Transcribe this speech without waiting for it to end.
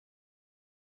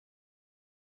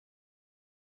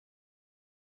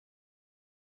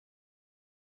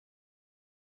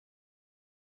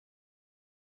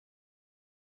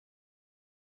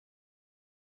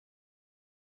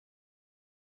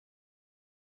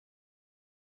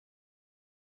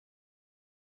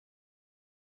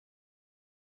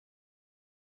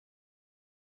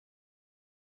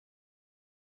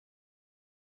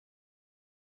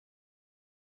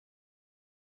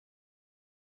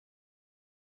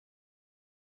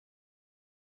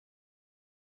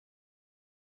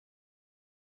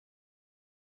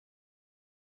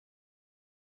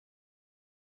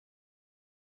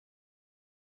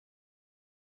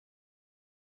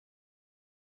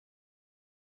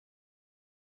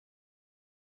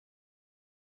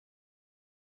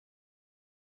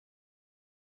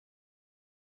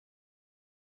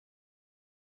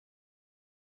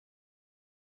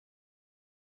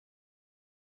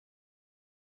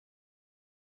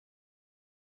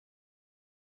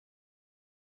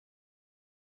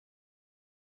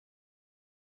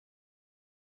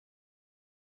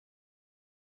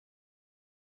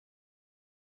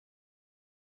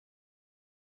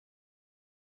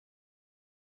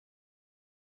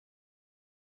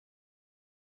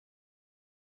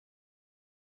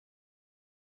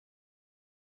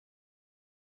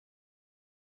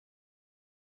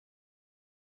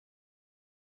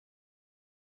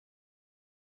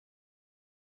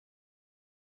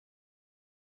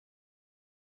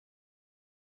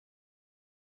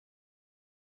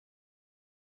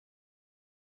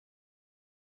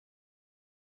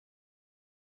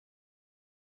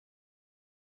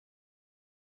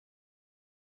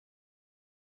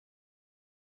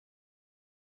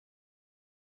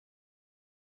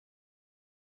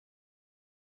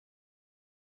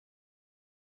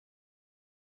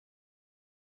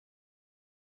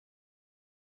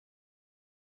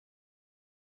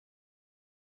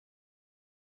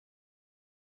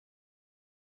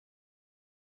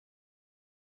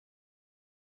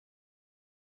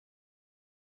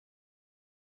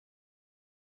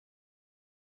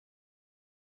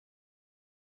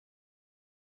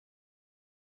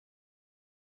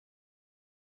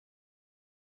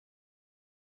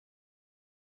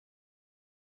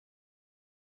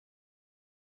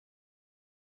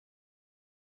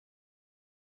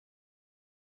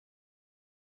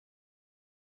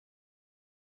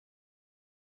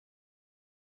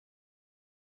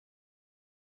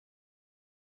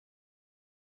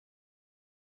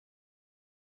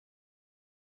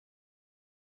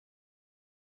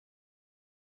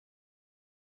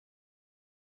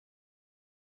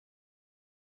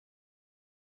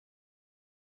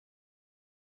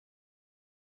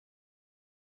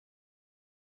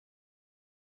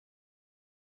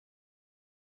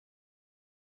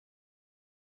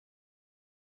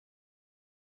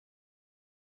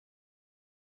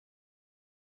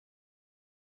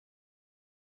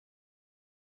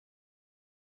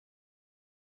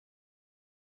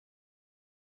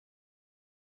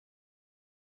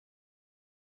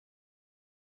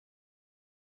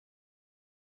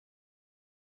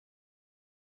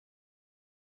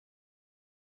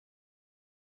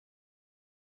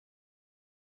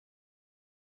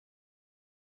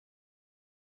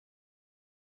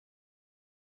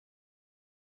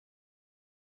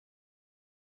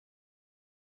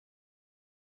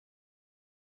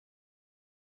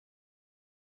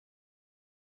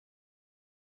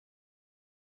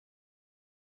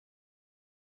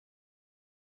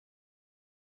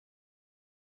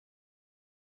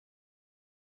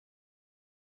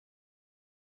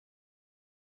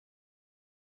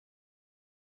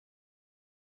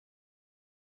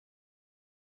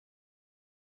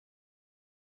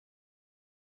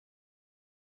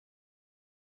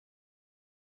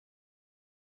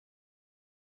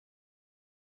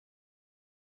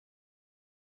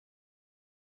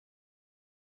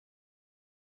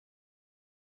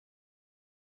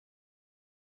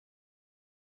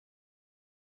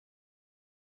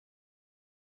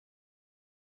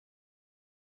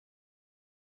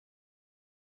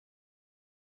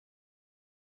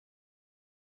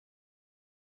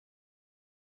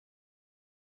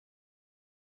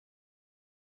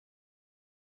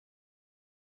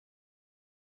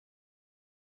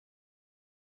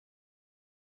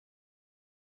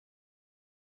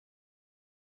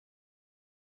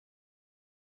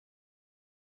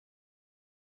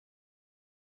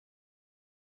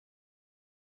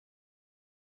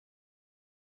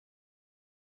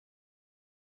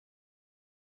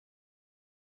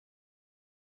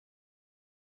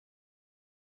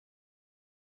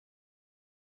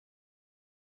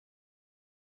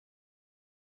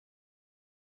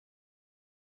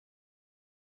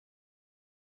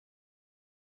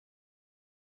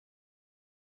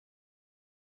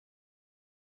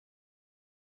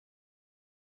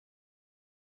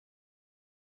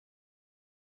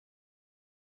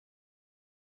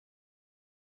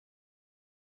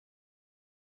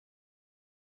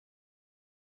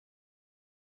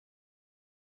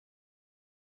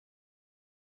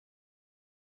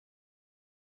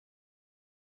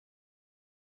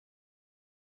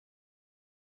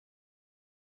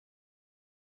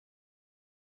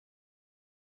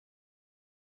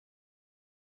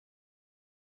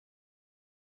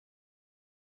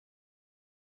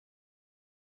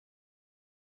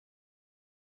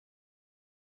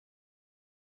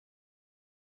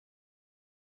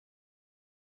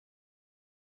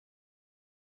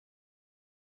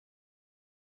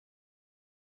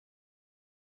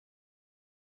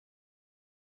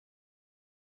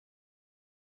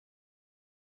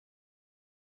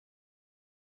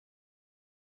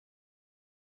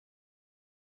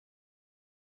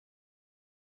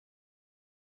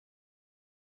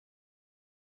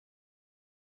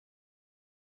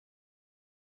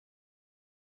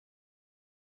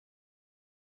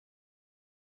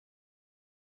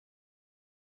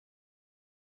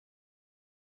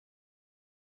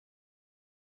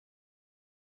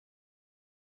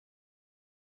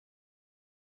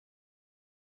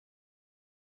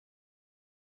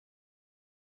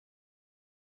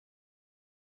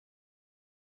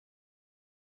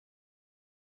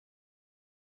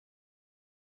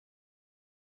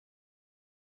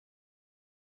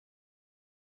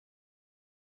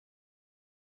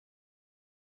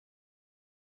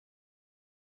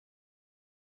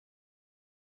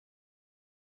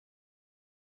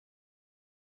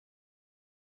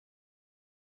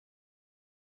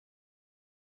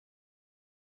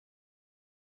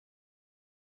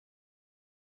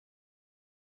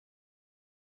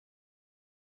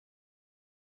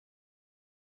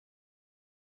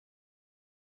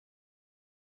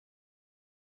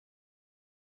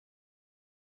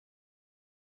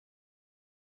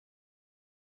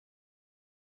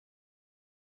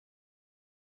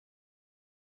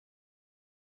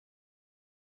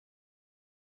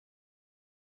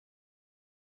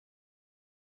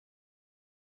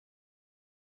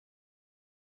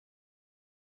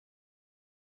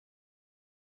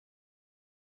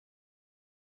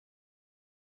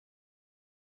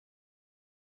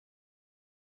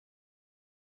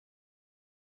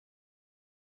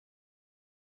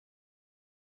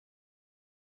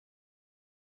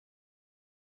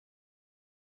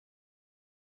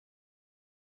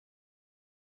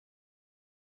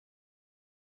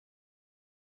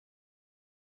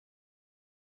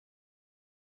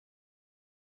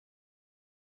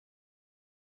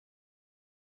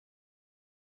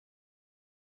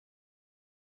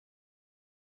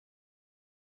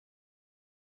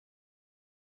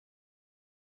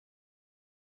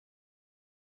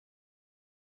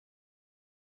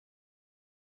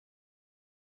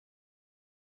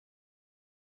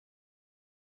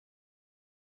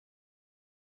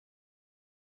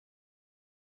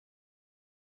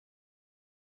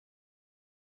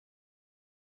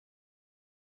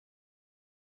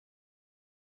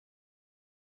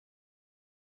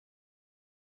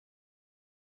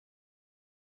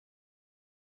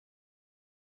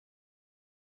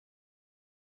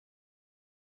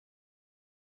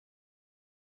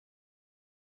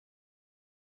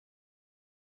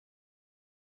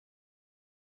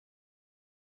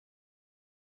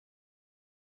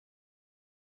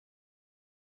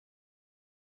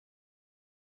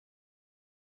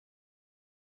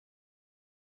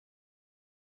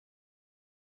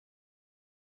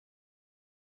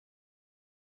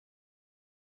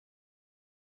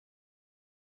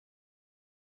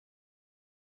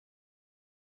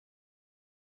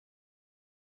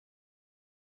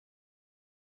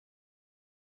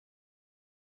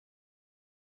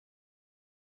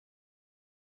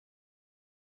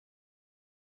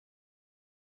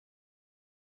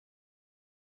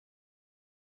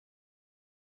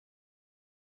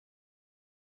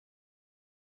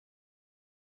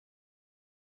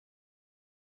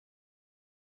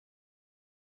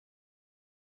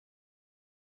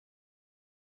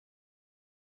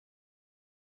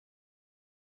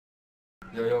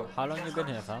Yo, yo. How long you been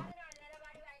here, fam?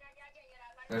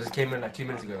 I just came in like 2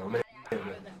 minutes ago. A minute ago.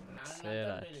 Say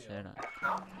that, say that.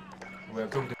 We're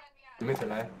talking to Mieth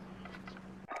like.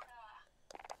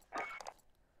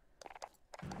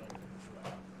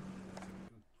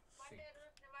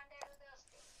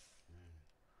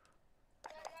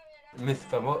 Mieth,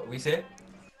 fam, what we say?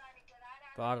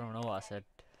 But I don't know what I said.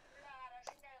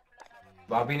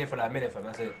 But I've been here for like a minute, fam.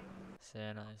 That's it.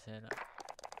 Say that, say that.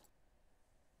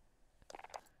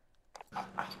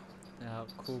 Yeah,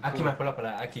 cool, Aki cool. might pull up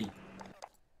like Aki.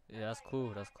 Yeah, that's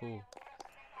cool, that's cool.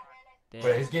 But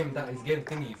Damn. his game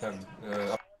thingy, fam.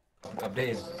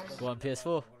 Updating. Go on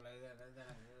PS4.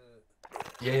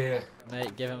 Yeah.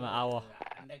 Mate, give him an hour.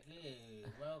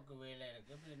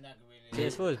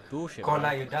 PS4 is bullshit, Can't bro.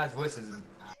 lie, your dad's voice is.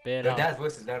 Bear Your down. dad's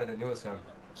voice is louder than yours, fam.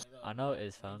 I know it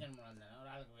is, fam.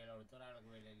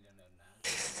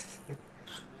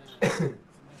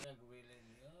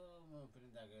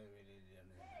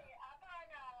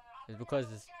 It's because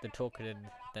they're talking in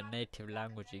the native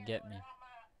language, you get me?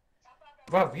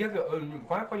 Bro, you have your own room.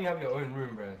 Why can't you have your own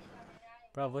room, bro?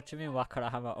 Bro, what do you mean, why can't I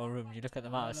have my own room? You look at the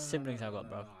amount of siblings I got,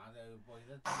 bro.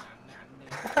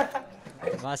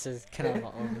 Man says, can I have my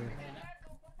own room?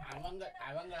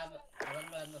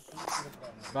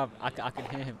 Bro, I can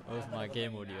hear him over my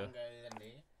game audio.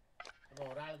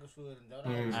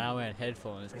 And I'm wearing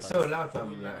headphones. It's so loud,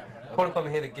 fam. Like, I want to come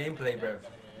and hear the gameplay, bro.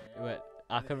 Wait,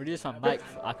 I can reduce my mic.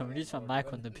 I can reduce my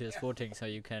mic on the PS4 thing so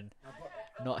you can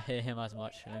not hear him as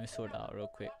much. Let me sort that out real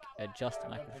quick. Adjust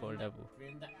microphone level.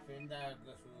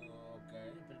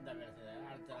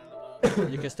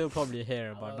 You can still probably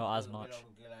hear him, but not as much.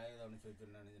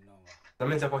 That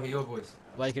means I can hear your voice.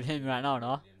 But you can hear me right now,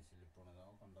 no?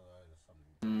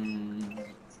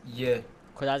 Yeah.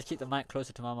 Cause I just keep the mic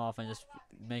closer to my mouth and just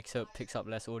picks up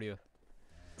less audio.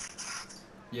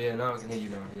 Yeah, now I can hear you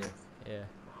now. Yeah. Yeah.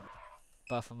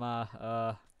 But for my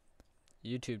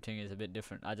YouTube thing is a bit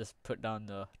different. I just put down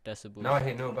the decibels. Now I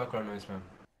hear no background noise, fam.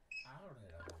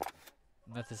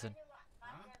 Matheson.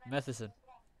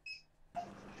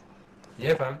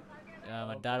 Yeah, fam.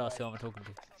 My dad asked who I'm talking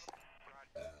to.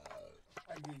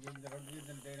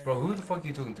 Bro, who the fuck are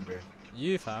you talking to, bro?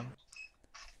 You, fam.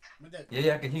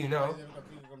 Yeah, I can hear you now.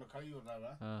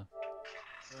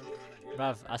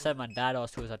 Bruv, I said my dad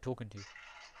asked who was I talking to.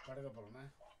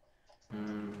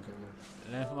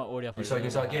 Let me put my audio up. You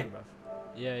saw again?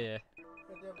 Yeah.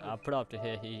 I'll put it up to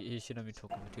here. He shouldn't be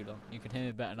talking for too long. You can hear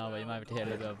me better now, but you might have to hear a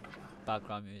little bit of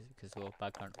background music as well,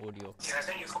 background audio.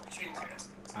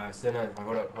 Still no.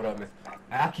 Hold up, man.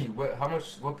 Aki,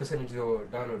 what percentage of your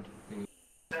download thing?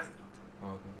 7. Oh,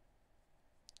 okay.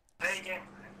 Play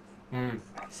game.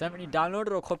 70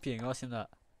 downloaded or copying? What's in that?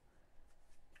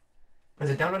 Is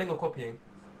it downloading or copying?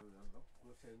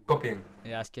 Copying.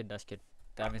 Yeah, that's good, that's good.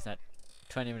 That means that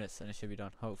 20 minutes and it should be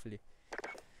done, hopefully.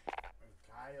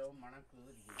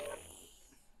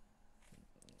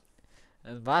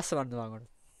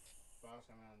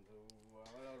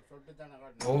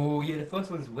 Oh yeah, the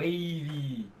first one's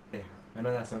wavy. Yeah, I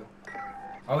know that song.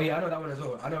 Oh yeah, I know that one as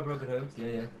well. I know Broken Homes.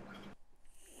 Yeah.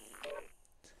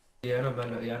 Yeah, I know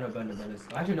Band. Yeah, I know Band.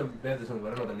 I actually know the songs,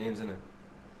 but I don't know the names in it.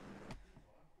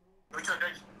 Which one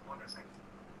did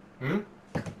you?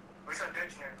 Which one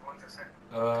did you?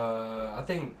 I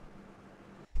think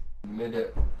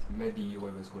Medi,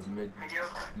 whatever it's called,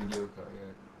 mediocre,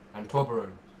 yeah. And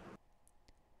Toblerone.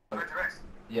 Heard the rest?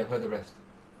 Yeah, I've heard the rest.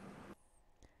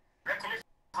 Reckon it's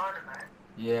harder, man.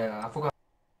 Yeah, I forgot.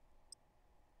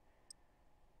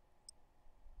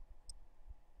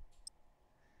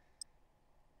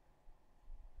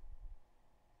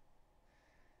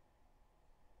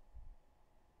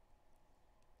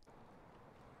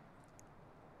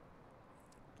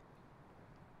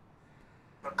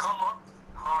 But come up,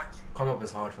 hard. Come up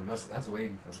is hard for me. That's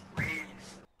wavy for me. Wavy.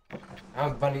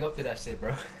 I'm running up to that shit,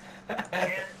 bro. Yeah,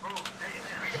 bro.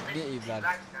 Nitty, blood.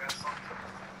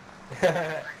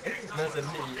 That's a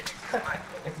nitty.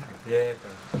 Yeah,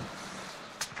 bro.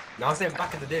 Now I'm saying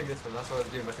back in the day, miss, man. That's what I was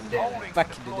doing back in the day. Like. Back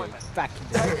in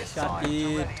the day. Shut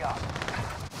in.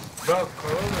 Bro,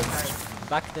 Corona time.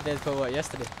 Back in the day for what,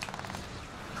 yesterday?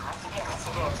 I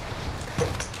forgot.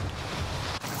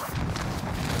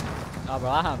 Oh, bro,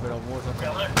 I haven't been on Warzone in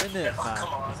a minute, Come man. on,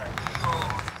 I was like, oh.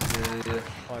 Yeah.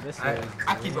 Oh, this is...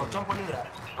 Aki, bro, jump on into that.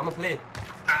 I'ma play.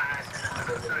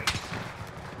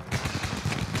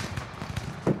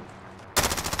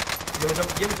 You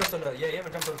haven't jumped on the, you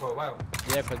haven't jumped on for a while.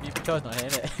 Yeah, because me Pacho's not here,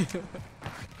 innit?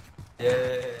 Yeah.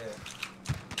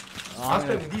 Oh, I was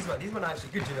playing with these man are actually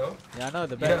good, you know. Yeah, I know,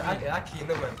 the You know, best. Aki,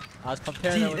 no man. I was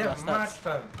comparing them with They're my mad, stats.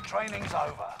 fam. Training's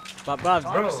over. But, bruv,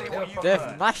 Bro,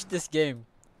 they've mashed this game.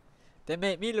 They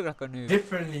make me look like a noob.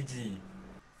 Differently, G.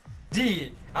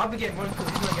 G, I'll be getting 1 because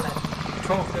he's gonna get like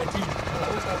 12, 13.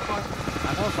 What's that fun?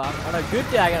 I know, fam. On a good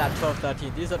day, I get like 12,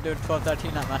 13. These are doing 12,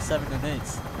 13 like my 7 and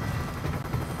 8s.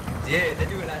 Yeah, they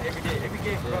do it like every day. Every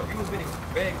game, bro. He was winning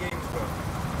bare games, bro.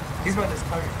 He's about this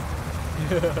carry.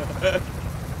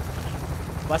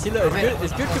 But see, look,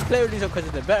 it's good to play with these because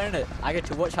they're better, innit? I get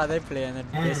to watch how they play and then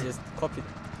basically just copy.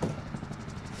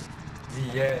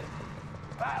 Yeah.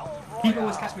 People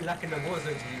always catch me lacking the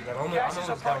Warzone, G. Like, I'm always down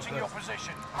your first.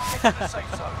 position. Get to the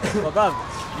safe zone. Well, bruv,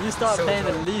 you start So playing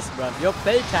the good. least, bruv. Your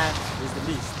playtime is the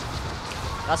least.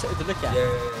 That's what to look at.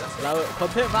 Yeah, that's it. Like,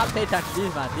 compare my playtime to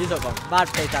these, man. These have got mad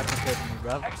playtime compared to me,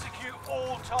 bruv. Execute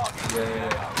all targets. Yeah.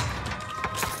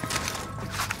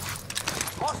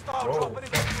 Hostile Bro, dropping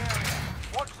into the area.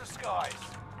 Watch the skies.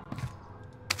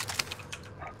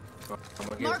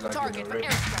 Mark target for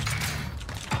airstrike.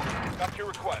 Got your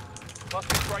request.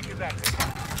 Cluster strike is active.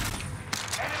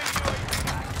 Enemy UAV.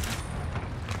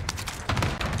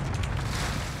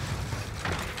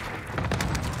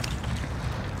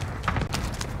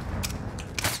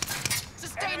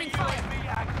 Sustaining Enemy fire. UAV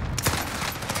active.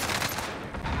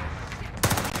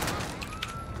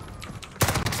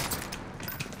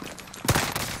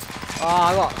 Oh,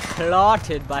 I got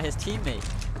clotted by his teammate.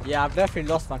 Yeah, I've definitely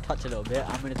lost my touch a little bit.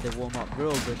 I'm gonna have to warm up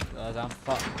real good as I'm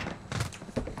fucked.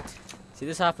 See,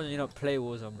 this happens when you don't play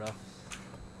Warzone, bro.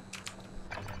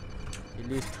 You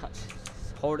lose touch.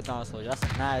 Hold it down, soldier. That's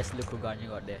a nice little gun you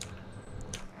got there.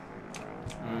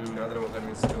 I don't know what that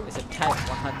means too. It's a Type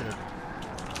 100.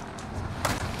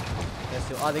 Let's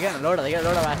do. Oh, they're getting a loader. They're getting a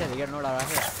loader right here. They're getting a loader right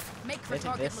here. Make for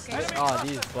Listen, target this. location. Oh,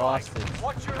 these bastards.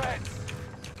 Watch your heads.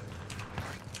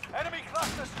 Enemy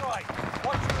cluster strike.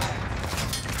 Watch your heads.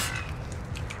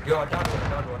 Yo, down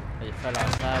one. Oh, you fell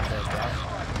outside there, bro.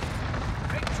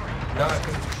 Victory. No,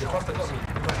 because the cluster got me.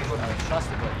 The cluster got Oh, me. trust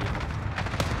me, got you.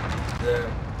 Yeah.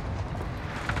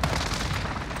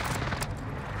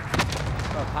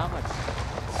 Bro, how much?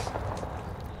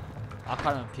 I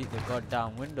can't even peek the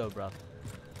goddamn window, bro.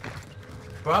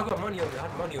 Bro, I got money on me. I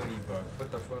had money on me, bro.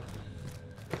 What the fuck?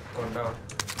 Gone down.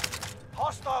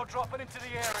 Hostile dropping into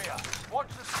the area. Watch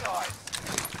the skies.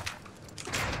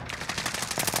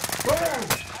 Bro!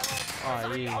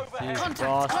 Oh, you Contact,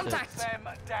 bastard. contact. Them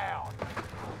down.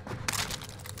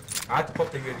 I had to pop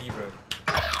the UAV, bro.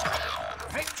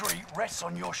 Victory rests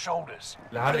on your shoulders.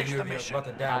 Like, how did Finish you the be mission. about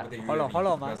to die with the UAV? Hold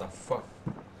on, man. That's a fuck.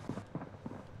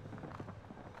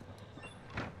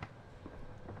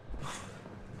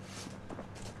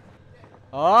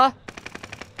 Oh!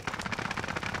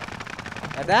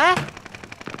 Ada?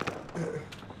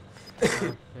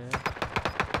 Okay.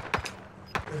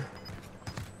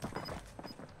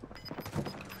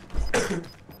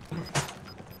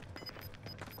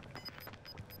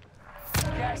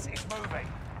 Gas is moving.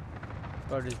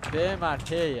 Bro, this bear man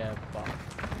here, yeah, but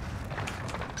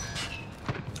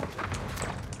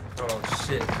Oh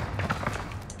shit.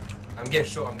 I'm getting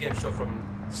shot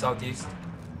from southeast.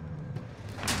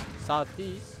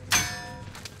 southeast.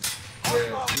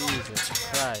 Yeah. Jesus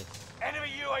Christ. Enemy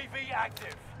UAV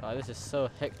active. Oh, this is so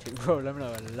hectic, bro. Let me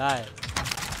not lie.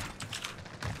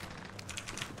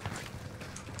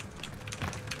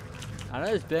 I know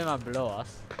there's bear man below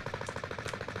us.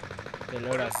 They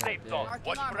load us up there.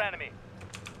 Watch for enemy.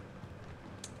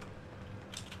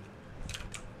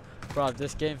 Bro,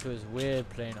 this game feels weird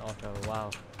playing after a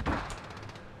while.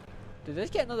 Dude,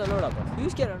 let's get another load up, bro.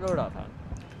 Who's getting a load up, man?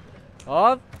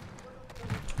 Oh,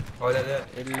 Oh, there.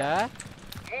 Illa.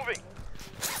 Moving.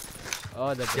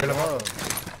 Oh, the Yellow below. marker.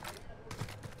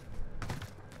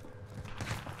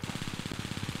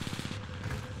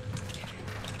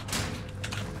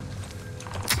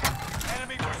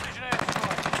 Enemy precision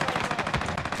airstrike.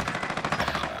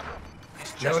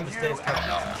 It's No just one stays you captain.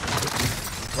 and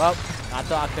us. Well, I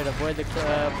thought I could avoid the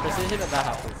precision, and that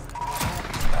happens.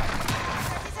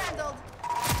 It's handled.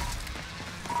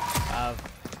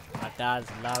 My dad's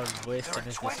loud voice There and are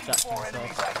his 24 distracting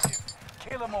enemies self. active.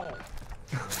 Kill them all.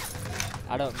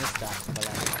 I don't miss that, but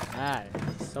like, man,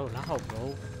 it's so loud,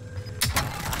 bro.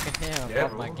 I can hear Yeah,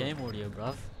 above my bro. game audio,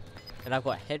 bruv. And I've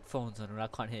got headphones on and I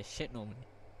can't hear shit normally.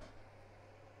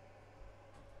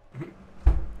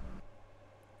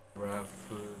 Bruh.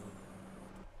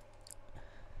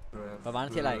 But man, I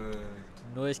feel like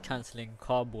noise cancelling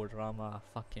cardboard around my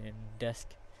fucking desk.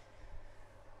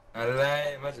 I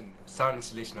like, imagine sound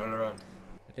installation all around.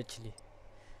 Literally.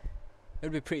 It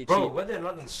would be pretty Bro, cheap. weather in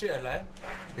London shit, I like.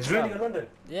 It's raining in London.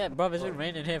 Yeah, bruv, it's been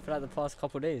raining here for like the past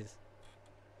couple days.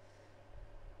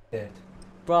 Dead.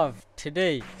 Bruv,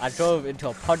 today I drove into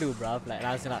a puddle, bruv, like, and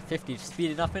I was in like 50,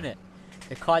 speeding up in it.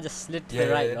 The car just slid to the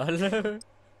Yeah, right, yeah. lol.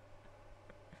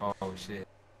 Oh shit.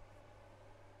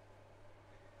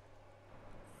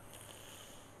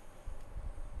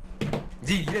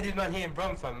 Z, you know this man here in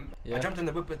Brum, fam. Yeah. I jumped in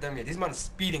the whip with them, yeah. This man's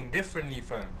speeding differently,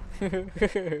 fam.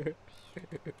 They're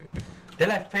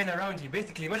like playing around you.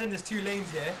 Basically, imagine there's 2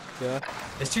 lanes here. Yeah.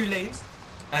 There's 2 lanes.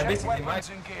 And basically, my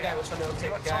guy was trying to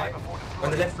overtake the guy on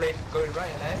the left lane going right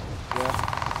and left.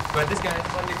 Yeah. But this guy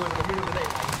suddenly goes in the middle of the lane.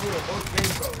 And he's doing both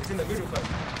lanes, bro. It's in the middle, fam.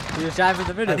 He was driving in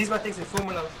the middle. And these man thinks it's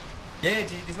Formula. Yeah,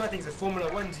 G. This man thinks it's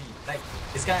Formula 1, G. Like,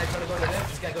 this guy is trying to go on the left.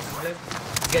 This guy goes to the left.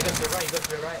 This guy goes to the right. He goes to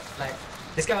the right. Like,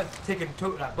 this guy was taking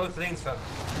like both lanes, fam.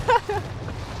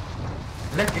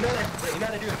 Like, you know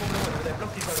they do in Formula 1 where they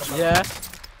block each other, fam. Yeah.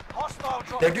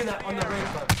 They're doing that on the road,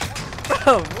 fam.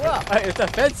 What? If the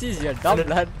fence sees you, dumb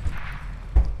lad.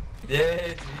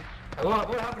 Yeah, G. What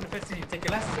happened if you take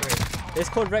your license away? It's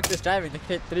called reckless driving. They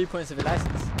get 3 points of your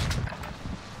license.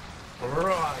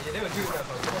 Right, yeah, they were doing that,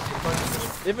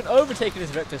 fam. Even overtaking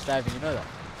is reckless driving. You know that?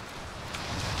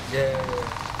 Yeah.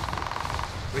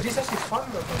 But this is actually fun,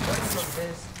 though, fam. Why is it not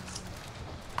this?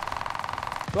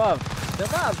 Bro, the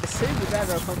amount of disabled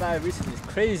driver I've come by recently is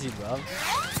crazy, bro.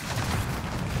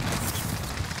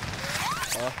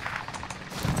 Oh.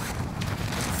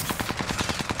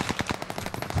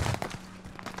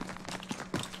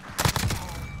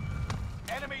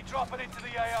 Enemy dropping into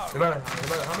the AO. No matter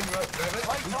how many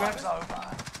drivers? Who's drivers?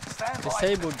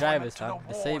 Disabled drivers, fam.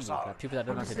 Disabled, like people that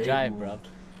don't know how to drive, bro.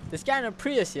 This guy in a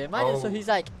Prius here, imagine, so he's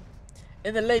like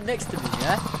in the lane next to me,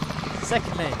 yeah?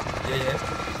 Second lane. Yeah.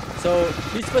 So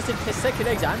he's supposed to take second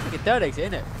exit, I'm taking third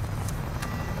exit, innit?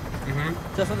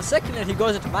 So from the second lane he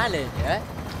goes into my lane, yeah?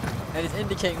 And it's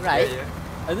indicating right. Yeah.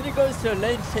 And then he goes to a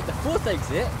lane to take the fourth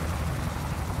exit.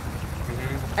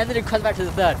 And then he comes back to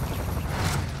the third.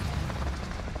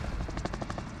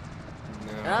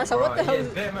 And I was like, what the hell?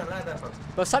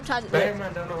 But sometimes you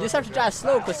just have to drive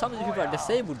slow because some of these people are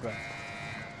disabled, bro.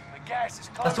 That's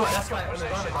why on the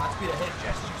roundabout I speed ahead.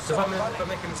 So if I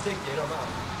make a mistake, it don't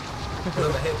matter. Because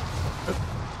I'm ahead.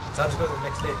 So I just go to the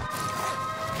next lane.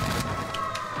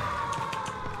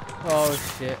 Oh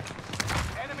shit.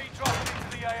 Enemy dropping into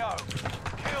the AO.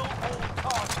 Kill all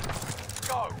targets.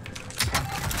 Go.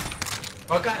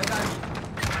 Oh, got me.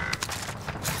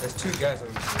 There's 2 guys on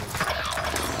me.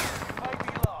 Maybe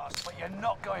last, but you're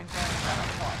not going down that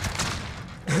fight.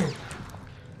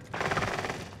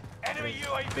 Enemy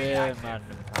UAV Yeah, active. man.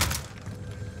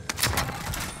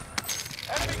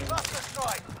 Enemy cluster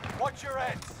strike. Watch your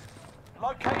heads.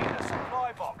 Locating a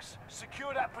supply box.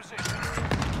 Secure that position.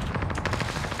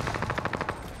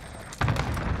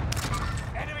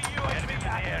 Enemy UAV in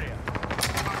the area.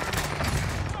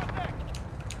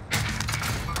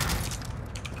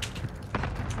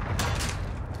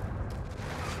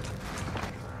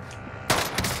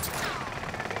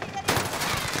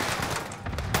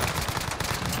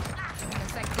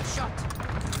 Effective shot.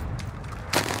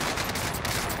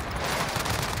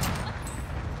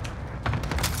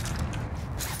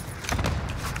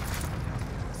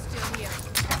 Still here.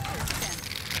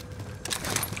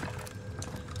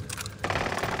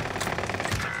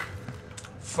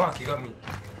 Fuck, you got me.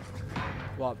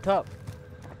 What, up?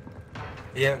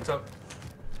 Yeah, on top.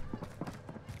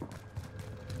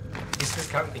 He's just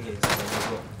counting it.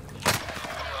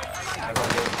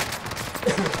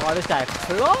 Oh, this guy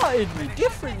plotted me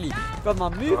differently. But my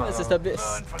movement's just a bit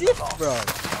stiff, bro.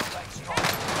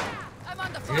 I'm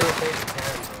on the You phone. don't play the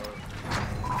can,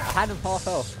 I had him half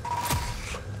health.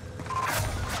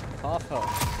 Half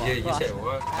health. bro. Yeah, you said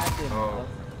what? Had him, Oh. bro.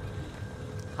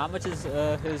 How much is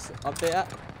his update at?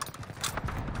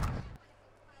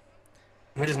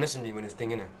 He just messaged me when it's thing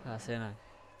in it. I say no.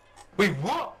 Wait,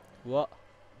 what? What?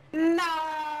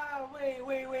 Nah! Wait.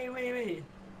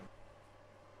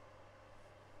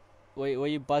 Wait, what are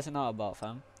you buzzing out about,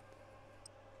 fam?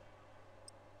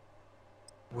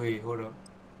 Wait, hold up.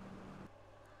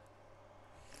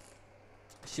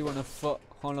 She wanna fuck.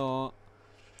 Hold on.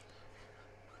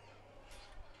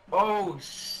 Oh,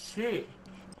 shit.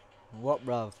 What,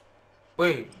 bruv?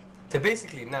 Wait. So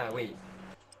basically, wait.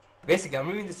 Basically, I'm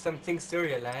moving to something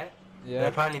surreal, like. And Yeah.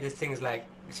 apparently this thing's like,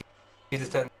 she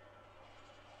just turned.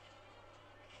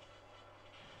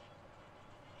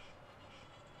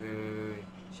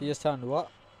 She just turned what?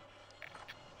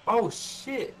 Oh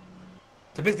shit!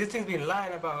 So this thing's been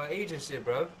lying about her age and shit,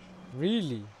 bro.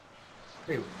 Really?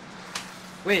 Wait,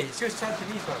 she was chatting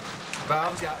to me, fam. But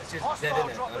obviously, she's dead, innit?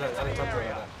 I don't talk to her like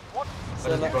that. So,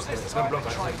 But like, it's been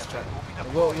blocked, I just chat.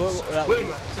 what, Wait,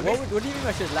 man. So what do you mean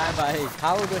by she's lying about age?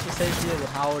 How old does she say she is and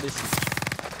how old is she?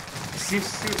 she was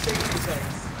saying she was like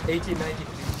 18, 19,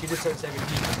 she just turned 17.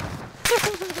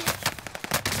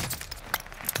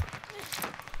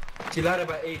 She lied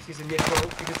about age, she's in mid pro.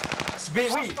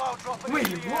 Wait, Hostile dropping wait,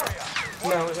 into the what? area. No,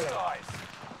 Watch what's the that? skies.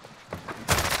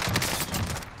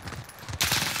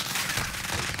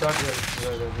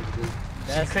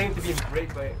 She claimed to be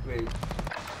raped by, wait.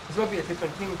 This might be a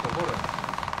different thing from, hold on.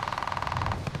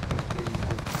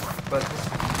 But this,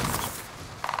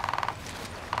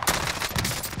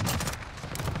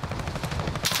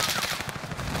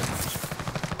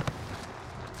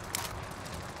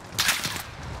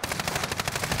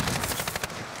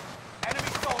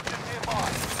 Enemy soldier nearby.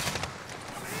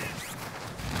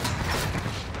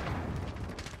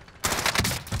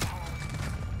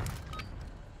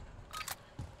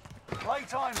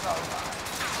 Playtime's over.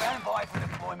 Stand by for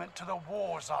deployment to the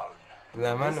war zone.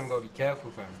 nah, man, I'm gonna be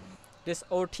careful, fam. This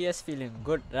OTS feeling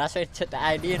good. That's why I checked the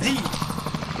ID. D!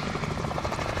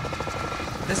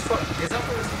 This fuck, is up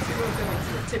for the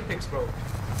 007 tip pics, bro.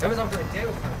 That was up for a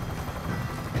jail, fam.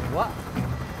 What?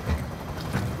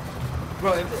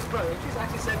 Bro, if she's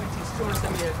actually 17, she's gonna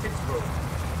send me her tips, bro.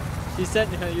 She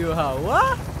sent you her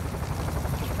what?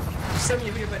 She sent me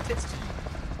a video of her tips to you.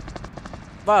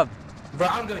 Bub. Bro,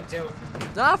 I'm going to jail.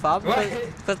 Nah, fam. What?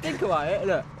 Because think about it.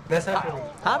 Look. That's happening.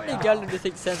 How many girls do you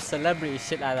think send celebrity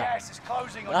shit like that? Gas is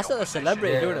closing on That's your not a position.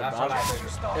 celebrity doing it, that's bro. what I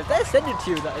think. If they send it to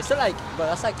you, it's not like, but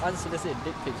that's like unsolicited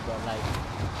dick pics, bro. Like,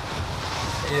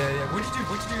 Yeah. What'd you do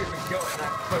if a girl,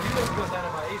 like, bro, you know the girl's down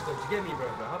at my age, though. You get me, bro?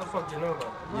 How the fuck do you know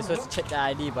about it? you're supposed to check the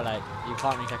ID, but like, you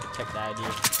can't really check the ID.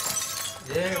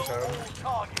 Yeah, Kill bro. all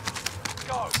targets.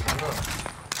 Go.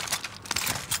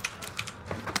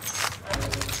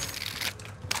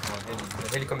 The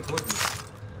heli coming towards me.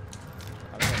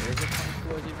 I don't know, is it coming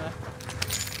towards you, man?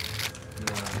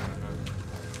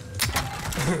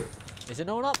 No. Is there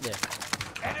no one up there?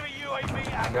 Enemy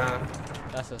UAV active. Nah.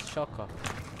 That's a shocker.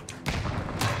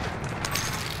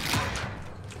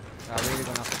 I'm really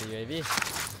going after the UAV.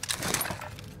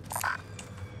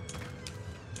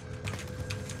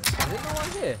 Is there no one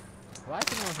here? Why is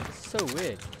there no one here? It's so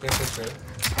weird. Yeah, for sure.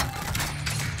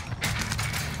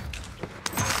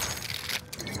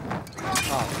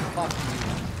 Oh, fuck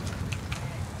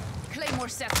you. Claymore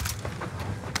set.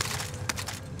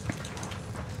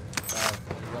 Wow,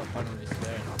 you got fun when you're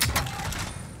swearing.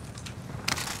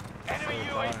 Enemy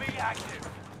UAV active.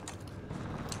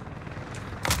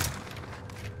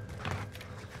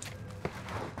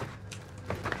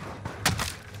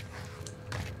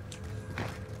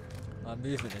 My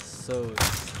movement is so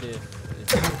stiff.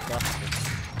 It's disgusting.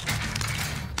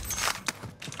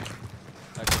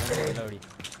 Okay, let's get loaded.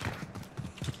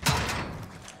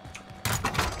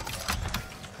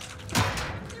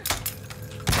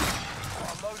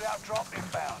 Loadout drop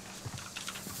inbound.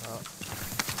 Oh.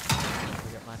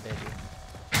 We got my baby.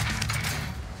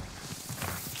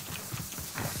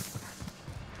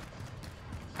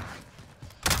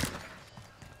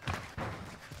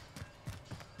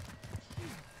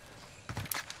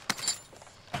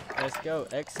 Let's go,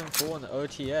 XM4 on the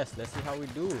OTS. Let's see how we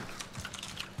do.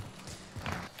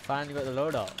 Finally got the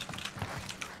loadout.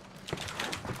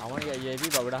 I want to get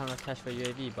UAV, but we don't have enough cash for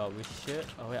UAV. But we should.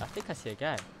 Oh wait, I think I see a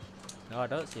guy. No, I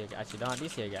don't see a guy. Actually, no, I do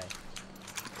see a guy.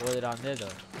 All the way down there though.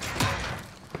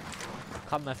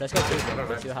 Come, man, let's go through them.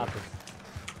 Let's see what happens.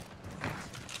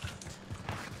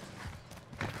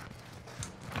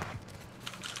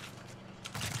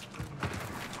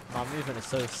 My movement is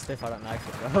so stiff, I don't like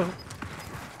it, bro.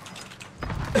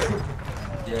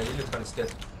 Yeah, you look kind of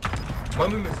scared. My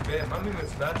movement's bad. My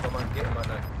movement's bad, but my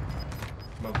gameplay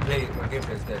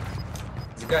is dead.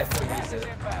 The guy still Gas needs is it.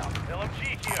 inbound. LMG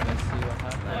here. Let's see what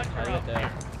happens. I get the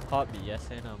heartbeat, yes,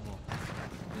 say no more.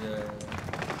 Yeah.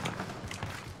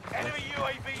 Enemy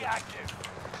UAV active.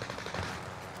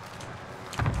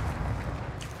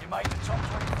 You made the top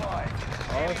 25.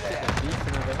 Oh Nearly shit, there. they're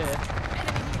beefing over here.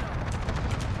 Enemy helo.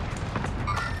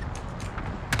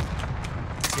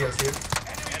 See us here.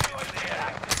 Enemy UAV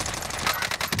active.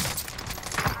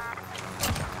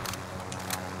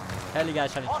 Heli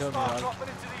guy's trying to kill me, Hostile dog. dropping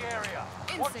into the area.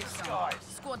 Watch the Insect zone. skies.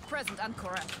 Squad present and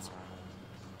correct.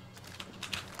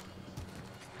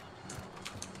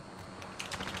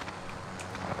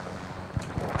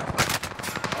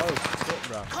 Oh shit,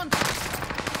 bro. Contact.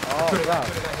 Oh, Put it bro. out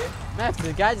here. Meth,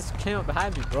 the guy just came up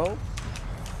behind me, bro.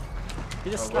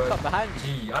 He just snuck word. up behind me.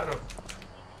 Gee, I don't know.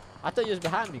 I thought you was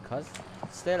behind me, cuz.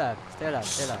 Stay alive, stay alive,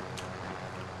 stay alive.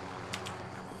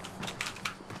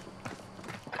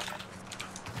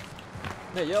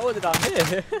 Mate, you're older down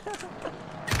here.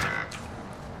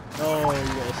 No, you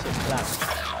got a shit clapped.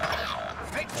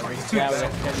 Victory. There's a guy with a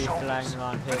Kelly flying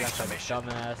around here like a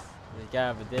dumbass. There's a guy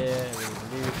over there with his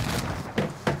loot.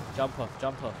 Jump off,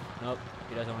 jump off. Nope,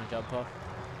 he doesn't want to jump off.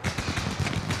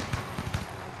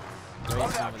 racing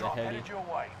Loadout with a drop heli. headed your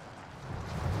way.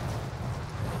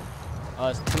 Oh,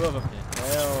 there's two of them here.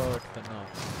 Hell to no.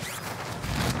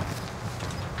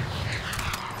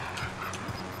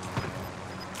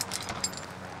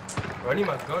 Bro, I need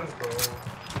my guns, bro.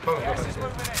 Come on, Gas go is back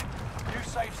moving in. New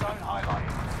safe zone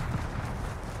highlighted.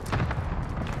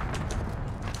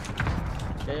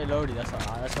 Get your loaded, that's what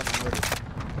I'm loaded.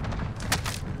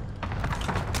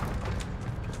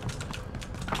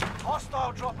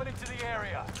 Hostile dropping into the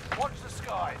area. Watch the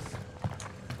skies.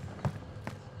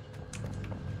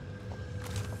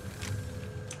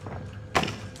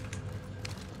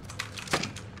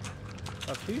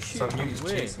 Oh, who's Some shooting mute's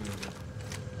weird? chasing me.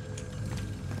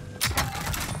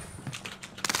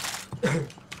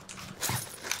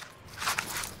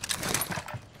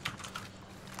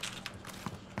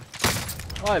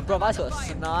 Oh, bro, that's a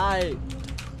snipe.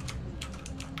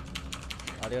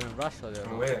 Are they gonna rush or they're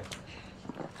From where?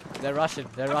 They're rushing,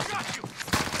 they're rushing.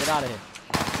 Get out of here.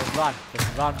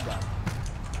 Just run, bro.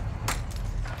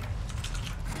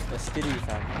 They're skitty,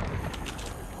 fam.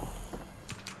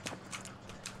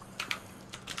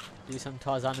 Do some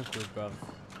Tarzanicals, bro.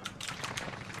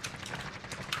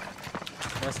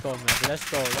 Let's go, man. Let's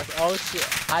go. Oh shit.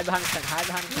 Hide behind the tent. Hide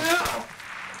behind the tent.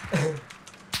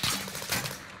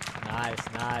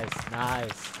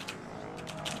 Nice.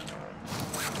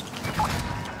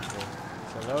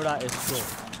 So loadout is cool.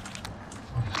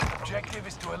 Objective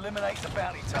is to eliminate the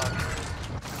bounty target.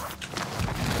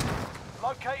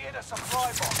 Located a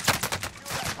supply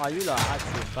box. Oh, you lot are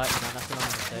actually fighting, man. That's what I'm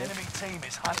gonna The say. enemy team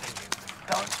is hunting you.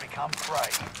 Don't become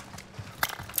prey.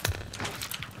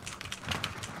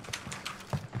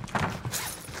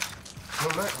 No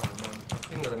matter, man. I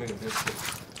think that I'm moving this shit.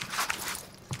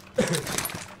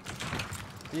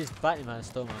 These batty man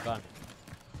stole my gun.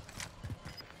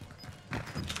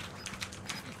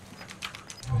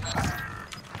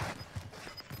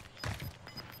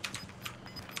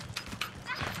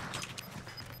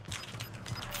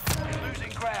 You're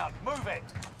losing ground. Move it.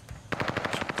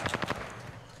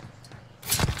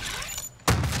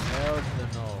 Hell to the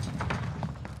no.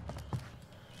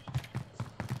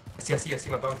 I see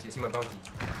my bounty,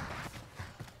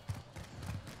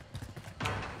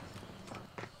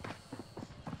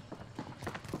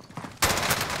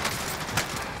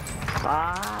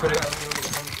 Put it out,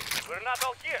 We're not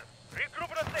out here.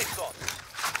 Regroup in a safe zone.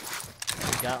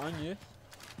 Got on you.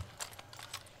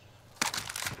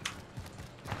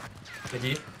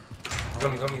 Ready?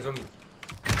 Zombie.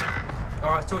 Oh,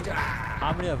 I told you.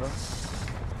 How many of them?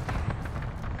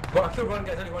 Bro, I killed one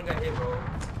guy, there's only one guy here, bro. I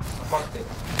fucked it.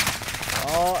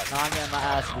 Oh, now I'm getting my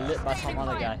ass lit by some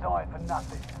other guy. Die for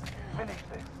nothing. Finish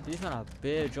this. These men are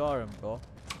bare jarring, bro.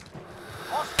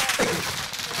 Hostile.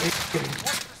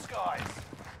 Watch the skies.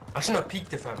 I shouldn't have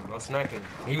peeked it, fam. I was sniping.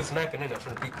 He was sniping in, I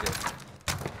shouldn't have peeked it.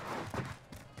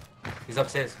 He's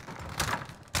upstairs.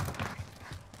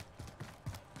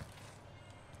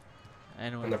 On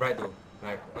Anyone? the right though.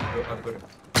 Like, on the building.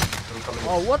 I'm coming in.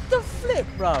 Oh, what the flip,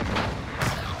 bro?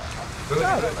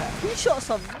 Go. He shot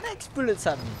some next bullets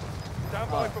at me.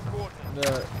 Stand by for quarter.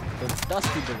 The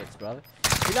dusty bullets, brother.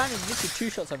 He landed literally 2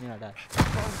 shots at me like that.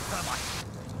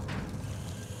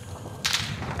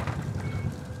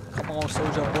 Come on,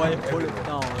 soldier boy, pull it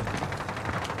down.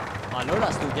 I know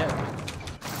that's still getting me.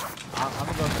 I'm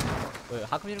gonna go. Wait,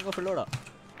 how come you didn't go for loadout?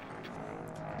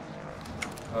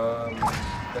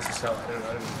 That's a shot. I don't know.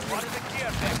 What is the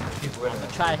gear thing? People in I'm there.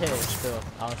 gonna try hit it still.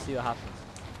 I'll see what happens.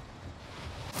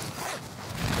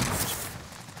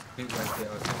 People right there.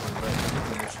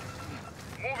 People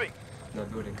Moving. no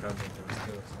building camping. There was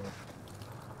still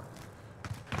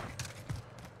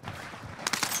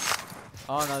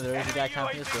Oh no, there is a guy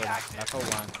camping this building. That's a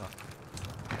wanker.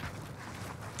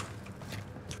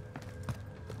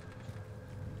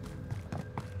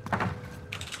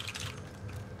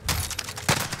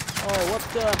 Oh, what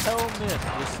the hell, man?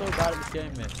 You're so bad at this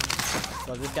game, man.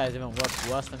 So this guy's even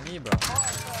worse than me, bro.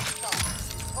 Prices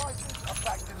are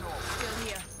back to normal. Still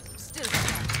here. Still.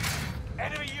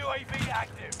 Enemy UAV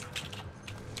active.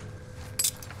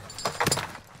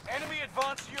 Enemy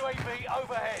advanced UAV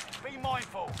overhead. Be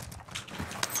mindful.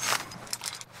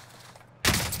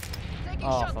 Taking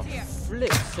Oh, shots for here.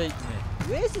 flip's sake, man.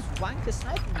 Where's this wanker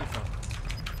sniping me from?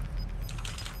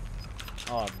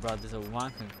 Oh, bro, there's a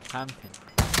wanker camping.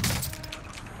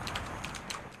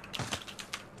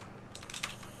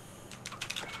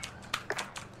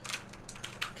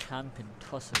 Camping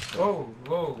tosses, bro.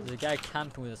 Whoa. There's a guy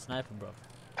camping with a sniper, bro.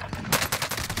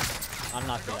 I'm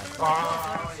not gonna.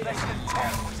 Oh, Less than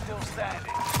 10 still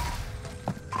standing.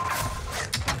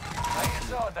 Hey,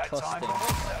 it's hard that time, but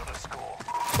we'll settle the score.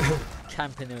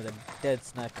 Camping there with a dead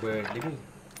sniper. Where? Leave me.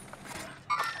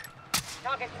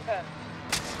 Target confirmed.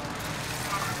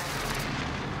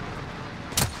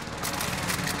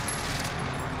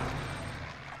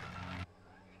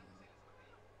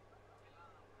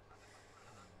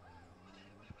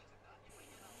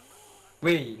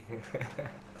 Wait.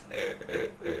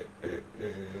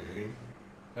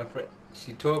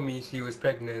 She told me she was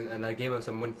pregnant and I gave her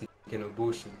some money to get an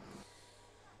abortion.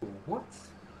 What?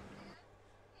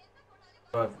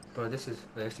 Bro, this is...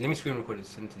 Actually, let me screen record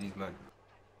this into these man.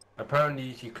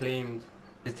 Apparently she claimed...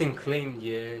 The thing claimed,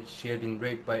 yeah, she had been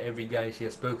raped by every guy she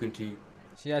has spoken to.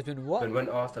 She has been what? And when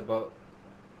asked about...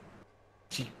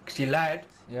 She lied.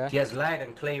 Yeah. She has lied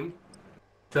and claimed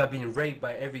to have been raped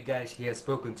by every guy she has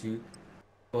spoken to.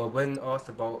 But when asked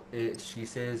about it, she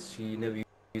says she never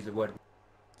used the word.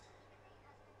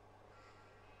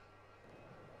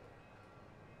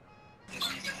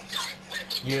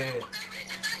 Yeah.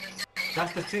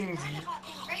 That's the thing, Z.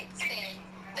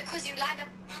 Because you lied up.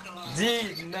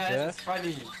 Z, nah, Yeah. it's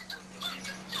funny.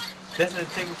 That's the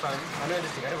thing, fam. I know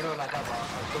this thing. I don't know like that, but I'll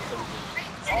talk something.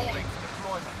 Holding for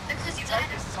deployment. Because you Take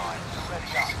lied this up. time to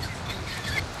ready up.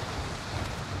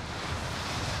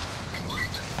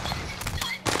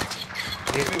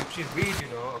 Yeah, she's weird, you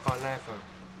know. I can't lie, fam.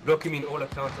 Blocking me in all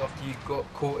accounts after you got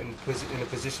caught in a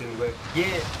position where...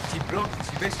 Yeah, she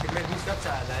basically made me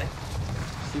Snapchat, like.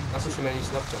 That's what she made me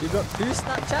Snapchat. You got two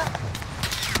Snapchat?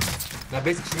 Now,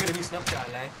 basically, she made a new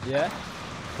Snapchat, like. Yeah.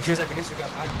 And she was like an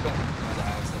Instagram ad, but...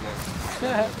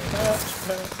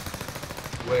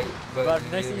 Wait, But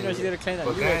next thing you know, she's gonna claim that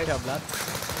you raped her, blood.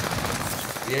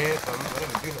 Yeah, fam, I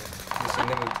never do that. She's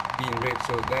never been raped,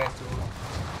 so guys, too.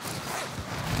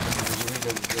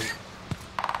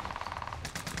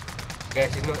 Guys,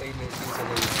 she's not 8 minutes, she's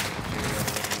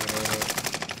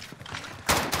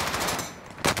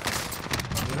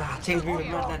Nah, change me with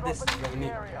not like this, you know what I mean?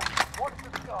 Area. Watch the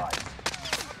skies.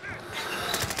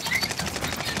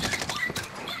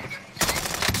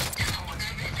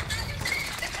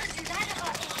 Because you lied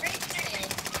about the rape thing.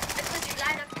 Because you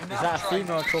lied up. Is that a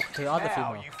female talking to the other Now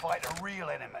female? you fight a real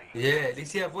enemy. Yeah, you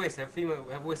see her voice, her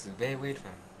voice is very weird,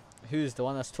 fam. Who's the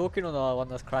one that's talking or the one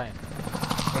that's crying?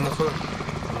 On the phone.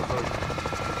 On the phone.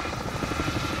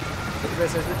 So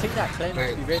the thing that claims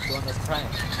to be raped, the one that's crying.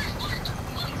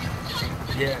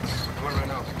 Yeah, the one right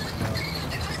now.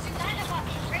 Because you lied about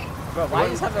the rape. Bro, why are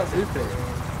you having a replay?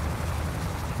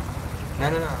 No,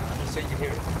 just so you can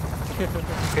hear it.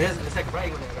 Cause it's like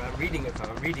writing on it, I'm reading it, fam.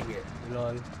 I'm reading it.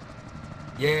 Lol.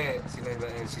 Yeah,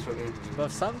 she's from interview.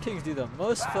 But some things do the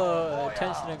most for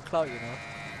attention and clout, you know.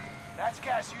 That's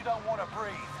gas you don't want to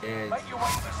breathe. Yeah, Make your way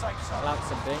to the safe zone. Clout's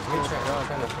a Let me dangerous try, drug.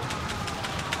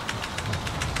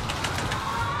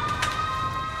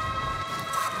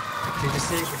 They're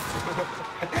disabled.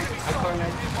 I can't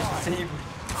lie, they're disabled.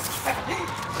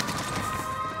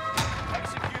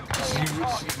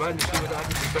 She was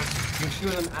anti-depressant. She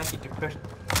was on anti-depression.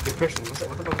 Depression. What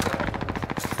the fuck is that?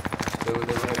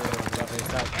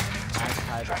 It's like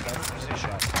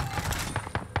anti-depressant.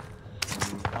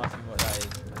 Ask me what that is.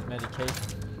 It's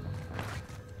medication.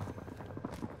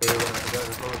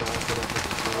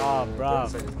 Oh, bro. I'm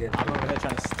over there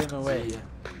trying to stim away.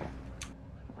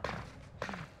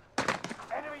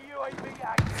 Enemy UAV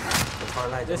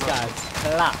active. This guy's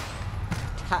clap.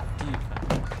 Tap deep,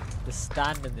 man. Just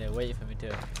standing there waiting for me to.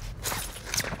 Look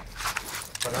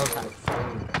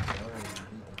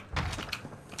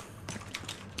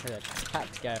at that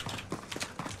tapped guy.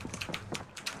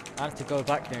 I have to go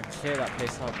back there and clear that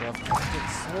place out, bro.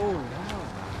 It's so long.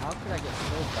 How could I get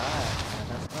so bad? Man,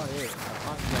 that's not it. I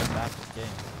can't get back this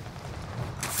game.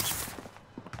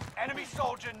 Enemy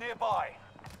soldier nearby.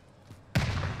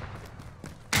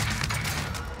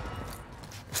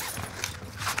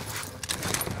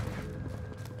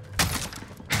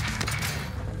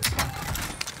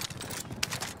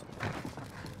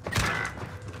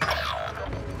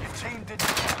 Your team did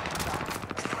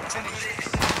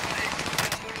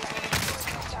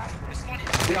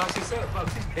Yeah, she's so about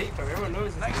she's bait for everyone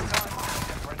knows this. next time.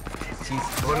 Different. She's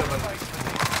all over.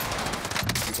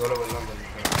 She's all over London.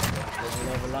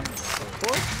 All over London. Of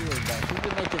course she is, but she's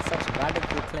been making such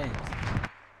radical claims.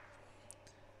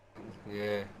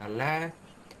 Yeah, I lied.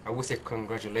 I would say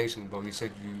congratulations, but you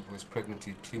said you was pregnant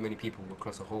to too many people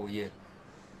across a whole year.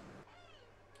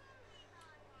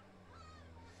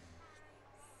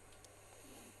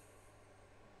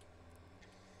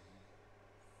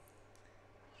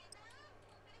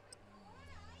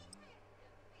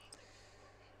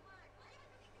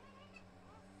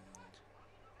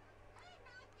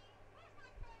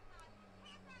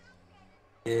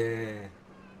 Yeah.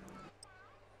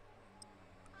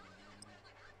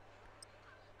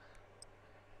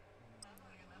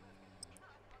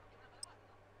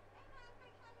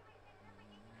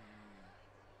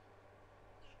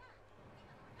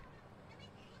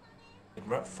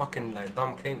 fucking like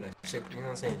dumb claim, like shit. You know what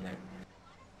I'm saying?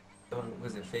 Like,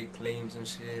 was it fake claims and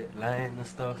shit, lying and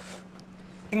stuff.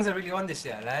 Things are really on this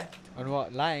shit, like. On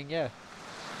what? Lying, yeah.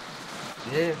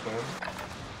 Yeah, bro.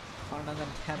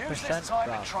 110%, Use this time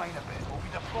bro. to train a bit. We'll be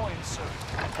deploying soon.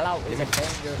 Clout is a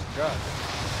dangerous drug.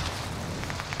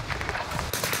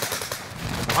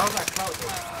 How's that clout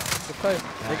though? Because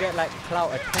they get like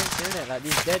clout attention, innit? Like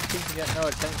these dead things get no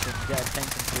attention, get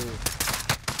attention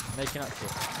to making up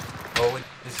shit. Oh,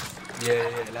 this, yeah,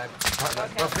 like, but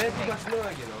bad people much know,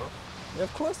 you know. Yeah,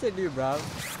 of course they do, bro.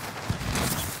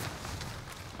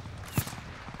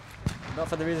 Not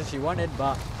for the reason she wanted,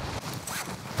 but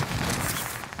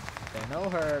they know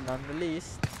her none the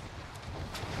least.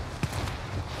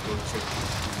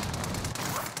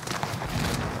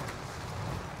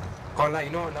 Can't lie, you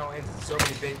know now there's so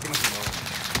many big things, you know.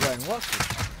 You're in what?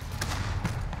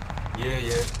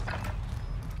 Yeah.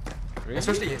 Really?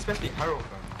 Especially Harrow,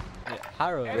 fam. Yeah,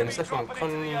 Harrow. And especially from dropping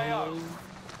into the AO.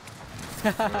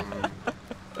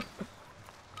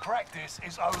 Practice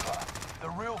is over. The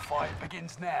real fight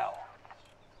begins now.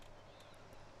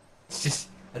 It's just,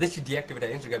 I think you deactivate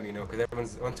that Instagram, you know, because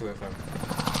everyone's onto it, fam.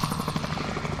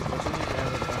 What do you mean you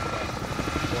ever done that?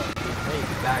 What, being paid?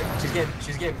 Like,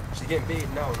 she's getting paid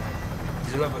now, like.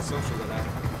 She's a lot of social, like.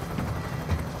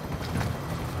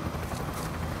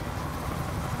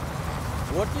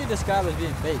 What do you describe as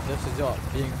being fake? Just as what?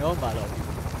 Being normal or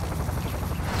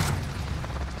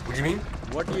What do you mean?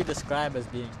 what do you describe as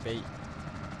being bait?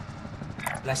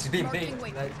 Like, she's being paid.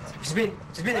 Like, she's been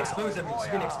exposed, I mean,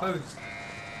 she's been exposed.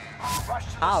 Rush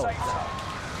to the How? safe zone.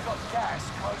 You got gas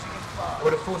closing in fast.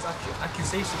 Or the false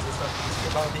accusations and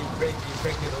stuff about being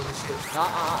pregnant, all this shit.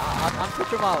 I'm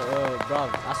talking about, bro.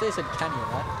 I say it's a canyon,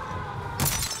 right?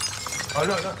 Oh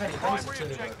no, not Kenny. Kenny's a Primary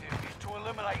chilling, objective is to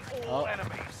eliminate all Oh.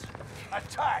 enemies.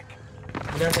 Attack!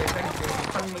 You know what I'm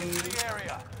saying? Into the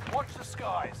area. Watch the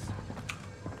skies.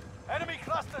 Enemy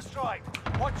cluster strike.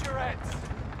 Watch your heads.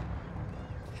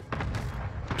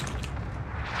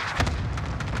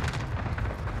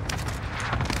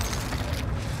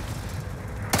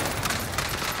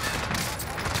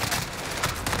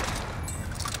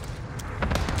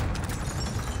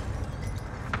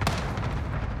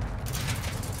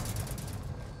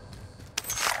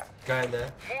 Guy in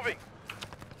there. Moving.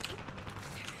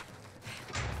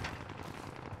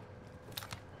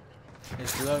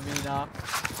 It's below me now.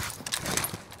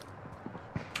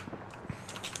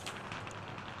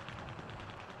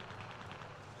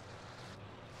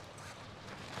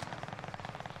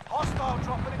 Hostile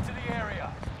dropping into the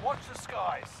area. Watch the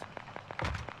skies.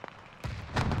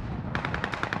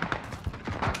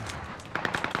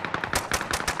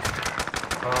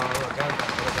 Oh, guy.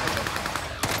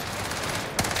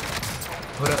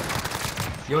 What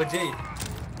up? Yo, Jay.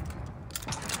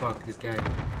 Fuck this guy.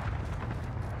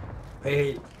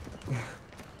 Hey.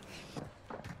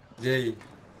 Jay.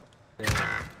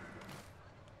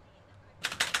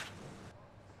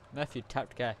 Matthew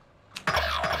tapped guy.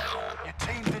 Your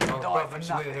team didn't Oh, die wait, for wait,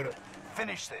 nothing. wait.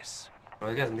 Finish this.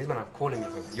 Oh, guys, these men are calling me,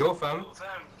 fam. Yo, fam.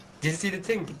 Did you see the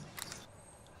thing?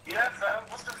 Yeah, fam,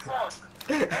 what the fuck?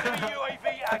 Enemy UAV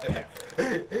active.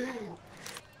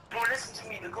 Bro, listen to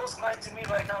me, the ghost lying to me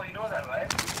right now, you know that, right?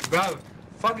 Bro,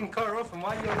 fucking cut her off, and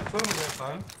why are you on the phone with her,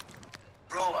 fam?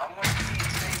 Bro, I'm on TV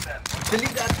today, fam.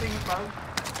 Delete that thing, fam.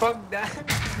 Fuck that.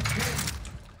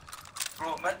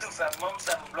 Bro, man, too, fam. Mom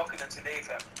said I'm blocking her today,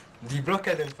 fam. Deblock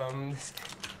her then, fam.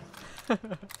 You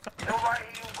know why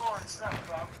you go on Snap,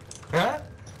 fam? Huh?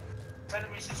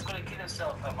 Telling me she's gonna kill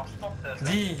herself, fam. I've stopped her, fam.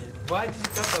 D, why did you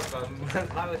cut her, fam?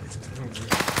 How is this thing, G?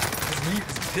 This leave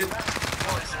is dead.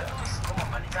 Bro, come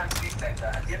on, man, you can't speak like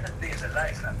that. At the end of the day, it's a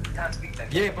lie, fam. You can't speak like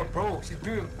that. Yeah, but bro, she's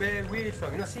doing bare weird,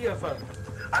 fam. You don't see her, fam.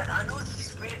 I know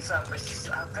she's weird, fam, but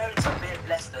her parents are very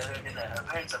blessed to her, you know. Her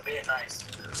parents are very nice.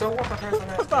 So what her parents are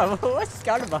nice? Bro, what's this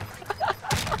going about?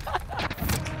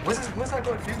 What's that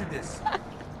got to do with this?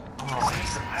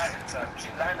 She's a parent, fam.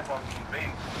 She's lying about being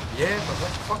raped. Yeah, but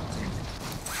what the fuck, dude?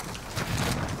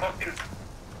 Fuck you.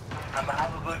 I'm gonna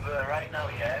have a good right now,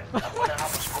 yeah? I'm gonna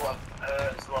have a score of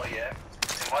her as well, yeah?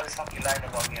 So why the fuck you lying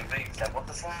about me and raped? Like, what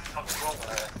the fuck is wrong with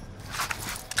her?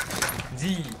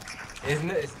 G,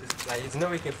 it's no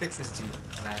way you can fix this, G.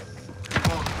 Like,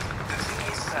 Well, the thing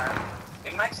is,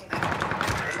 imagine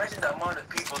the amount of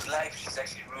people's lives she's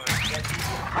actually ruined. Yeah,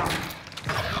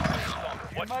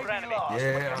 You may be last,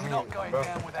 yeah, but I you're mean, not going bro,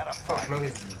 down without a fuck, fight. no,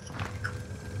 it's G.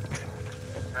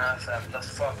 nah, fam, that's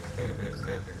fuck.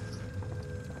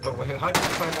 But wait, how did you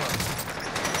find out?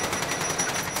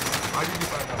 How did you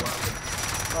find out what happened?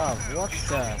 Bro, what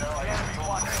the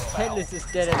hell is this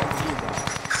dead energy, bro?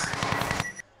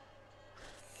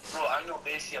 Bro, I know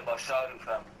basically Messi about Sharu,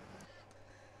 fam.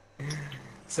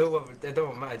 So it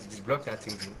don't matter, just block that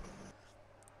thing, dude.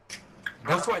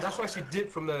 That's why she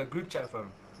dipped from the group chat,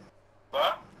 fam.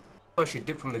 What? Oh, she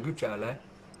dipped from the group chat, like.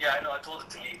 Yeah, I know, I told her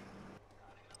to leave.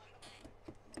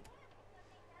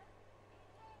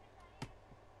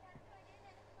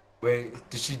 Wait,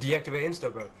 did she deactivate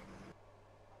Insta, bro?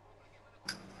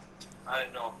 I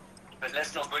don't know. But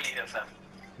let's not bully her, fam.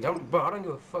 Bro, I don't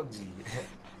give a fuck, G.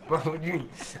 Bro, what do you mean?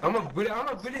 I'm not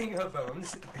bullying her, fam. I'm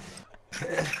just...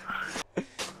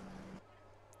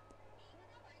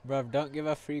 Bruv, don't give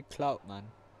her free clout, man.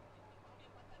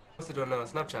 Posted on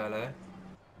Snapchat, like.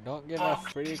 Don't give her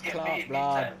free Just get clout, paid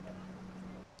blood.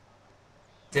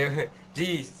 anytime.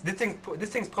 Jeez, this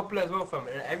thing's popular as well, fam.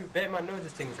 Every bear man knows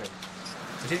this thing, fam.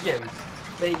 So she's getting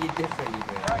played differently,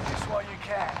 man. Practice while you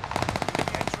can.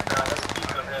 Nah, that's a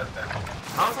peak on her, fam.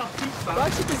 How's her peak, fam? Bro,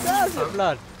 she deserves it,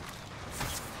 blood.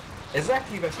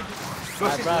 Exactly, but she just... Bro,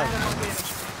 Alright, she's bro. lying out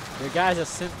there. You guys are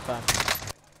simp, fam.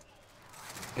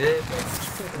 Yeah,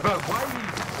 bro, why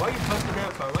are you busting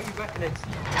her, fam? Why are you backing her, G?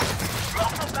 Bro,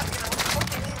 I'm not backing her. What the fuck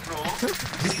you mean, bro?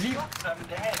 Just leave. Fuck, fam, in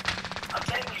the head. I'm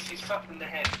telling you, she's fucked in the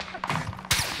head.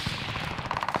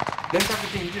 Next type of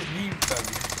thing, you just leave, fam.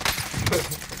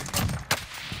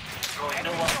 Bro, you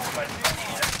know what? It's funny,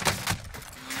 yeah?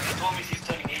 She told me she's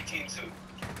turning 18 soon.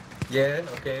 Yeah,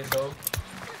 okay, so...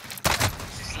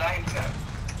 She's lying, fam.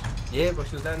 Yeah, but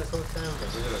she was lying this whole time, bro.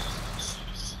 Look at her.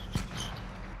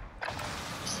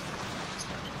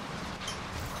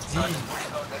 Gee.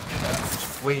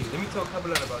 Wait, let me talk a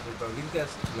couple about this, bro. These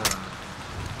guys, nah.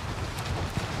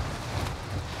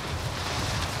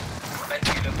 I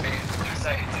think you look very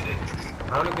excited today.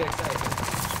 I don't get excited.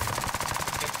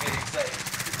 You look very excited.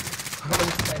 I'm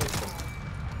excited, bro.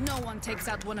 No one takes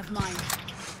out one of mine.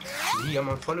 Gee, I'm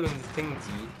unfollowing this thing, G.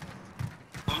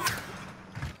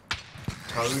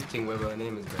 Haru thing, whatever her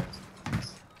name is, bro.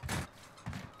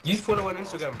 You follow her on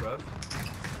Instagram, bro.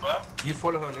 What? You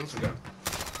follow her on Instagram.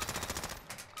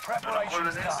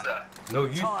 Preparation's done. No,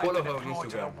 you Time follow to her on deploy to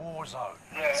the Instagram. war zone.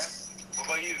 Yeah. What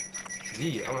about you?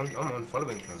 Gee, I'm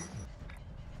unfollowing her.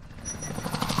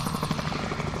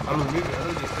 I'm removing. I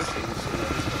don't do social and shit like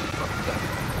this.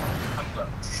 Fuck that.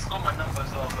 She's got my number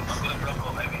as well, but I'm gonna block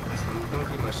her, maybe. Don't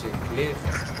keep my shit clear.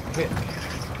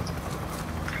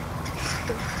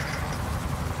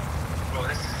 Bro,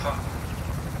 this is fuck.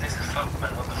 This is fuck,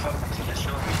 man. What the fuck did you just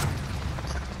show me?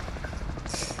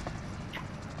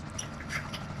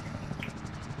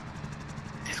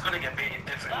 She's gonna get baited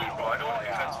differently, bro. I don't want to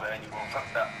be friends with her anymore. Fuck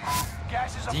that.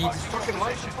 Gas is Gee, just fucking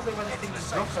why approaching you your talking about this thing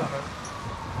just drops her, man?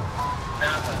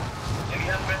 Nah, if you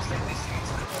have friends like this, you need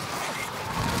to come on.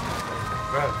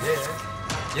 Bro, yeah.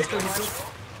 You still talk.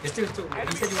 You said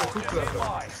you want to talk to her, bro.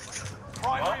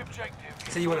 Primary objective.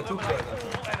 You said you want to talk to her, bro.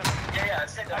 All enemies. Yeah, I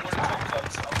said I want to talk to her.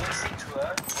 So I'm gonna say to her,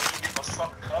 what you did was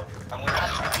fucked up. I'm gonna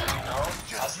have to do, you know?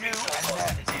 I'll Just you speak to her and about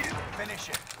them. it. Finish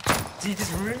it. Gee,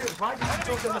 just remove it. Why did you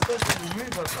talk to her on the first time? Remove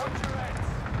her, bro.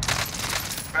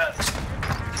 Bruh,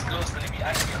 this girl's gonna be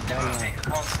angry. I'm gonna take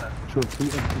her answer.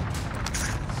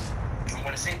 I'm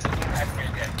gonna say to her, don't act me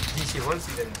again. Gee, she wants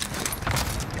you then.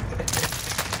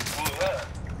 Who, her?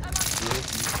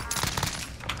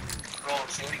 Bro,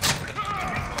 she only gonna look at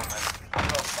me, bro, man. I'm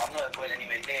not going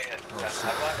anywhere near her.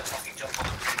 I'd rather fucking jump off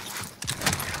the bridge.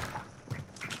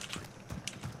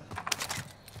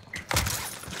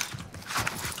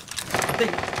 I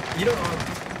think, you know,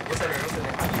 what's her name?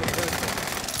 How do you know this?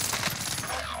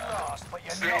 Last, but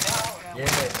you're Straight not. out. Yeah,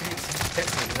 she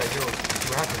texted me, she's like, yo,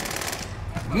 what happened?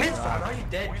 Myth, fam, are you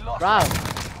dead? We lost.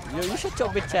 Bro, you shut your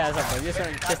bitch ass up, bro. You're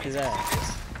trying to kiss his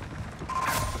ass.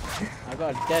 I got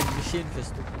a dead machine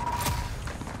pistol.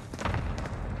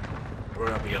 Bro,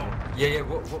 yeah,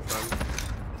 what, fam?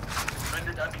 When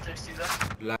did Abby text you that?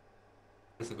 Like,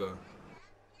 months ago.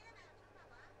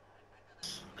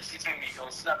 She told me on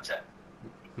Snapchat.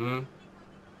 Hmm?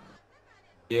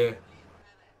 Yeah.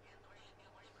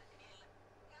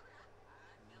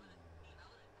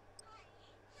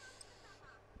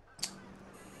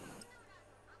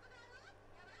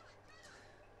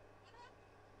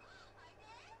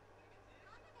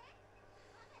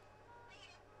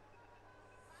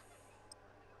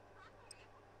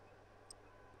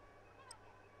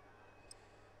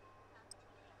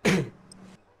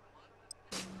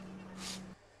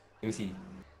 Let me see.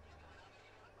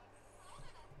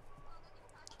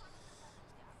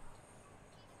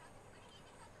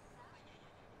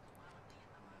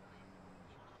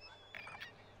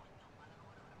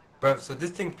 Bruv, so this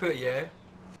thing put, yeah?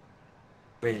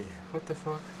 Wait, what the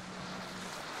fuck?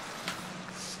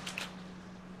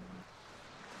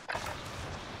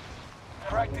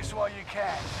 Practice while you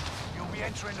can. You'll be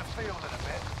entering the field in a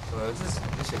bit. Well, this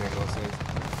shit make no sense.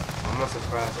 I'm not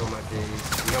surprised all my days.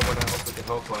 You know when I offered to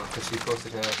help her because she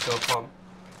posted her self-harm?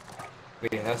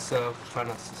 With herself trying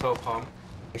to self-harm.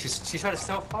 And she tried to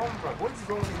self-harm, bro. What is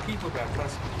wrong with these people, bro? Trying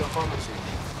to self-harm and shit.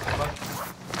 But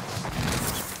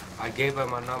I gave her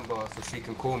my number so she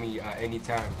can call me at any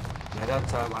time. And at that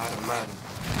time, I had a man.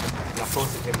 And I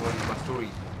posted him on my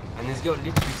story. And this girl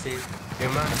literally says,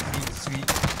 your man seems sweet.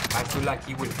 I feel like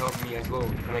he would help me as well.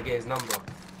 Can I get his number?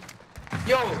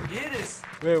 Yo, you hear this?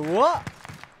 Wait, what?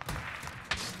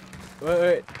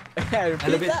 Wait. Repeat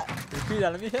bit- that. Repeat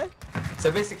that. Let me hear. So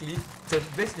basically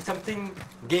something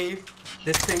gave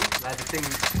this thing, like the thing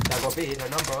that got baited, her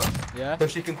number. Yeah. So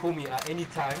she can call me at any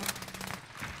time.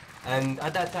 And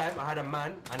at that time, I had a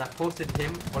man, and I posted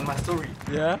him on my story.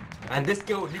 Yeah. And this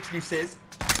girl literally says,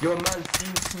 your man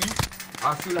seems sweet.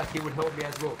 I feel like he would help me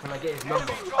as well. Can I get his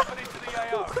number? Enemy dropping into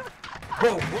the AO.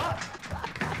 Bro, what?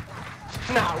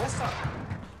 Nah, what's up?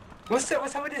 What's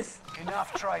up with this?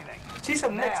 Enough training. She's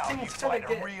some next Now thing you she's trying fight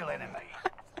to a get. real enemy.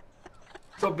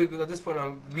 So because at this point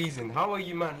I'm reason. How are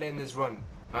you man letting this run?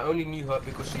 I only knew her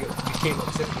because she became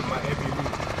obsessed with my every move.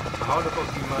 How the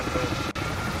fuck do you man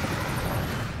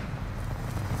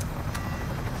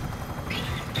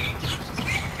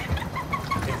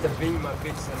It's the being my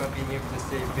bitch and not being able to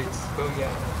say bitch. Go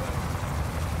yeah.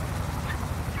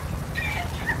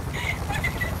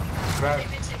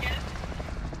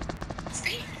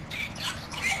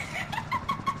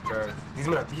 Bro, these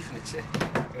men are beefing the shit.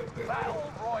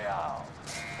 Battle Royale.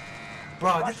 Bro,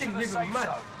 Rush this thing to the moving safe mad.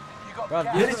 zone. You got Bro,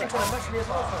 gas. Yeah, this thing trying to match me as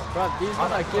well, bro. Bro, these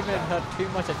men are giving her too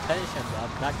much attention, bro.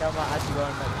 That guy might actually go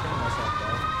and like kill myself, bro.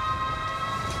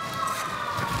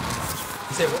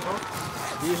 You say what, bro?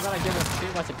 These men are giving us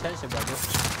too much attention, bro. This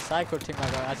psycho team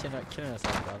might go actually not killing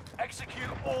herself, bro.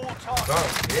 Execute all targets. Bro,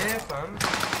 yeah, fam.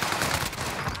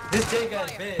 This J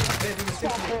guy's big. Big, he was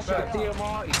simply bad.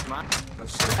 Oh,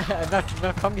 shit.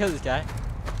 no, come kill this guy.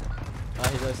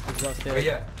 He's upstairs. But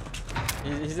yeah.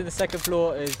 He's in the second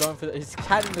floor. He's going for. He's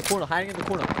hiding in the corner. Hiding in the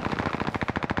corner.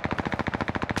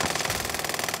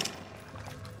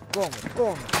 Go on, go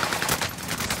on.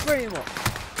 Spray him up.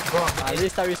 Bro, At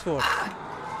least I respawned.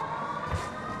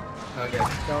 okay.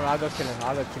 Don't worry, I'll go kill him.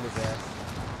 I'll go kill his ass.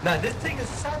 Nah, this thing is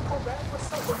psycho, man.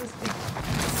 What's up with this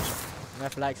thing?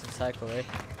 Meth likes some psycho, eh?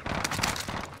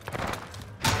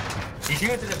 If you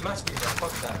went to the match me, bro,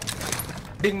 fuck that.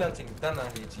 Big man thing, done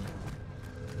out here, G.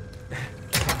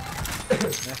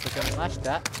 Meth is gonna match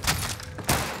that.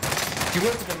 If you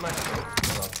went to the match, bro.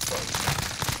 Oh, fuck.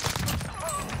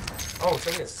 Oh, so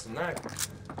yeah, snag.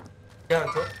 Yeah, on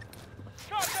top.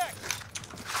 Contact.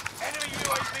 Enemy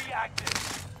UAV active.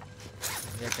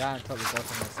 Yeah, guy on top is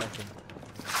off in a second.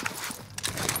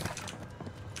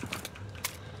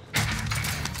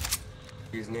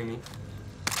 He's near me.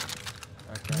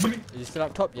 Okay. Is he still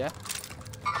up top, yeah?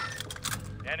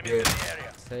 Enemies Yeah. in the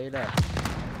area. Stay there.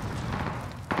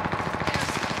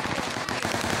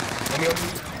 Let me on me.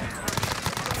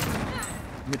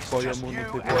 Just you and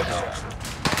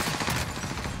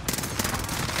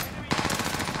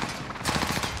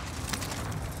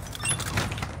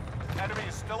enemy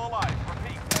is still alive.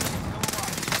 Repeat,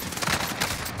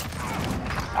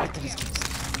 enemy is still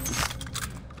alive.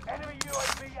 Enemy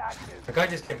UAV active. The guy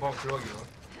just came bottom floor, you know.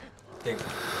 Think.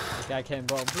 This guy came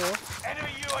bottom floor. Enemy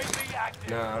UAV active.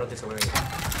 Nah, I don't think so. Anyway.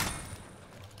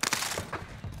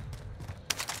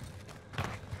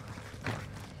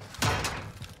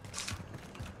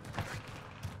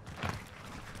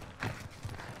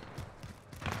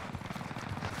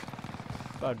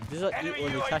 Bro, this is what Enemy eat all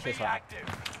the cash UAV on. active.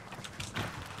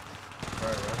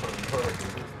 Alright,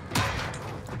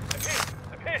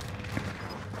 I'm hit.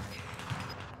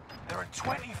 There are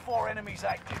 24 enemies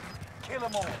active. Kill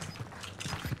them all.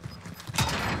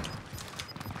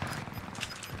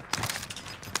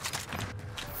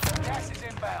 Gas is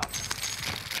inbound.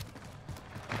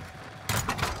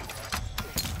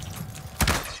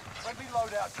 Friendly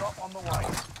loadout drop on the way.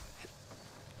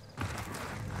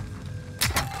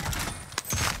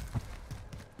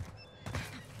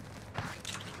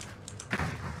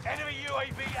 Enemy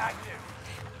UAV active.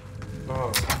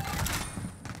 Oh.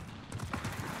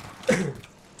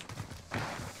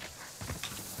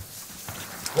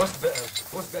 What's better?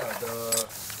 What's better?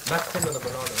 The Mac 10 or the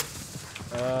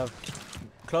banana?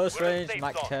 Close range,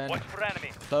 Mac 10.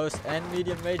 Close and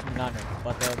medium range, Milano.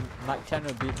 But the Mac 10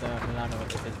 will beat the Milano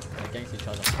if it's against each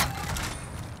other.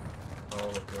 Oh,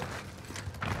 okay.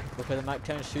 Because the Mac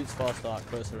 10 shoots faster at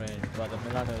closer range, but the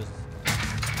Milano is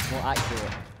more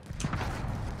accurate.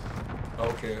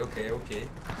 Okay.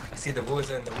 I see the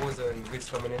Warzone goods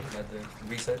coming in at the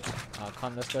reset.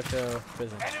 Come, let's go to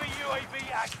prison. Enemy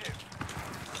UAV active.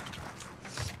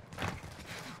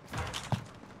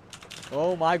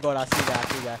 Oh my god, I see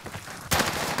that.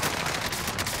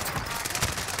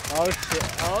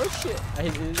 Oh shit.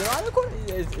 He's around the corner.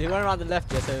 He went around the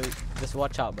left, yeah, so just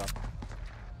watch out, bro.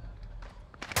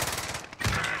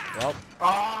 Well,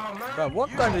 Oh man! bro,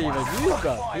 what gun did you even use,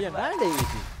 bro? He annihilated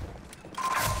you.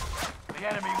 The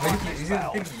enemy Pinky, won this is it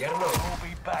battle. Pinky? I don't know. We'll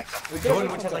be back. The one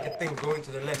which has like a thing going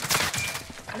to the left.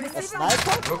 A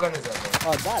sniper? What gun is that,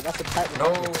 bro? Oh, that's a Type 100. No.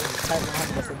 Type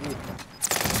 100 SMG.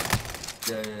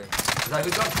 Yeah. Is that a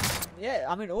good gun? Yeah,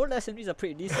 I mean, all the SMGs are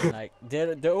pretty decent. Like,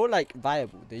 they're all like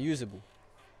viable. They're usable.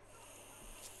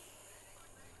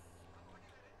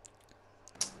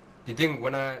 You think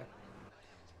when I...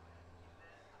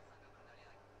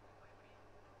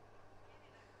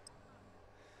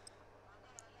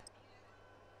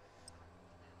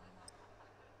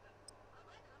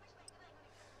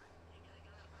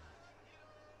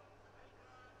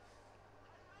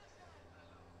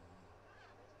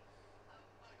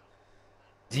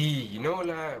 You know,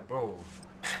 like, bro.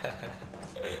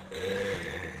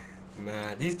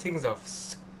 Nah, these things are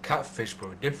catfish,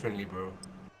 bro. Differently, bro.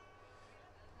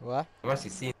 What? I'm actually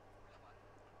seeing.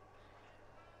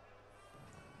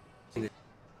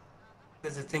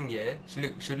 There's a thing, yeah. She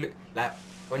look like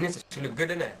on Insta. She look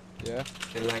good in it. Yeah.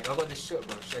 And like, I got this shirt,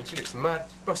 bro, and she looks mad,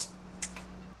 bro.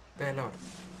 Bare loud.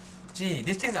 Gee,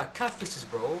 these things are catfishes,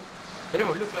 bro. They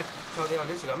don't look like how they are on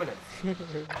Instagram, innit?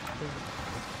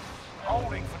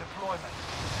 Holding for deployment.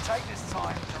 Take this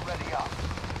time to ready up.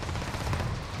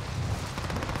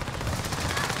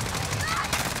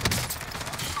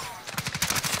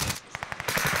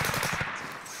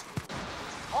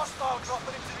 Hostile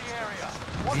dropping into the area.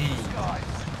 Watch the skies.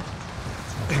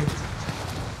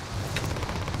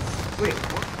 Wait,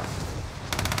 what?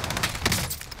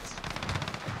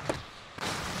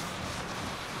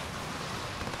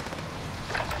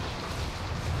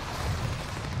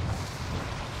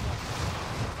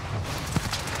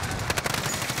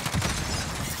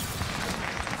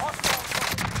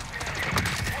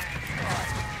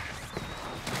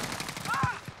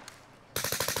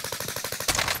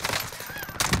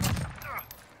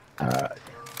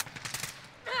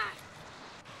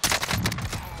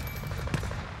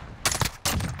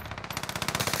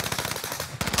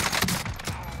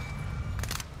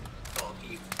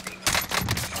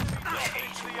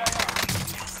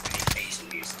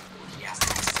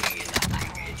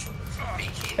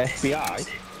 FBI?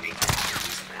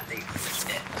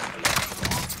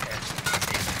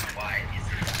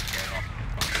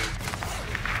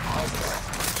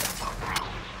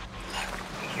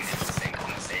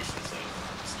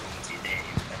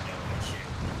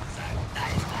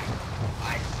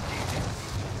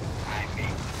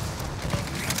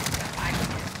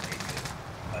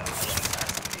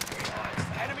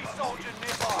 Enemy soldier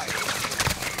nearby.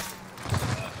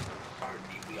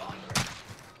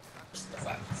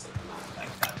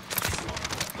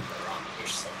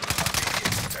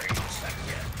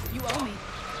 You owe me.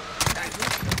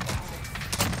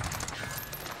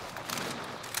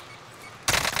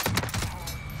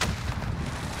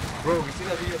 Bro, you see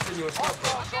that video sending you a shot,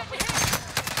 bro?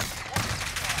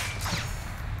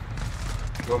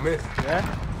 Yo, Myth, Yeah.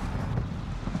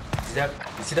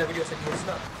 you see that video sending you a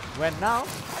snap? When now?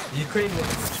 The Ukraine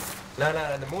video.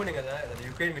 Nah, in the morning of that, the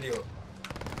Ukraine video.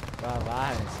 Bro, I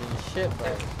haven't seen shit,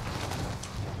 bro.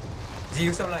 Do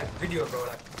you some like video, bro,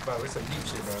 like, bro, with some deep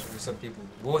shit, bro, with some people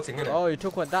voting in it. Oh, you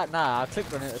took one that? Nah, I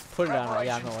clicked on it. It's pulled down.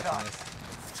 Yeah, I'm not watching this.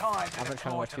 Time I'm to not trying to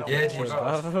deploy watch to the people. Yeah, war G,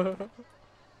 zone. bro.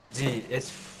 Gee, it's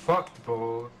fucked,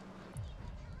 bro.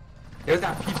 There's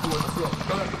that people on the floor,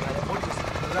 like, their bodies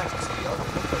relaxed, I was like,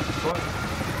 what the fuck?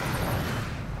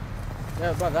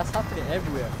 Yeah, bro, that's happening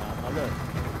everywhere, man. Now look,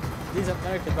 these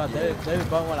Americans, bro, Yeah. they're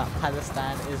bombing like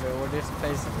Palestine, Israel, all these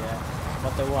places, yeah.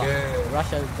 But they what? Yeah.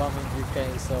 Russia is bombing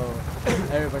Ukraine, so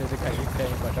everybody's looking at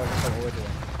Ukraine, but don't look at order.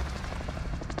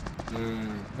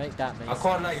 Make that make I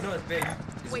can't lie, you know, it's bare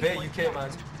UK, man,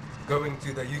 going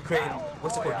to the Ukraine,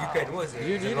 what's it called, Ukraine, what is it?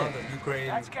 You It's need around it. the Ukraine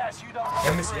That's gas you don't want.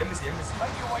 embassy.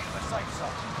 Make your way to the safe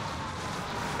zone.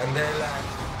 And they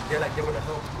want to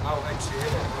help out and shit,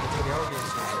 and want to join the army and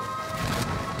shit.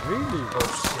 Really? Oh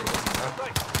shit,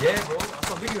 yeah, bro, I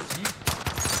saw videos, G.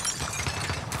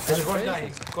 There's one guy,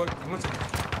 he wants to,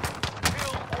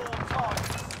 Kill all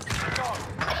targets.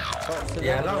 Go.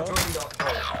 yeah, allow joining the,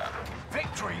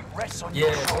 Victory rests on yeah,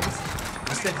 your shoulders. obviously,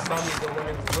 he said his family don't want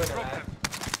him to join it, like,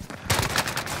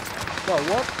 Bro,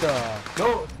 what the? no,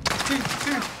 3, 2,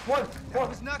 1, 1.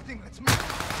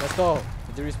 Let's go.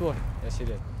 Did you respawn? Yes, you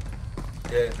did.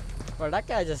 Yeah. Bro, that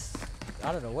guy just,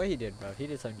 I don't know what he did, bro. He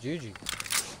did some juju.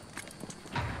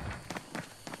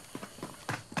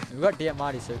 We got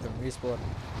DMR so we can respawn.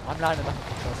 I'm lining up to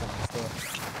kill someone still.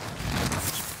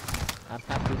 I'm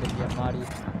happy with DMR.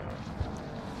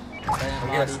 We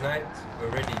get sniped. We're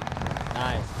ready.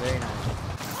 Nice, very nice.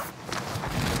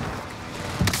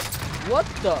 What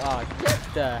the? Oh, get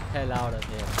the hell out of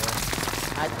here,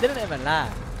 bro. I didn't even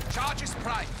land. Charges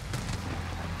prime.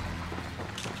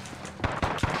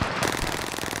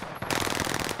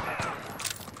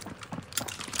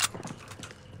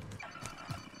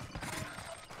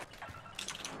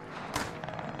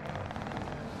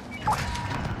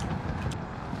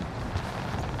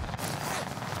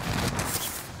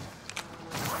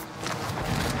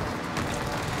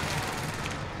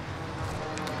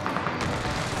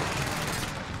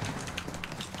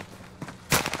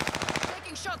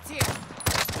 Shots here.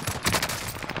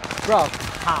 Bro,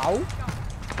 how?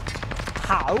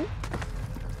 How?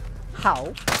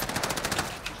 How?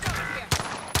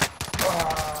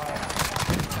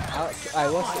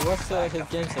 What's his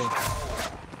game saying?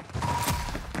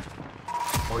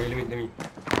 Oh, yeah, let me.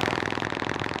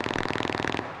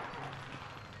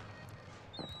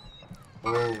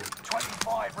 Oh.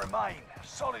 25 remain.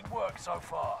 Solid work so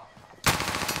far.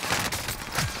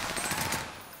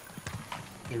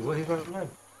 Hey, what is going on?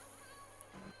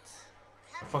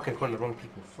 I fucking calling the wrong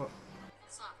people. Fuck.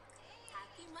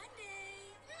 Happy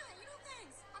Monday. Yeah,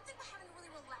 thanks. I think we're having a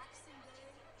really relaxing day.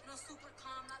 Super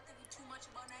calm, not thinking too much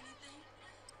about anything.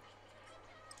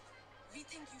 We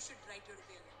think you should write your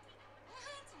rebellion. What?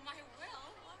 My will?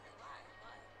 Why?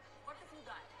 What if you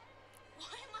die?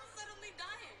 Why am I suddenly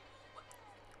dying? What?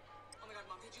 Oh my god,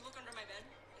 Mom, did you look under my bed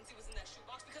and see what's in that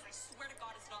shoebox? Because I swear to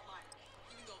God it's not mine.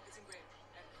 Even though it's engraved.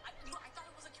 I thought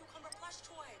it was a cucumber plush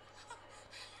toy.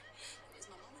 Is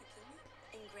my mom gonna kill me?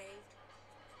 Engraved?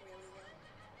 Really well?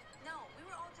 No, we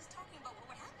were all just talking about what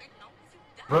would happen, if you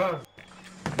died. Bro.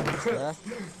 Yeah?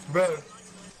 Bro.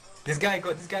 This guy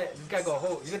got a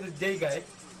whole, you know this J guy?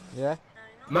 Yeah?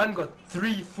 Man got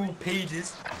 3 full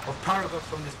pages of paragraphs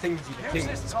from this thing. Use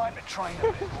this time to train a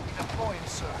bit. We'll be deploying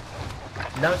soon.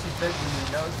 Now she's begging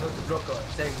me, now she's supposed to block her,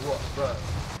 saying what, bro?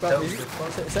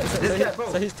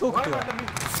 So he's talking to her.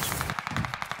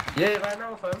 Yeah, right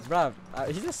now, fam. Bro,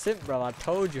 he's a simp, bro. I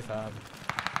told you, fam.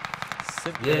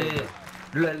 Simp. Yeah.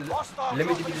 Let me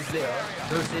give you this later.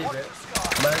 Don't save it.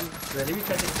 Man, let me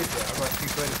try to take a picture. I'm gonna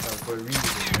keep going fam for a reason.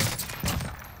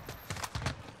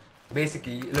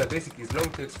 Basically, it's long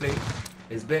to explain.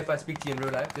 It's better if I speak to you in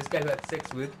real life. This guy who I had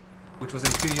sex with, which was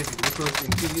 2 years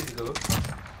ago,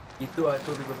 he thought I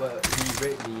told him about he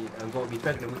raped me and got me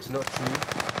pregnant, which is not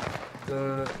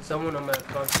true. Someone on my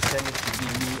account pretended to be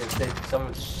me and said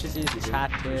someone shit She's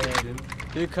chatting.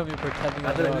 You come here pretending I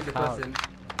on don't know your who the account. person.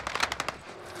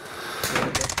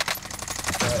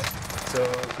 So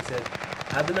he said,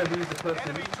 I don't know who's the person.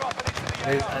 Enemy dropping into the I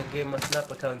AO. gave my snap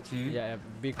account to Yeah,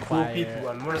 be 4 quiet. people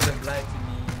and one of them lied to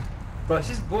me. Bro,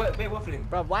 she's waffling.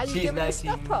 Bro, why you She's giving me 19.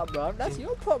 snap up, bro? That's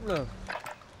your problem.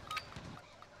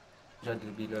 Trying to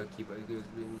be low key, but it was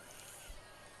really.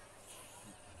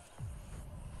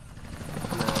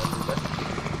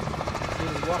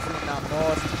 She's waffling that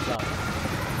naughty stuff.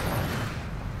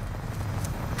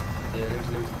 Yeah, let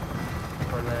me.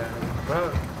 Bro,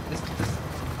 this.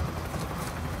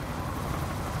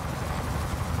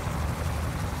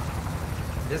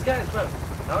 This guy is bro.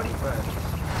 Howdy, bro.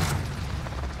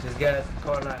 This guy's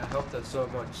called I helped her so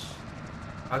much.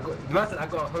 I got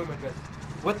a home address.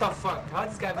 What the fuck? How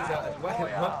does this guy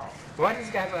why does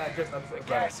this guy have an address on foot,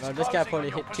 bro? No, this guy probably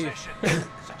hit 2.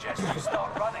 Suggest you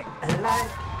start running. And like,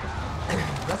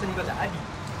 that's when you got the Addy.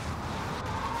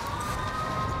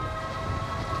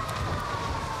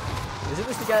 Isn't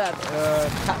this the guy that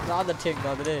tapped the other thing the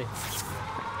other day?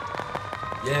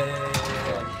 Yeah.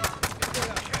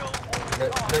 No,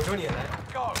 Johnny and that.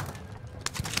 Go.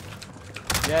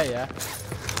 Yeah.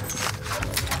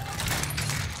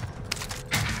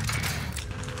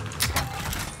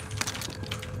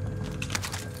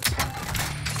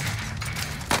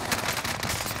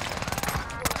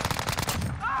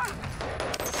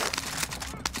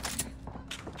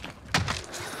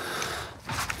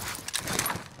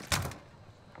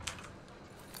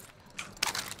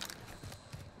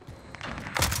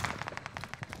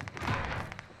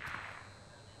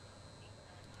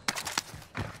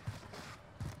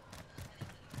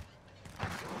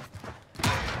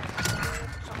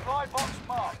 Supply box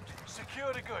marked.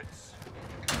 Secure the goods.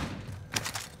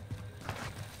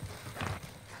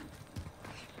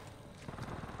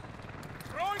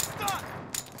 Throwing stun.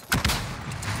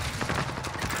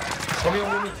 Come here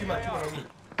on me, 2 man on me.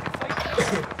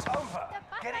 It's over.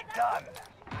 Get it done.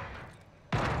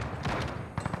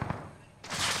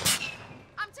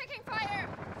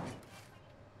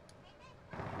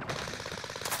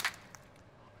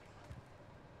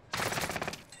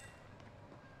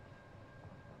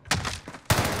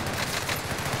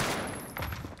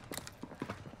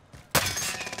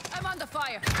 under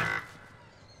fire.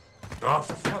 Oh,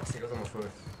 for fuck's sake, I was on my phone.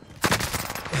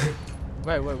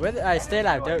 Wait, I stay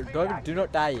alive. Do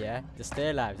not die, yeah? Just stay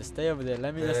alive. Just stay over there.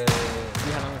 Let me just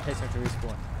see how long it takes for him to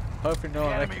respawn. Hopefully no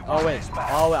one oh wait,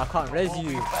 I can't res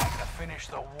you.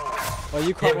 Oh,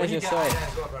 you can't res yourself.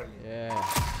 Yeah,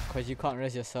 because you can't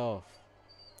res yourself.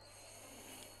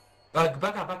 Back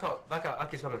out.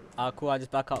 Aki's coming. Ah, cool, I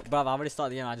just back out. Bruv, I already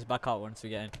started the game, I just back out once we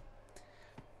get in.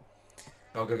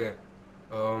 Okay.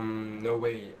 No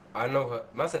way. I know her.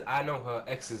 Man said I know her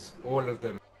exes, all of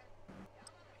them.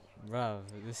 Bruv,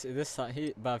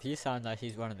 he sounds like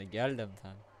he's one of the girl them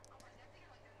time.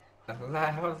 I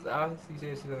was she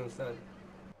said she doesn't sound.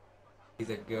 He's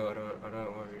a girl, I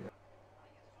don't worry.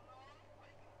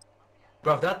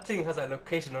 Bro, that thing has a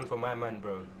location on for my man,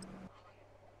 bro.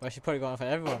 Well, she probably got it for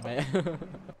everyone, mate.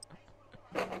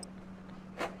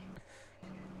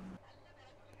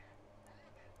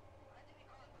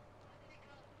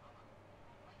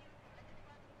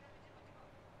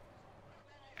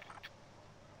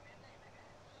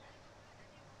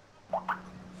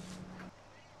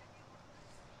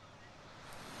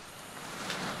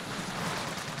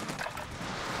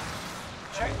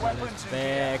 Check weapons in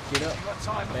Back here. it up. You got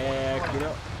time before you Back it break.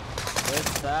 up.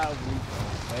 That's how we go.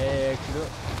 Back it up.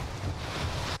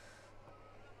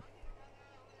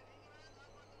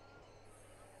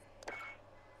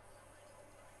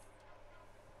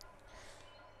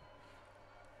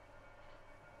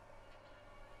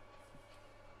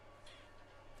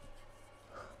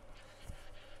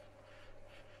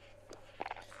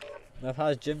 Now,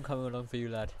 how's gym coming along for you,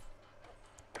 lad?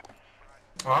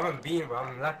 Oh, I haven't been, bro.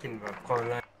 I'm lacking, bro. Can't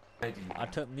lie to you. I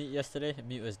took meat yesterday, and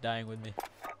meat was dying with me.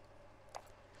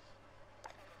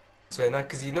 So now,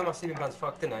 cause you know my sleeping plan's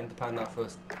fucked in. I need to plan that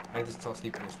first. I need to start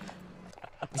sleeping.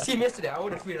 You see me yesterday? I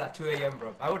would have feel at 2 a.m.,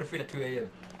 bro. I would have feel at 2 a.m.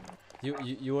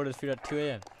 You ordered food at 2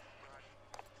 a.m?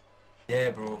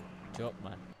 Yeah, bro. Joke,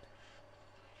 man.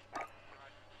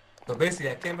 So basically,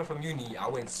 I came back from uni. I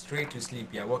went straight to sleep.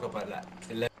 Yeah, I woke up at like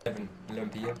 11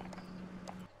 p.m.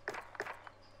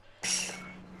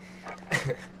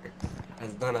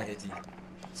 That's done, I hate you.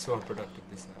 So unproductive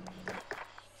this time.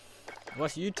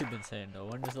 What's YouTube been saying though?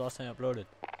 When was the last time you uploaded?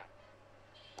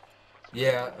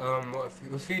 Yeah, it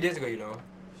was a few days ago, you know.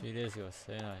 A few days ago,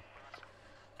 saying like,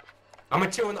 I'm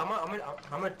gonna chill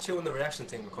on the reaction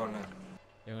thing, we can't lie.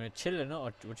 you're gonna chill or not?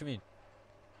 Or what do you mean?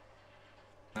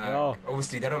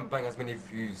 Obviously, they don't bang as many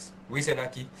views. We say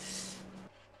Naki.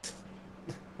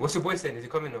 What's your boy saying? Is he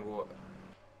coming or what?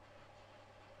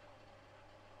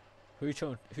 Who you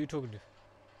talking to?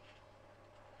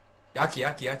 Aki.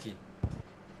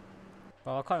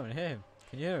 Oh, I can't even hear him.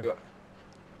 Can you hear him?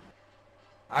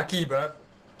 Aki, bro.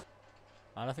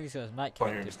 I don't think he's got his mic Can't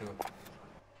hear him connected. still.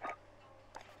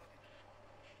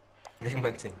 Big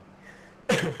man thing.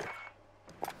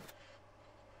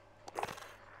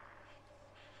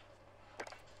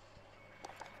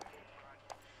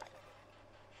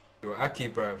 Yo, Aki,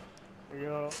 bro.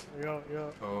 Yo.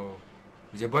 Oh.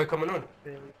 Is your boy coming on?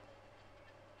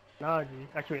 Nah, G.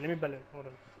 Actually, let me balance. Hold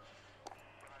on.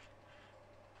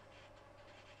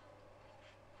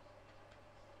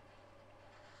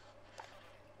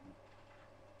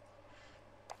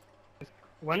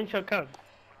 One shot count.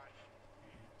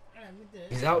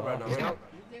 He's out right now. He's out.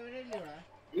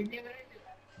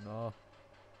 No.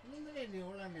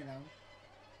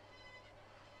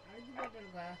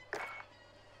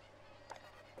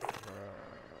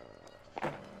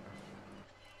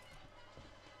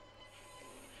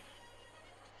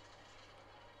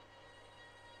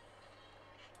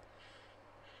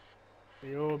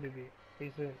 Yo, baby.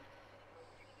 Listen.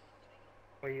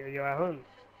 Oh, you're at home.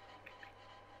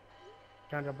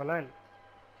 Can't drop a line.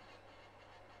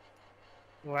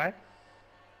 Why?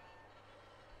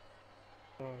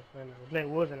 Oh, fair enough. We're playing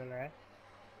Warzone, right?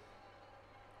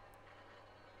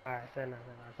 Alright, fair enough.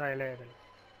 I'll tell you later then.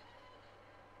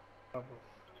 Oh,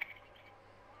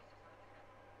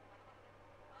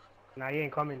 nah, he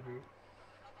ain't coming, dude.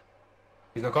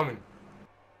 He's not coming.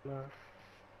 No.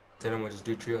 Tell him we'll just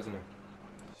do trios in there.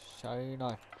 Shiny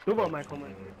knife. Dubo might come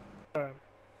in.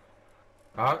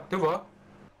 Do what?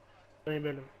 Let me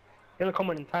build him. He'll come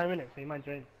in 5 minutes, so he might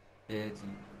join. Yeah, G.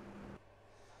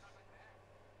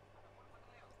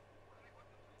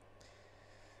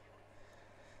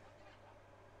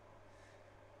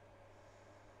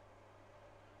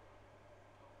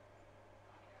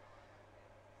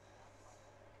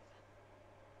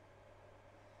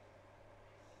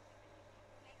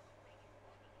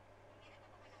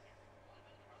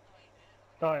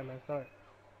 Start it, man, start it.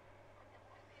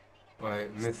 Alright,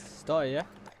 myth. Start it, yeah?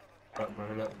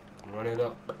 Run it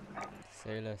up.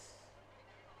 Say less.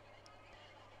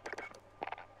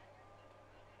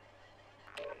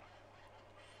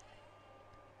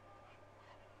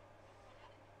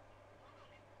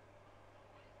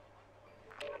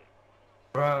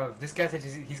 Bro, this guy said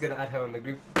he's gonna add her on the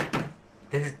group.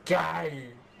 This guy.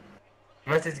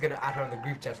 Man said he's gonna add her on the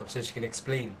group chat so she can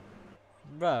explain.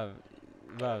 Bruv.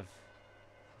 Bruv.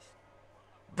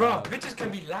 Bro, bitches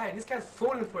can be lying. This guy's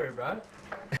falling for it, bro.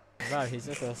 Bruv, he's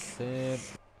just a simp.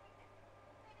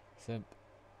 Simp.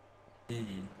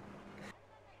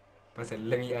 I said,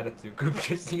 let me add it to the group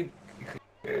chat.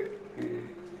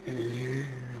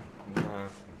 Nah.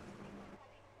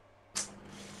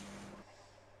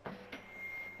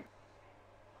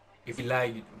 If you lie,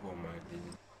 you. Oh my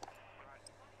goodness.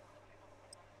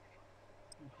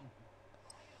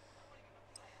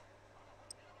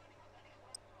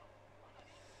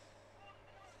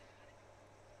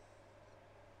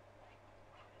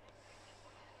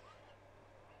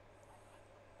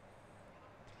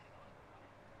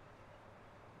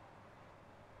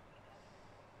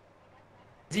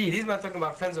 Gee, these men talking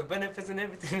about friends with benefits and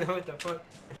everything. What the fuck?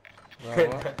 Bro,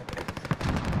 what?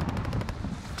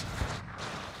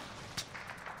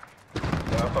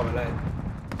 No, I'm probably lying.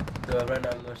 So right now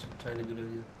I'm not trying to do the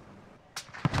video.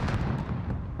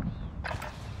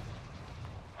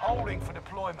 Holding for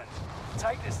deployment.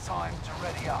 Take this time to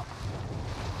ready up.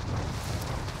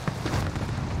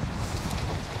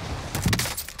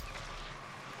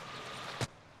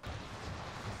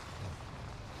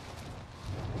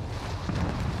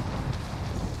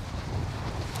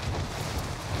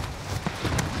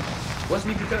 What's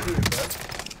mieth.k doing, bro?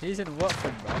 He's in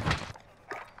Watford, bro.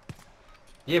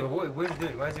 Yeah, but what is he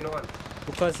doing? Why is he not on?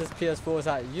 Because his PS4 is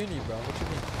at uni, bro. What do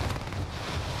you mean?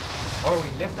 Oh, he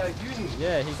left out uni.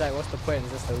 Yeah, he's like, what's the point?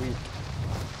 It's just a week.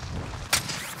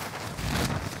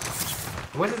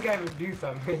 What's this guy even do,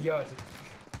 fam? Yo,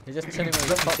 He's just chilling with his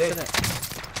Must be pops, dead. innit?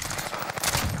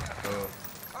 oh.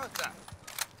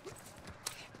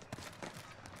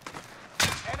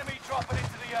 Enemy dropping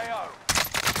into the AO.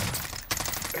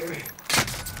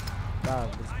 Bro,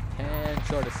 this pan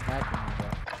short is sniping me, bro.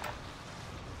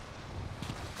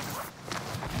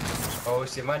 Oh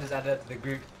shit, man just added that to the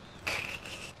group.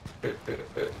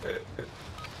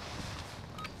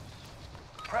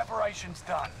 Preparations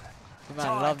done. Man,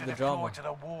 Time love to the deploy drama. to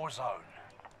the war zone.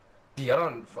 Gee, I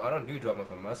don't do drama,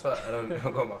 fam. That's why I don't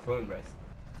go on my phone, bro.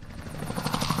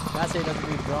 That's it, doesn't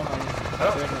do drama. He's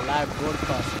Oh. doing a live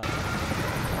broadcast. Like.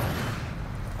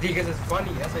 Because it's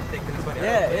funny. That's why you think it's funny.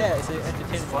 Yeah, it's an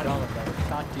entertainment funny. drama, bro.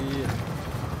 Can't do it.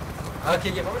 Okay,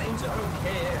 yeah, if I'm an angel, I don't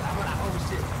care. Yeah. I'm like, oh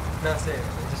shit. No, I'm saying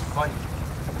it's just funny.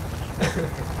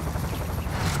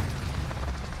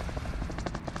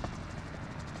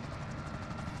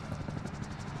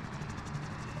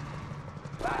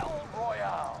 Battle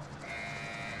Royale.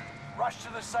 Rush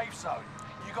to the safe zone.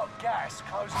 You got gas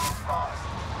closing in fast.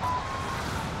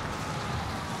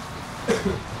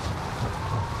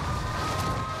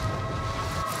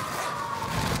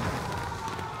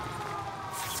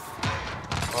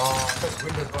 Oh, that's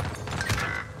Windows button.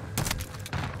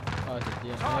 Oh, it's a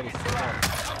DM. Target surrounded.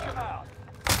 Take 'em out.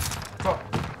 Fuck.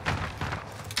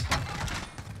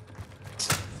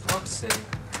 Fuck's sake.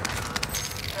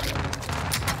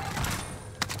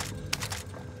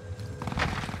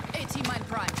 Mine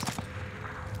prime.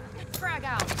 Frag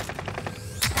out.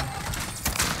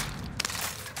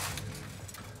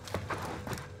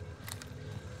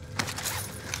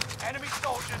 Enemy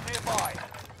soldier nearby.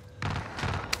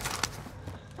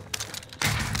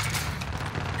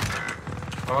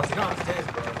 Oh, it's not upstairs,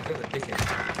 bro. Look at the dickhead.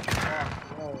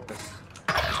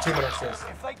 There's 2 men upstairs.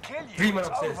 If they kill you, 3 men it's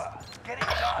upstairs. over. Get it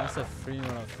done. That's a free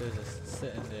one upstairs just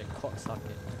sitting there,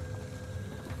 cocksucking.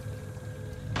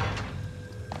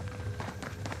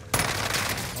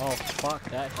 Oh, fuck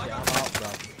that shit. I'm out, bro.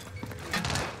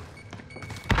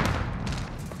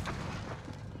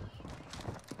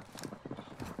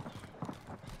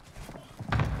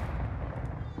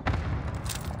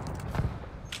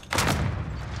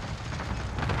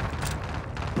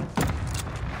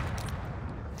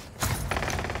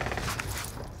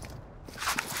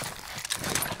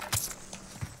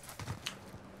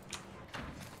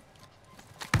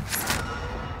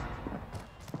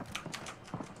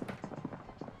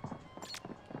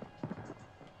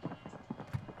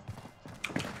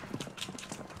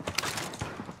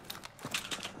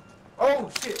 Oh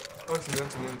shit!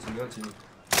 Onto me.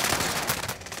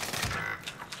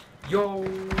 Yo!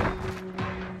 Moving.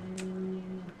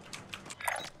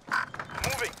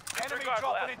 Enemy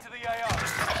dropping into the AO.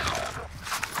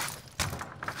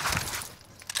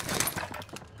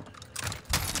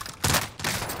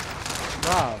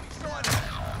 Bro,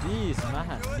 these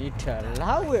man need to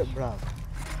allow it, bro.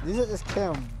 These are just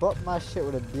came and bought my shit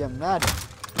with a BM man.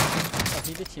 Oh,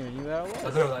 he did you anywhere I I was.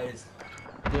 don't know what that is.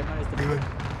 BM man is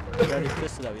the dirty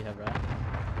pistol that we have, right?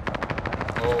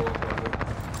 Oh,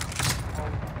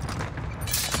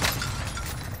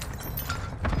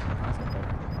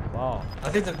 Oh. I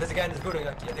think there's a guy in this building,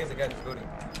 actually. I think there's a guy in this building.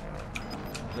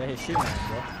 Yeah, he's shooting at him,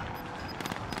 bro.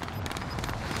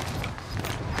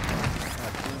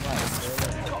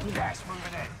 Got gas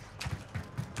moving in.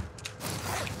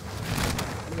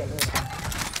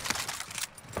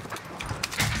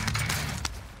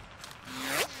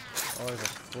 Oh, there's a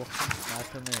fucking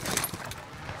sniper, mate.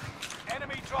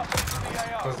 Enemy dropping into the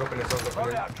AO. Someone's opening, someone's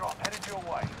opening. Loadout drop headed your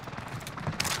way.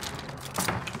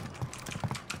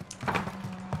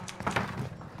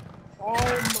 Oh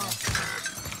my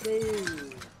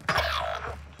days.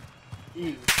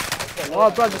 Oh,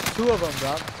 bro, there's two of them,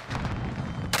 bro.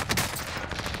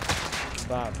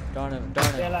 Bob, don't him,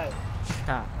 don't They're him. like,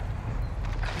 Ha.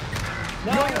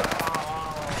 no!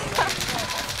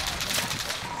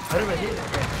 I don't even hit that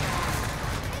guy.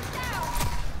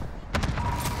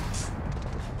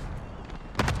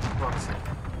 Fuck's sake.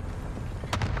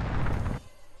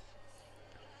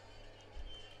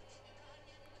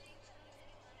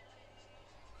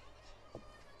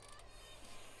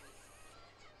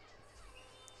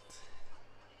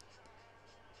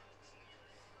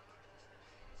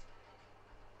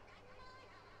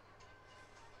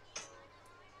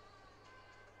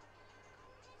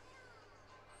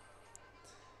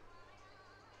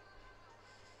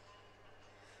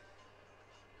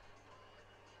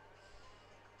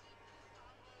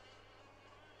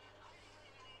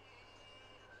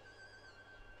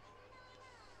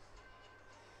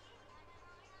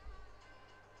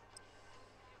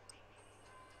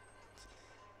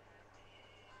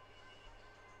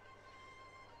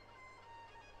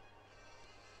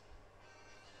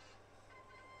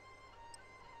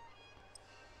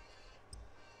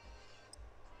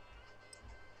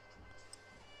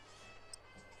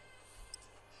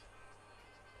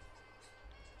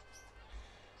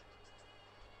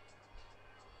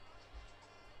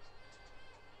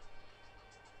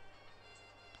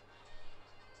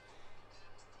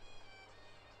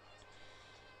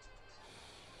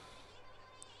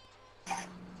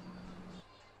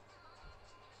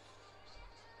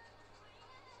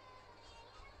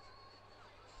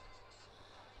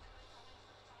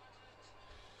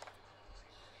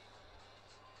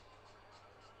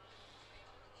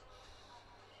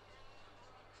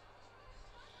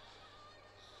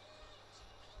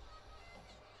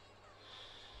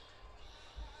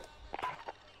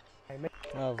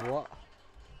 Of what?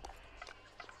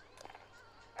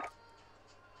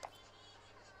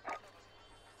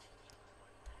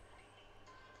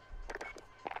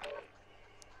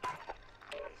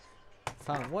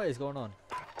 Fam, what is going on?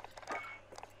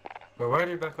 But why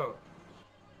did you back out?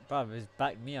 Bruv, he's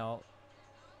backed me out.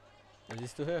 Is he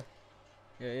still here?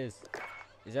 Yeah, he is.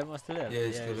 Is everyone still here? Yeah,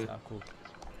 he's still here. Ah, cool.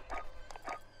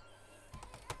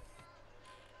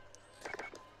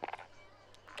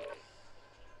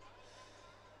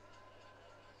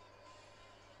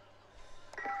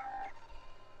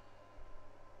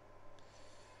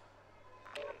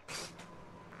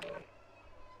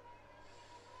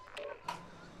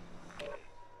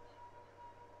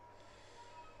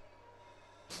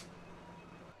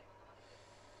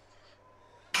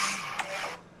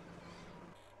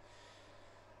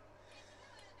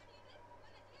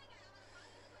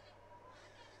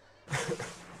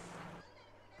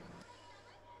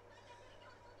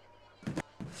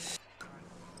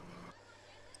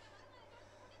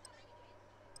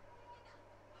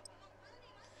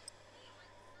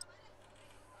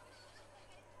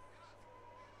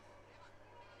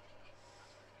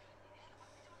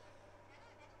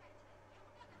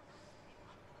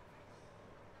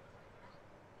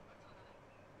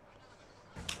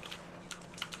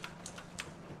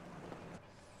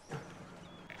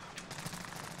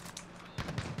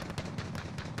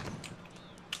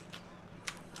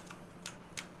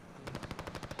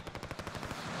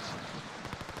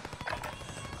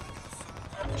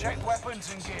 Check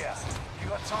weapons and gear. You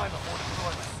got time before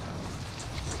deployment.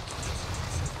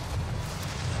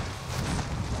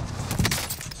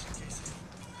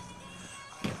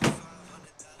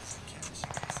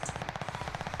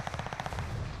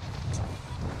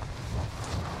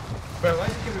 Bro, why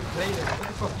did you keep replaying it? What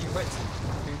the fuck are you went to?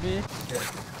 Me?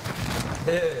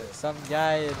 Yeah. Yeah. Some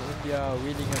guy in India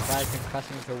wheeling a bike and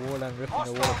crashing into a wall and ripping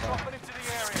the wall Hostile apart. dropping into the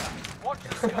area. Watch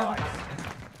the skies.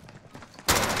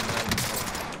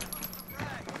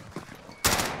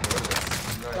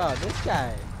 Oh, this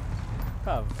guy.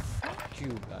 Oh, fuck you,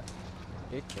 guy.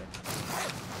 Dickhead.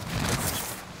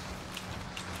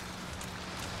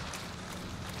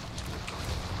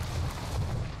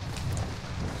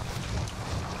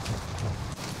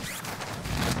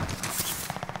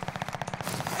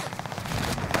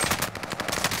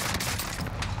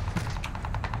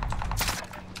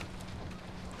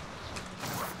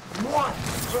 What?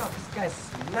 Bro, this guy's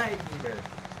sniping me, man.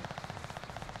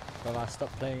 Bro, I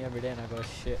stopped playing every day and I go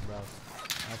shit, bro.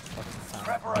 That's fucking sound.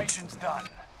 Preparation's done.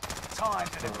 Time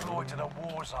to deploy to the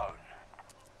war zone.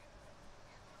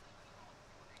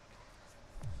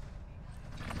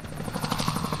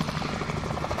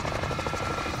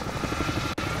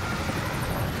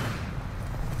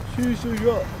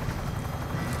 Shit.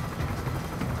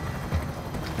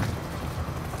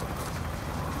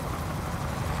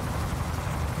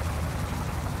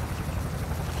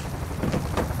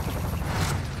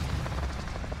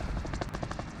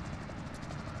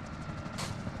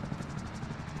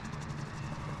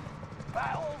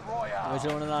 Battle Royale. Where's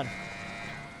your one on?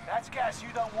 That's gas you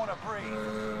don't want to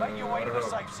breathe. Make your way to the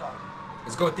safe zone.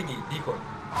 Let's go thingy, decoy.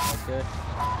 Okay.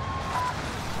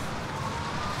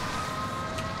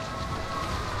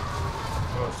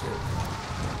 Oh shit.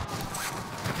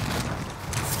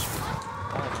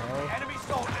 Oh Enemy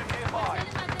soldier nearby.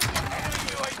 Enemy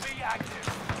UAV active.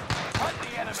 Hunt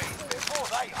the enemies before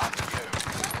they hunt you.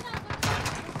 no.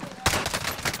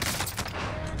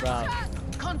 Bro, I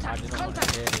Contact, do not want to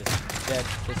contact. hear this. Dead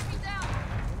pistol.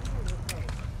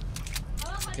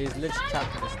 He's literally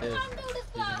trapped in the stairs.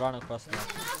 He's run across me.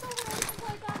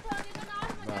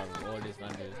 Bro, all these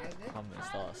men do is come and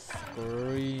start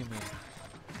screaming.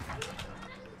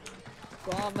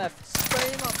 Go on, Meth. Spray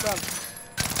him up, bro.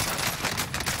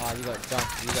 Oh, you got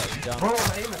jumped. You got jumped. Bro,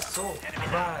 my aim is so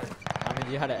bad. I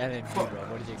mean, you had an LMG, bro.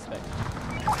 What did you expect?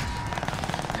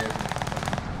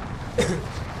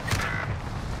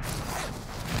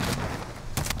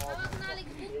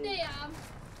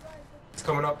 It's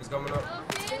coming up, it's coming up.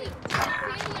 If they kill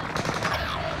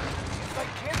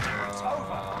you, it's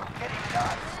over. Get it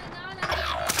done.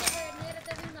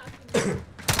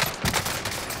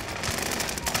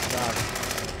 Bro, wow.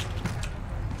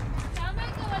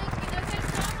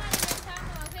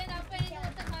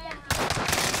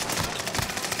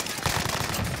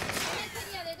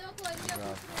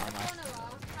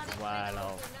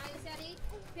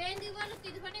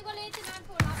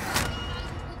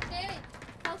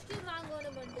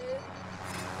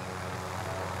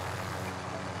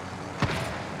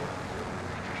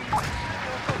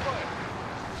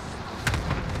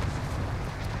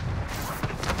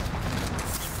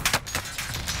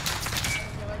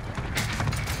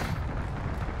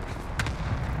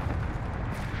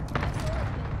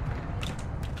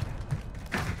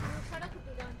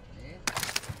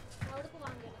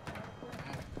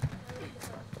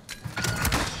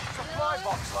 Supply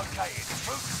box located.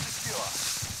 Route secure.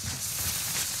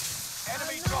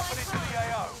 Enemy dropping into the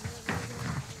AO.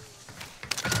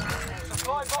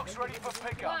 Supply box ready for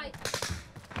pickup.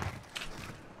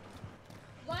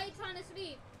 Why are you trying to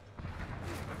sleep?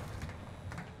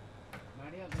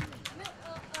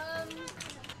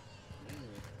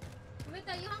 Amit,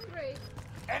 are you hungry?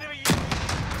 Enemy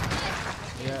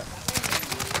Yeah.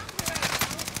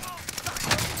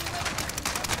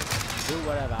 Do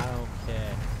whatever, I don't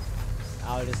care.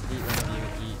 I'll just eat whenever you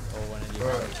eat or whenever you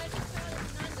Bro. eat.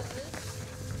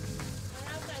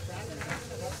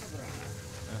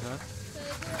 Uh-huh.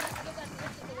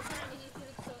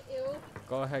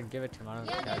 Go ahead, give it to him. I don't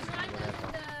Yeah, care. there's one Whatever.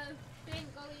 in the thing.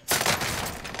 Go eat.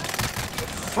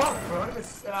 Fuck, bro, I'm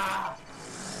just, Yeah,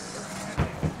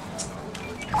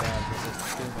 this is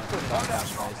too much fuck that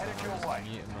place. headed your I'm way. just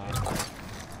muting my...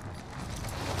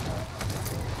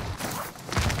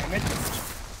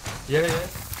 yeah.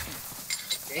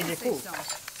 In the safe zone.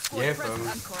 Squad Yeah, present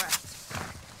fam. and correct.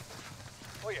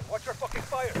 Oh yeah, watch your fucking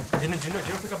fire. Didn't you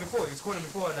pick up before? You scored him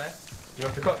before, right? You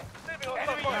don't pick up.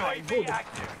 Enemy UAV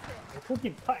active.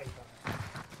 fucking fight.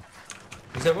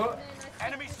 You said what?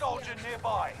 Enemy soldier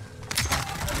nearby.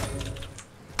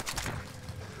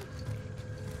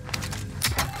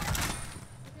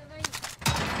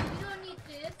 You don't need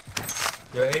this.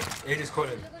 Yo, eight is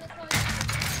calling. You're gonna call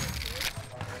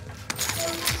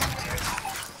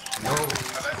No.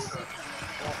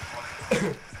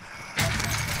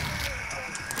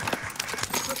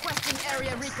 Requesting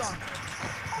area recon.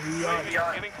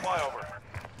 Giving flyover.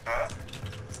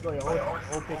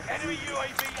 Enemy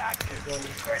UAV active.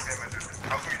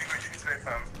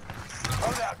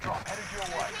 Loadout drop headed your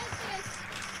way.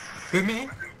 With me?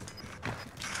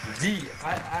 G,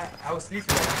 I was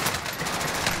sleeping.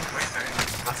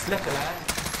 I slept a lot.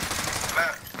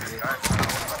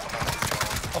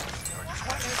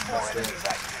 Four enemies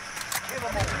active. Kill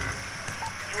them all.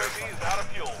 UAV is out of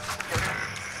fuel.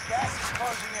 Gas is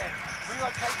closing in.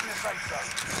 Relocating the safe zone.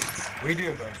 What are you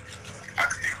doing, bro?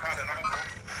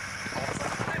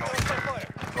 Fire.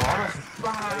 Oh, I'm actually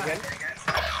fine.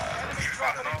 Enemy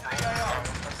dropping into the AO.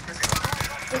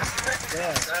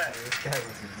 Yeah. This guy was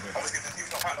Obviously, the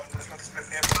team's not high enough, we're just going to split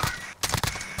here.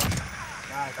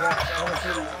 Nah, yeah.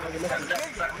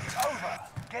 It's over.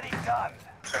 Get it done.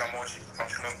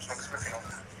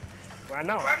 Right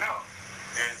now? Right now.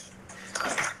 Yes.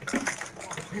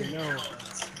 No.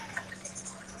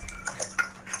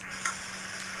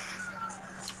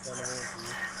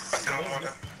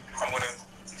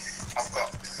 I've got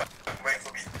waiting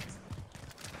for me.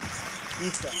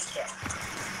 Easter.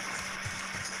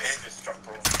 It just struck,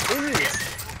 bro. Really?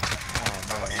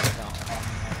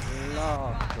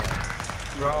 Lord,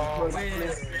 bro. 25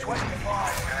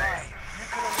 remain. You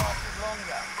could have lasted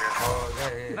longer. Oh,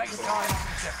 yeah. Next time will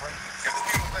be different.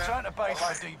 Return to base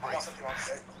for debrief.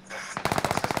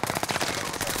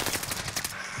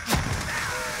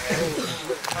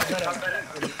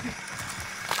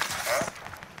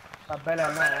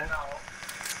 Better now.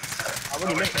 I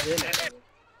wouldn't make it.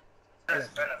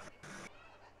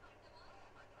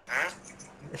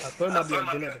 I told my blood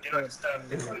dinner.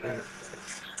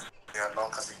 Yeah, no,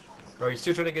 cause Bro, you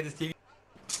still trying to get this TV?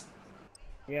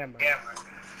 Yeah, man.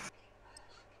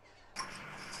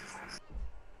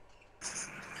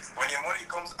 when your money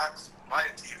comes, ask buy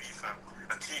a TV, fam.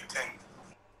 A cheap thing.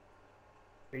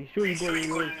 Are you sure you're going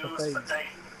to lose for pay?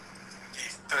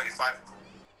 He's 35.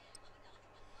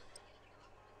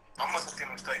 How much of him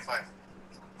was 35?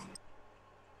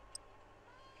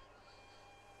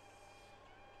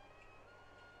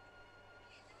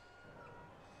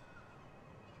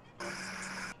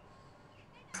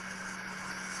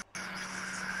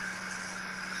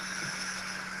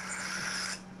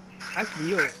 Actually,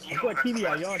 yo, I got a TV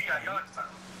at yard.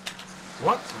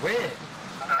 What? Where?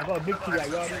 I got a big TV at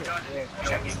yard, innit? Yeah.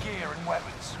 Check your gear and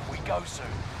weapons. We go soon.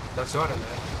 That's right, man.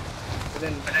 But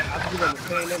then, after you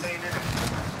paying them,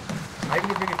 How can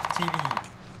you bring a TV?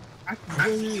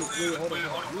 actually, wait, hold on.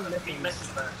 You left me.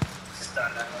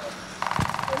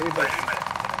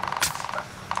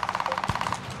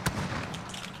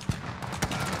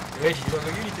 Reggie, you don't go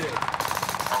uni today?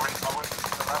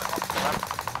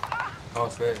 Oh,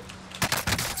 it's fair.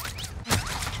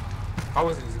 How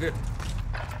was it? Was it good?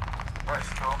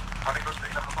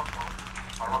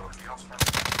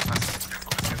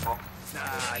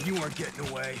 Nah, you weren't getting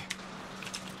away.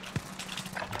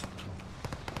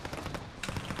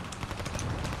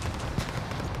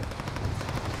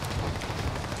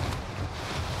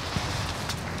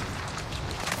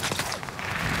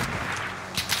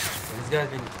 This guy's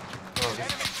been... Oh,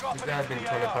 this guy's been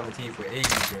trying to find the TV for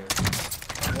ages, bro.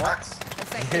 What?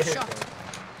 Effective shot.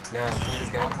 Nah, this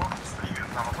guy...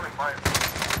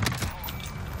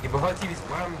 Yeah, but her TV's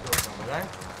warm though, fam, right?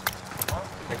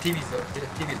 Like TV's warm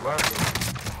though.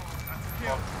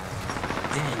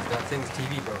 TV, that thing's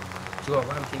TV, bro. You got a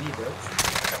warm TV, bro.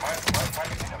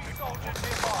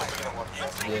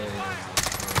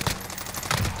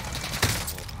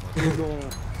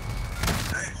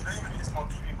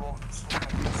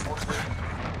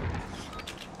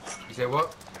 You say what?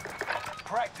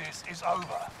 Practice is over.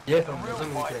 Yeah, The fam, real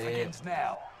something we fight can hear. begins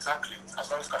now. Exactly. As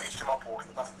long as it's got HDMI port,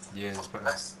 Yeah, it's fine.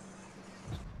 that's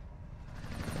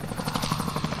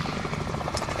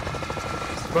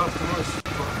Bro, come on,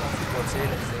 say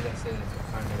that.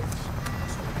 I know.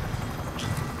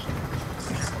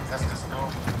 that's just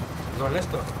no. Go on, let's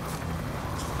go.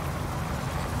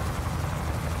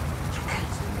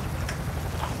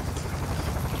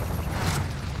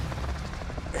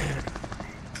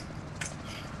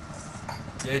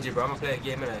 Yeah, G, bro, I'm gonna play a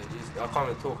game, innit? I can't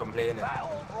even talk, I'm playing it.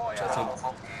 Battle Chat Royale.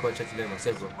 to, go and chat to them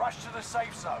myself, bro. Rush to the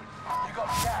safe zone. You got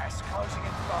gas closing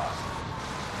in fast.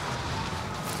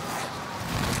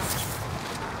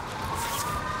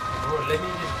 Bro, let me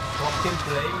just fucking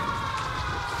play.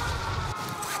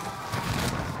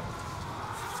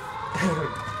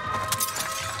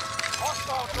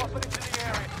 Hostile dropping into the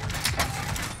area.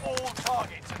 All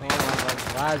targets. Oh my god,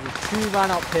 guys, there's 2 man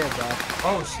up here, bro.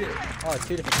 Oh shit. Oh,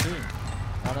 2 different teams.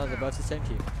 Oh no, they're both the same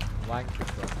team. Wankers,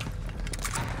 bro.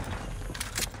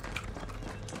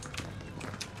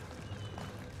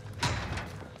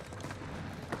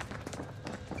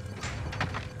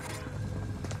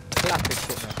 Clap this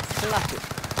shit, man. Clap it.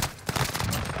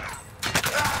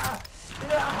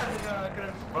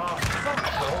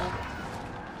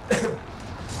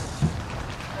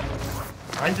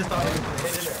 I just thought I was gonna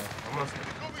hit it. Almost.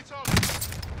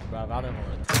 Bro, I don't know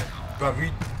what to talk. Bro, you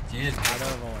did. I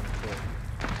don't know what to talk.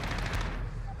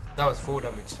 That was 4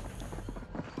 damage.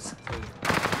 This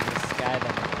guy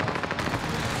that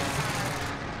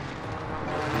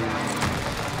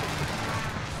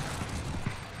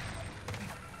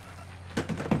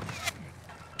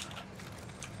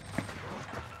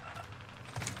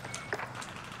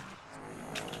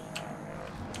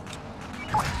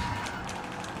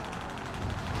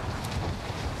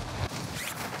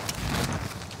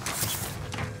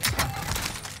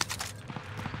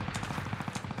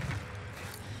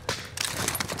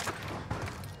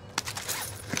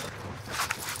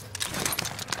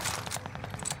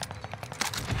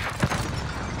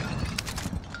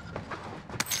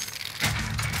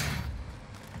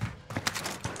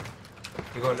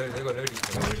They got loading.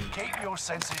 Keep your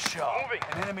senses sharp.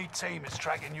 An enemy team is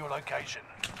tracking your location.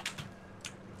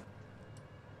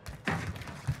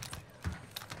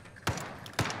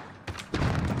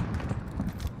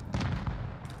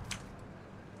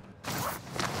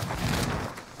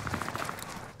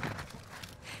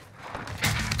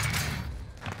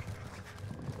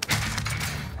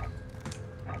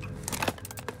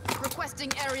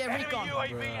 Requesting area Enemy recon.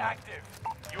 UAV active.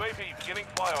 UAV beginning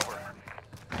flyover.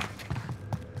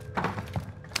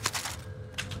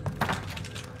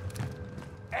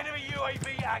 Enemy UAV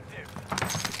active.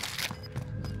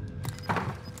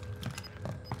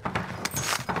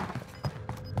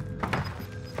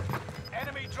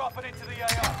 Enemy dropping into the AO.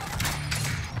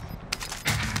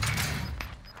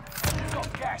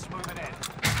 Got gas moving in.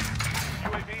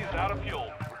 UAV is out of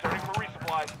fuel. Returning for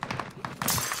resupply.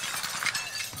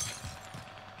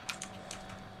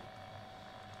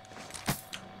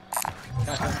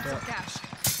 Cash.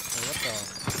 What the?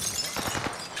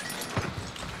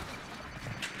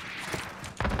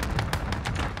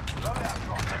 Loadout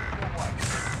drop headed your way.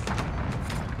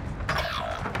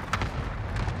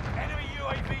 Enemy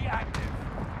UAV active.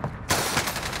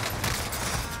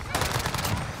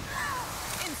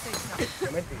 In safe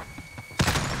zone. Messi.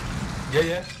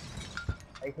 Yeah.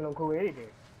 Ahí se lo cubre.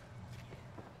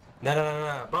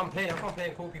 Nah. But I'm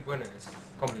playing cool people in it.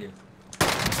 Can't believe.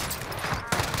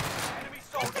 Enemy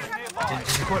soldier nearby.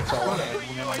 Did you call it?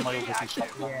 UAV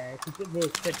active. Yeah, he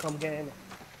said come get in it.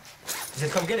 He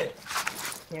said, come get it.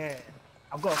 Yeah.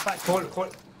 I've got a fact. Call. No,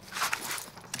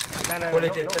 Call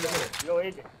agent, tell him it. no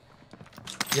agent.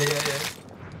 Yeah.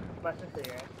 My sister,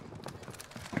 yeah.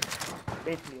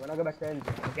 Basically, when I go back to engine,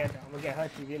 I'm gonna get her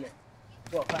TV in it.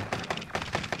 Got a fact.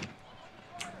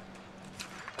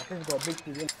 My sister's got a big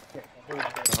TV in it.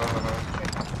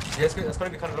 Yeah, it's gonna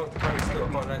be kind of long to carry still. I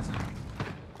can't lie to you.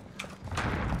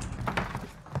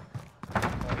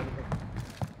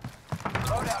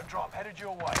 Loadout drop headed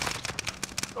your way.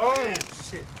 Oh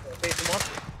shit. Face him off.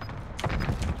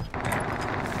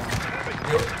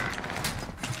 Yo.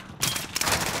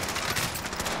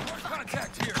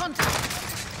 Contact.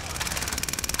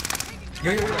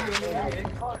 Yo.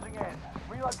 Closing in.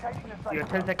 Relocating the safe You're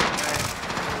zone. 10 seconds.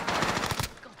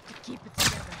 Got to keep it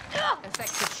together.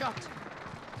 Effective shot.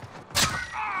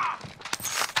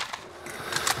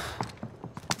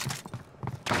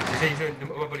 He said,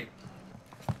 my body.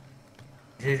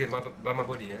 He said, by my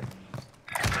body, yeah?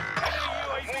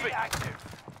 Enemy UAV active.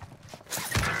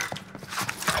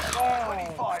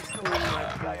 25 still in the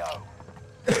AO.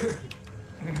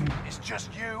 It's just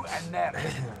you and them.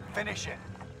 Finish it.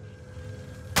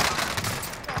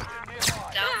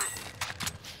 Soldier nearby.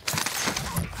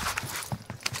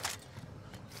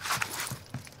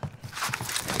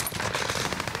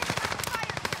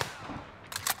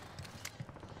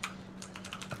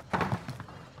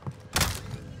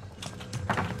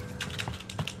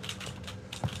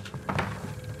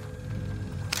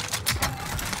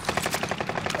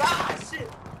 Ah, shit!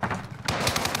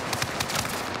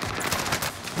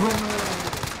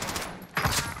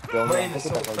 Bro, My aim man, is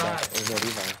look so at that bad. guy. It was a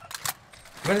revive.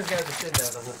 When this guy was sitting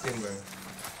there the whole thing, bro.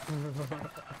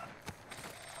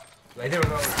 Like, they don't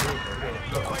know what to do, bro. Enemy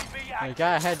Look. UAV The active.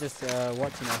 guy ahead just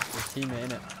watching us, his teammate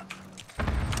innit.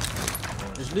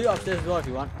 There's loot upstairs as well if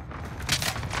you want.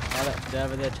 Oh, look, they're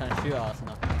over there trying to shoot at us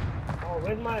now. Oh,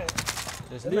 where's my...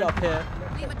 There's loot up here.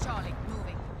 Lima Charlie.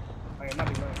 Moving. Okay, it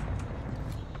might be mine.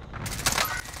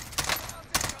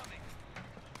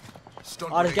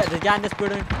 Oh, there's the guy in this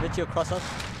building, literally across us.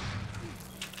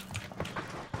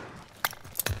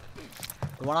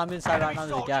 The one I'm inside right now,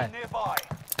 there's a Soldier guy. nearby.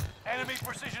 Enemy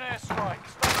precision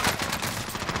airstrikes.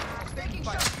 Taking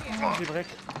shots here.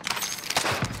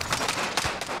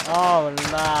 Oh,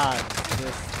 lad.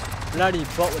 This bloody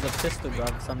bot with a pistol, bro.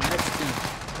 Some next team.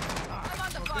 I'm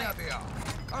under fire.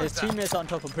 His teammates are on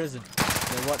top of prison.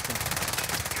 They're watching.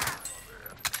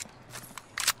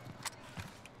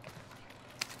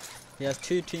 He has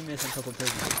 2 teammates on top of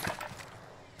prison.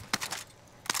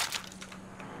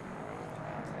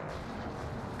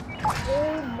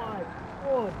 Oh my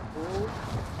god, bro.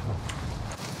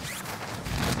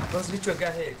 There's literally a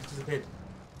guy here, he disappeared.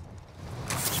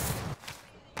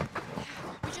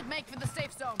 We should make for the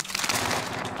safe zone.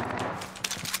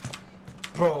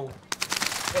 Bro.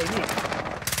 Hey, me.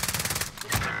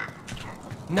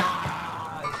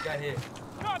 Nah, this guy here.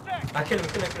 Contact. I kill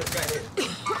this guy here.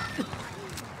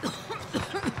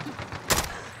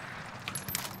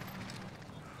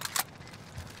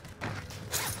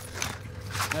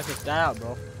 Let's just die out,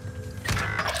 bro.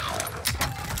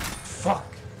 Fuck.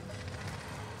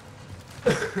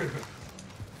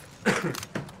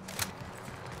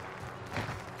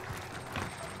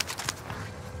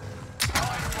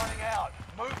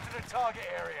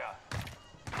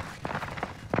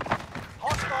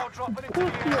 dropping into the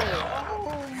area.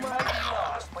 You may be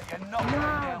last, but you're not going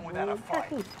down without a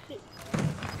fight.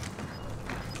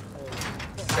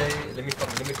 Say, let me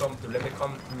come through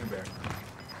there.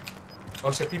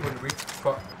 Oh shit, people in the reach.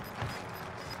 Fuck.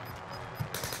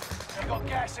 You've got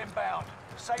gas inbound.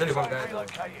 Safe Tell you zone one guy,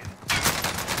 relocated.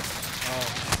 Oh.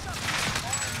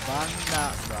 Ban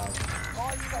that, bro.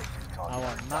 I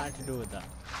want nothing to do with that.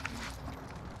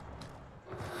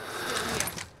 Still here.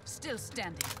 Still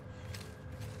standing.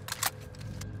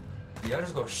 Yeah, I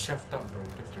just got chefed up, bro.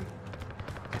 Different.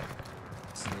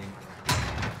 Snake.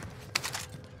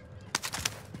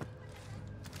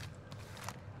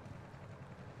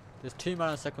 There's 2 men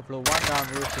on the second floor, 1 down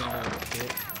roof in the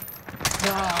shit.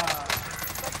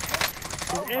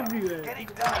 It's everywhere. Get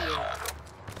it done.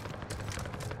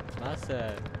 That's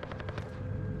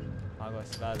I got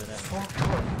slapped in it.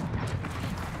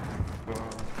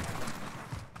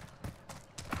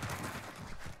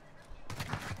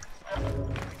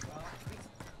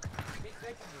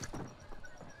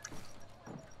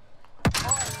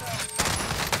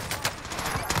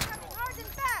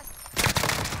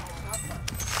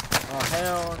 Oh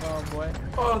hell no, boy.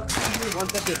 Oh, 1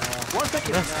 second. 1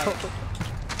 second.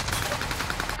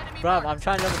 Bruv, I'm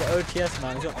trying to look at the OTS,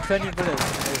 man. He's got 20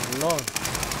 bullets. It's long.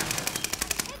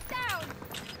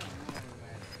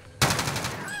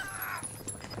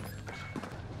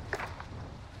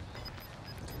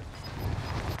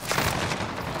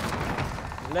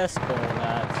 Let's go,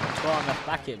 lads. Go on,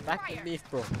 back it, beef,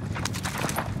 bro.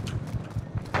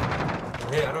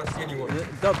 hey, I don't see anyone.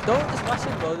 Don't just rush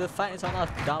it, bro. The fight is on us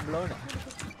down below now.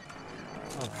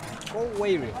 Oh, go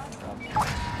away, Rick.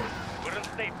 We're in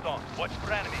safe zone. Watch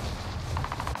for enemy.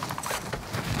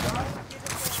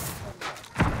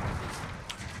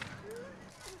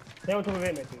 Stay on top of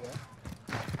him, I think,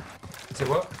 yeah? Say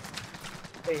what?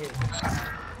 Stay here.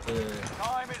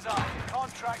 Time is up.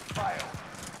 Contract failed.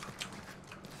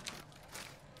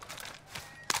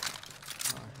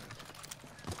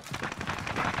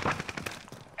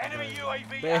 Enemy UAV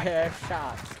active. Bare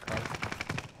shots.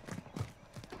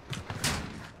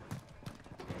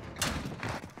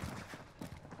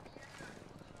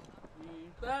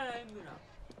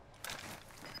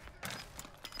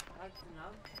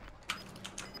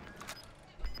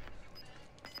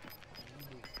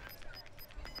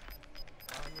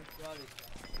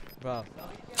 Bro,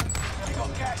 You got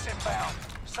gas inbound.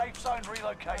 Safe zone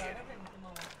relocated.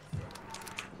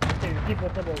 Hey, keep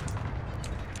on double.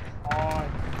 Oh,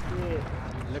 shit.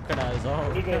 look at that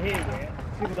zone. He can hear you, yeah?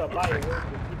 People don't buy it, keep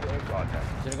it in.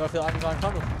 Should I go for the underground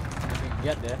tunnel? If we can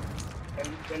get there. And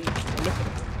look at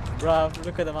it. Bro,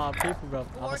 look at the amount of people, bro.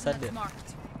 I'm gonna send it.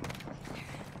 Marked.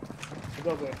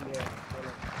 Go, yeah.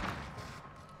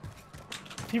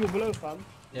 People below, fam.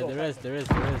 Yeah, there is.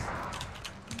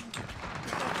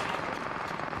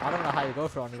 I don't know how you go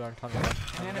for underground tunnel.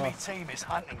 An enemy team is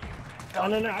hunting you. Oh,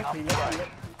 Don't no, become actually, prey.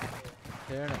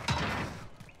 Here, innit?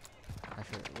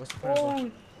 Actually, what's the Oh,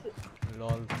 first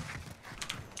Lol.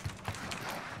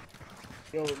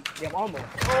 yo, you have armor.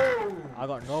 I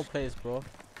got no place, bro.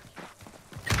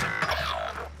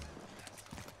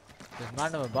 There's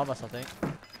man above us, I think.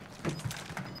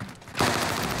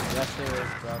 Yes, there is,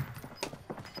 bro.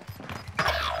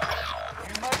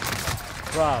 You may be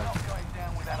Bro, not going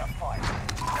down without a fight.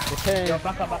 okay. Yo,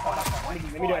 back up. Let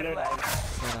me do it.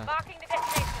 Marking the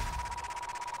destination.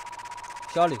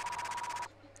 Charlie,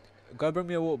 go bring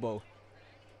me a water bowl.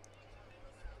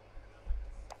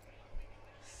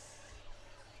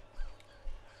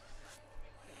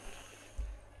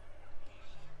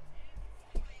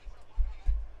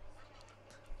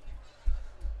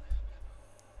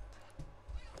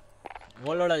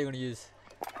 What load are you gonna use?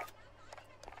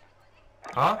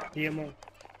 Huh? DMO.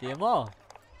 DMR?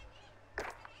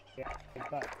 Yeah, it's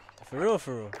back. For real?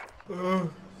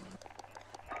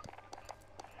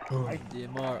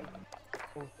 DMR.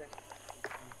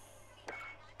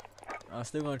 I'm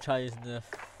still gonna try using the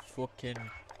fucking.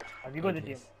 Have you got the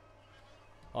DMO?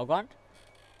 Oh, gone?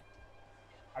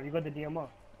 Have you got the DMO?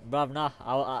 Bruv, nah.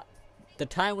 The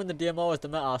time when the DMR was the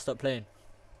meta, I'll stop playing.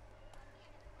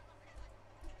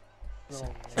 No. So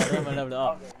I don't wanna level it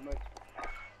up.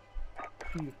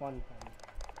 Too fun, fam.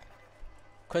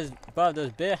 Cause, bruv, there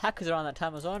was bare hackers around that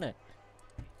time as well, innit?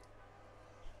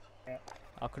 Yeah.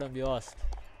 I couldn't be asked.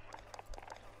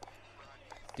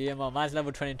 DMR, mine's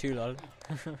level 22, lol.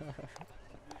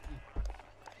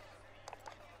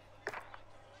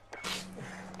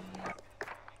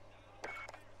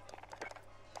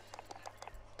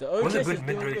 The What's a OTS is good doing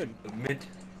mid-range?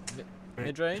 good.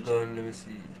 Mid-range? Let me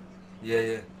see.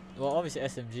 Yeah. Well, obviously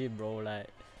SMG, bro. Like,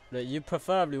 you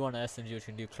preferably want an SMG which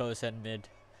can do close and mid.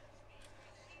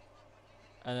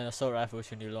 And then assault rifle, which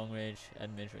can do long range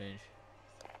and mid range.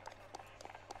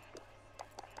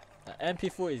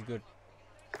 MP4 is good.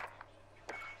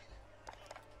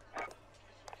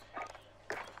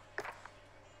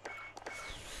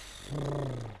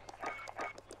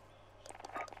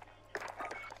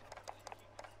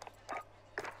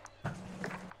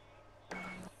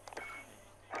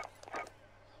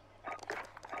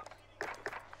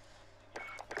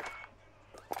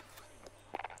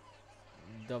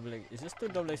 Is this still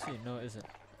double XP? No, it isn't.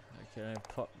 Okay, let me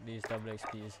pop these double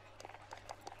XPs.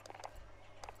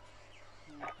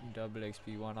 Double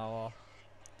XP 1 hour.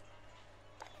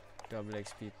 Double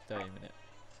XP 30 minutes.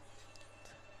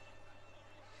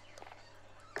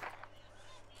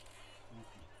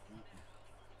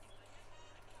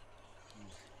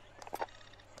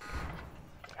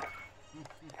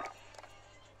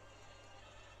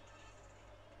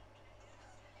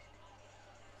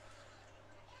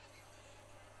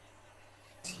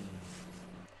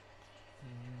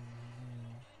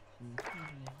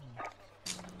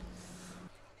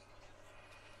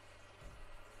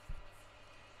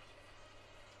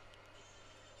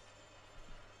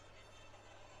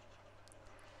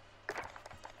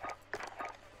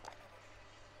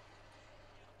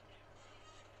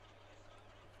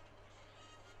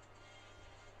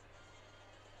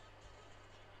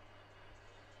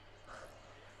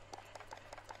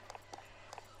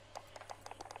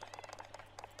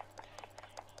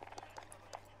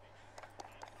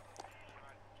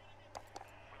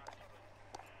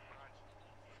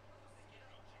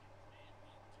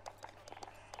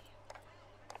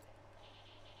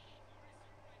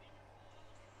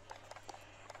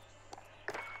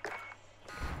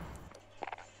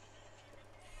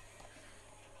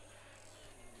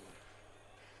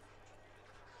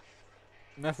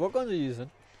 Meth, what guns are you using?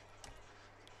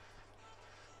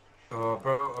 Oh,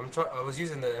 bro, I was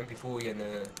using the MP40 and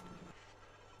the.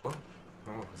 What?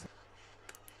 No, what was it?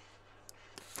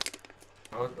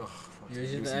 You're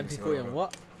using the MP40 and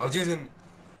what? I was using.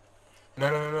 No.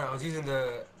 I was using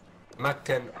the Mac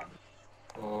 10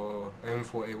 or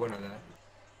M4A1 like that.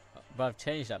 But I've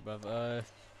changed that, bruv.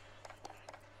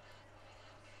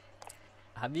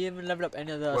 Have you even leveled up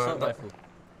any other assault rifle?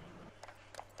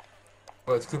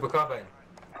 Well, it's Cooper Carbine.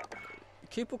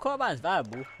 Cooper Carbine's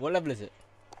viable. What level is it?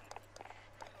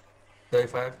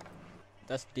 35.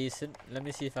 That's decent. Let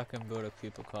me see if I can build a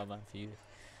Cooper Carbine for you.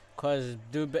 Cause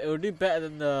it'll do better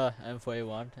than the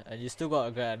M41, and you still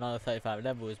gotta get another 35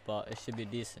 levels, but it should be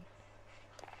decent.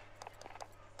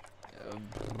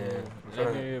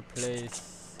 Let me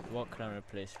replace. What can I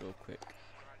replace real quick?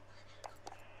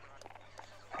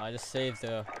 I just saved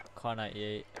the Car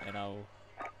 98, and I'll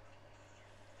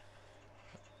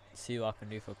see what I can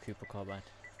do for Cooper Carbine.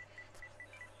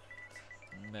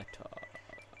 Meta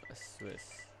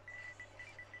Swiss.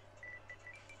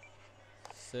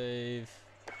 Save.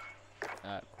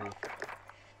 Alright, cool.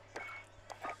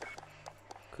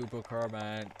 Cooper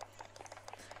Carbine.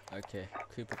 Okay,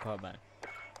 Cooper Carbine.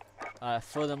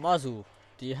 For the muzzle,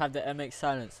 do you have the MX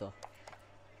silencer?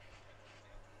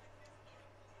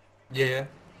 Yeah.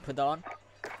 Put that on.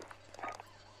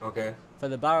 Okay. For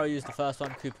the barrel, use the first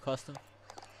one, Cooper Custom.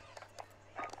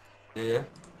 Yeah.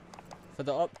 For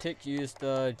the optic, use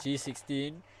the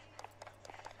G16.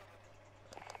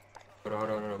 Hold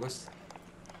on.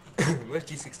 Where's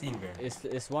G16, man?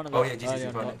 It's one of the. Oh yeah,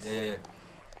 G16 found it. Yeah.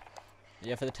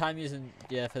 Yeah, for the time using,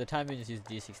 just use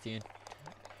G16.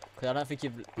 Cause I don't think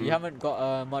you haven't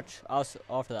got much else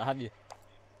after that, have you?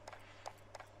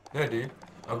 Yeah, dude.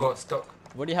 I got stock.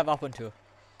 What do you have up until?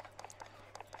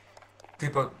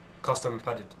 Cooper Custom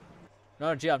padded.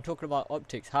 No, G, I'm talking about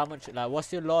optics. How much? Like,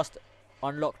 what's your last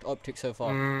unlocked optic so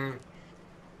far?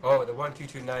 Oh, the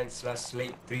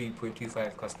 1229/slate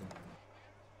 3.25 custom.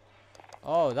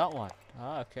 Oh, that one.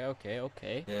 Ah, okay.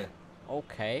 Yeah.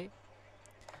 Okay.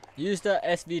 Use the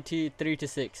SVT 3 to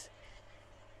 6.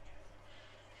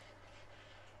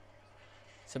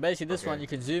 So basically, this one you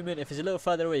can zoom in. If it's a little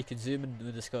further away, you can zoom in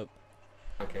with the scope.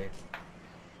 Okay.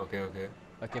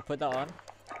 Okay, put that on.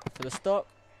 For the stock,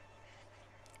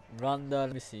 run the.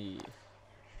 Let me see.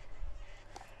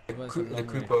 The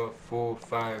Cooper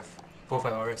 45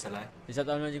 RS, I like. Is that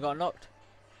the only one you got unlocked?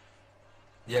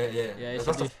 Yeah.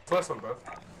 That's the first one, bro.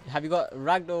 Have you got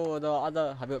Ragdoll or the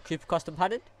other? Have you got Cooper Custom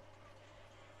padded?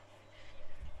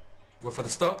 What, for the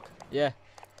stock? Yeah.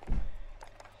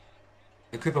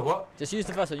 The Cooper what? Just use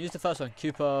the first one.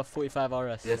 Cooper 45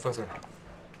 RS. Yeah, first one.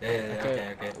 Yeah,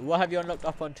 okay. What have you unlocked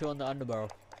up onto on the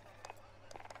underbarrel?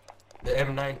 The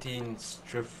M19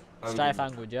 Strife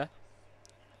angled, yeah?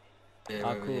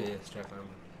 Yeah, cool. Yeah, strife angled.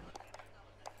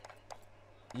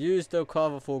 Use the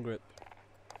Carver foregrip.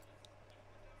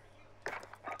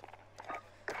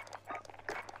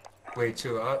 Wait,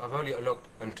 chill. I've only unlocked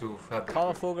until fabric.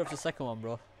 Cover foregrip's the second one,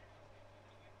 bro.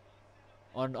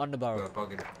 On the barrel.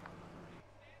 Bugging.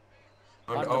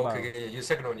 On the Oh, barrel. okay, yeah, your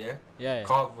second one, yeah? Yeah, yeah.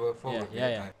 Cover forward.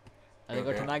 Yeah. And then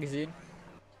go to Okay. magazine.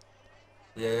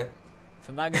 Yeah.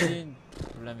 For magazine,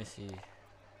 let me see.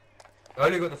 I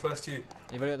only got the first two.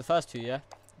 You've already got the first two, yeah?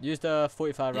 Use the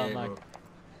 45 round mag. Bro.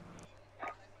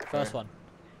 First Yeah. one.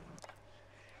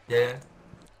 Yeah.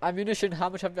 Ammunition, how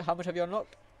much have you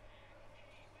unlocked?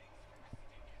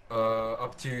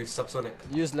 Up to subsonic.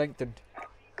 Use lengthened.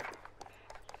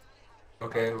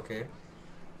 Okay.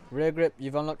 Rear grip,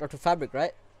 you've unlocked up to fabric,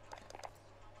 right?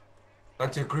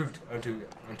 Until grooved. Until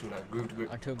like grooved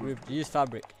grip. Until grouped. Use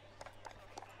fabric.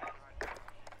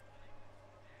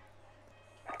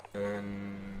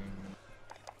 And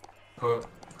perk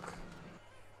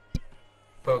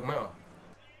metal.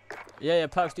 Yeah,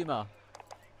 perks do matter.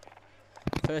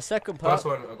 For the second perk, First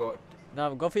one I got.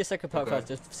 no, go for your second perk Okay. first.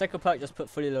 Just second perk, just put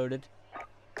fully loaded.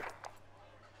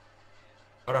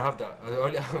 I don't have that. I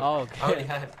only Oh, okay. I only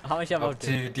have How much you have up up to?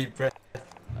 to deep breath.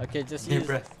 Okay, just Deep use.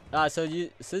 breath. So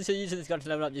since you're using this gun to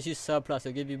level up, just use surplus.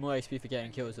 It'll give you more XP for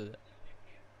getting kills with it.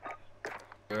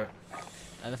 Yeah.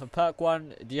 And then for perk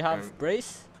one, do you have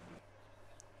brace?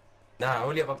 Nah, I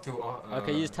only have up to.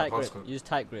 Okay, use tight grip. scope. Use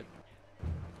tight grip.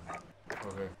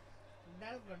 Okay.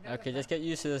 Okay, just get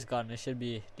used to this gun. It should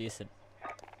be decent.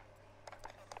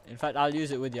 In fact, I'll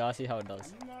use it with you. I'll see how it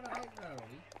does.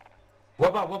 What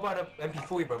about the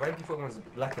MP40, bro? The MP40 one's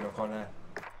lacking. I can't lie.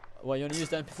 What, you want to use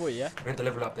the MP40, yeah? We need to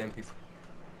level up the MP40.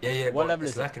 Yeah. What but level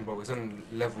it's is it? lacking, bro. It's on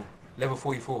level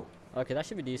 44. Okay, that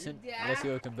should be decent. Let's see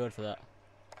what we can build for that.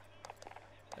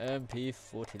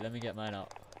 MP40. Let me get mine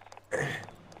out.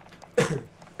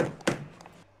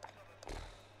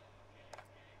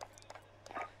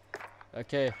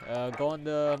 Okay, go on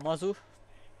the muzzle.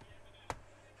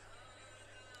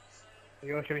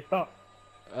 Yo, should we start?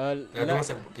 Yeah, give me one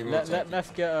second. Give me one Let second.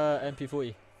 Meth get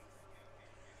MP40.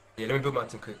 Yeah, let me build my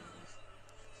team quick.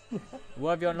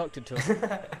 What have you unlocked it to?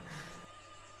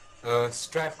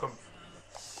 Strife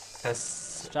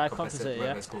Strive compensate,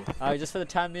 yeah? That's cool. Just for the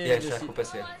time being, Yeah, Strife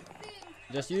compensate.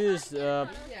 just use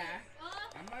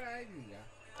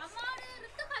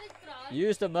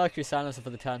use the mercury silencer for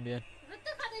the time being.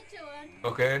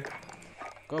 Okay.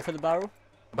 Go for the barrel.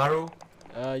 Barrel.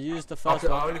 Use the first I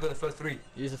one. only got the first three.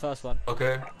 Use the first one.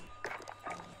 Okay.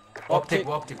 Optic.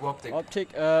 Optic.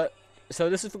 So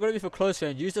this is going to be for close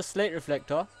range. Use the slate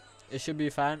reflector. It should be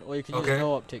fine. Or you can use Okay.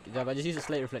 no optic. Yeah, but just use the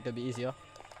slate reflector. It'll be easier.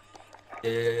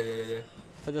 Yeah.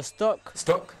 For the stock,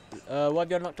 Stock. what have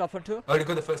you unlocked up onto? I only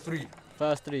got the first three.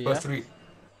 First three, First yeah? three.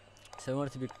 So we want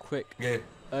it to be quick.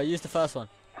 Yeah. Use the first one.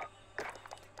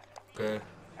 Okay.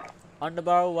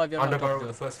 Underbarrel, what have you unlocked Underbarrel, up the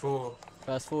to? first four.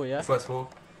 First four, yeah? First four.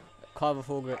 Cover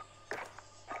full grip.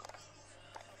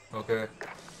 Okay.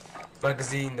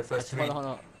 Magazine, the first three. Hold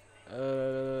on.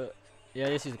 Yeah,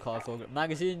 just use the cover full grip.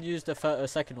 Magazine, use the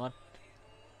second one.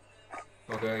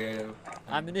 Okay, yeah.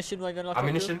 Ammunition, what have you unlocked up to?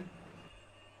 Ammunition,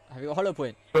 Have you got hollow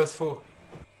point? first four.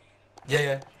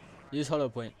 Yeah. Use hollow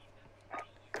point.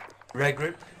 Rear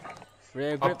grip,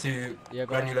 Rear grip. up to Yeah,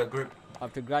 go on. granular grip.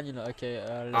 Up to granular. Okay,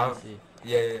 let me see.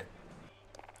 Yeah.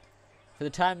 For the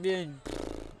time being,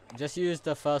 just use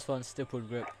the first one, stippled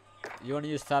grip. You want to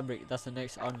use fabric, that's the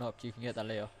next unlock, you can get that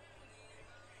later.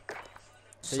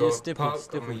 So use stippled,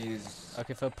 perk, I'm gonna use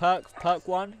Okay, for perk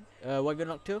one, what have you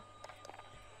unlocked to?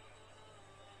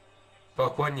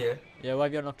 perk one, yeah. Yeah, what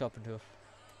have you unlocked up until?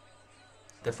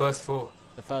 The first four.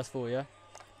 The first four, yeah?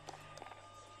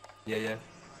 Yeah.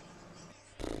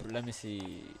 Let me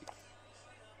see.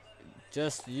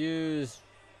 Just use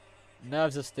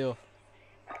nerves of steel.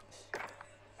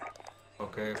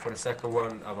 Okay, for the second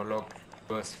one, I've unlocked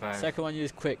burst 5. Second one,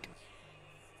 use quick.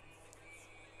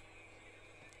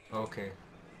 Okay.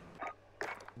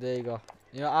 There you go.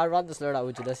 You know, I'll run this loadout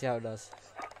with you, let's see how it does.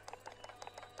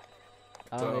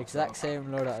 I'm on the exact same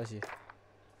loadout as you.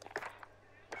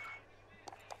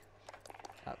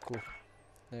 Ah, cool.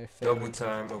 No Double failures.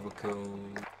 time,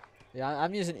 overkill. Yeah,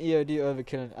 I'm using EOD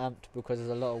overkill and amped because there's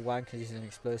a lot of wankers using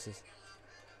explosives.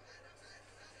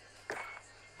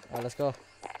 Alright, let's go.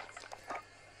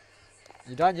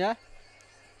 You done, yeah?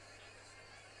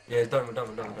 Yeah, done.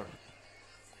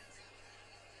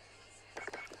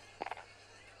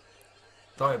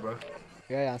 Die, bro.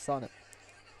 Yeah, I'm starting it.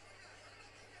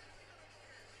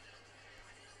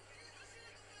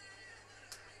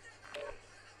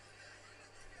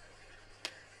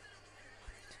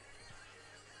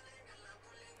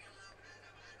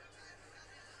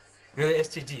 You know the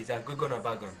STG, is that a good gun or a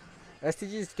bad gun?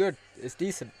 STG is good. It's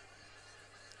decent.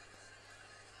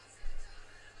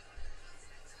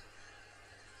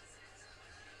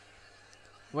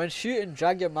 When shooting,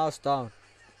 drag your mouse down,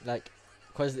 like,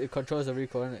 cause it controls the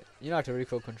recoil, innit? You know how to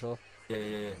recoil control.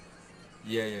 Yeah.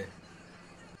 Yeah.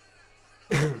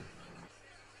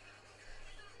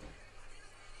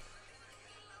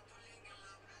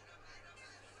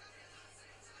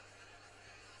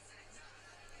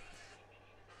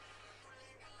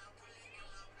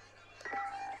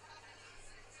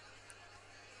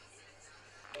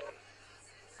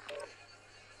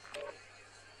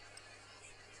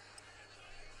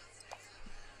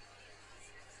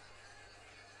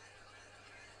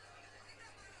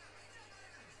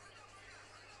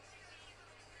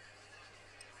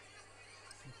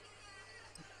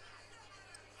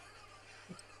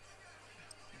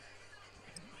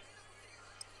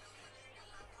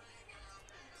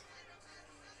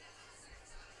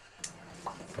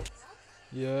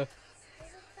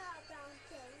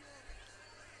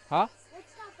 Huh?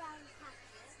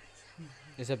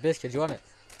 It's a biscuit. Do you want it?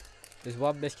 There's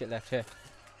one biscuit left here. Do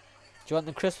you want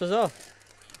the crisp as well?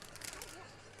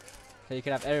 So you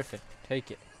can have everything.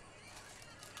 Take it.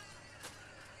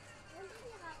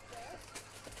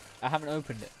 I haven't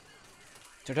opened it.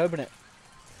 Do you want to open it?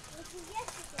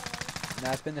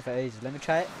 Nah, it's been there for ages. Let me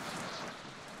try it.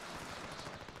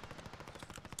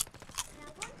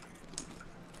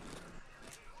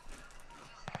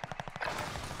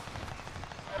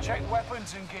 Check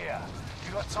weapons and gear.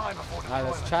 You got time before Alright,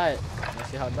 deployment. let's try it. Let's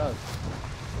see how it does.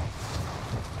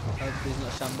 Hopefully it's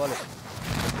not shambolic.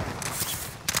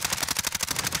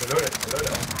 The loader.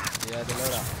 Yeah, the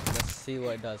loader. Let's see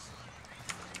what it does.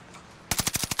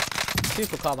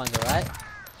 Super carbines, alright?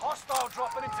 Hostile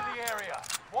dropping into the area.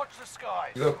 Watch the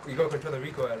skies. You go control the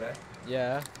recoil, right?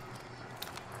 Yeah.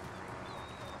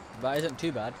 But it isn't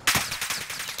too bad.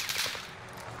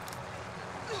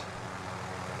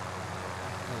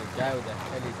 Oh, the guy with the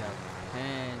heli's out.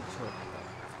 And short.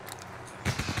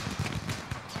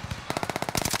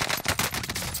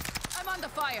 I'm under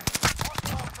fire.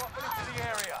 Hostile dropping into the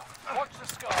area. Watch the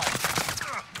skies.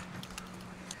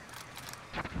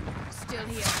 Still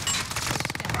here.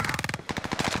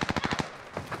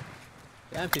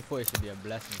 The MP40 should be a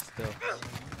blessing still.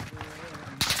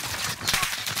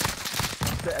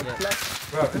 Yeah.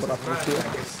 Bro, this is mad.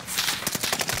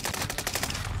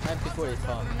 Like, MP40 is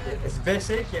calm. it's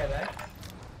basic, yeah, right?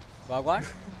 Wagwan?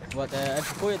 What, the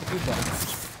MP40 or the Cooper?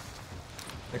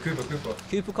 The Cooper.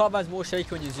 Cooper carbine's more shaky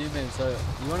when you zoom in, so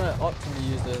you want to optimally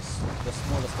use the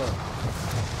smaller scope.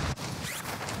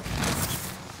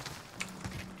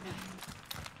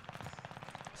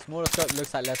 Smaller scope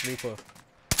looks like less recoil.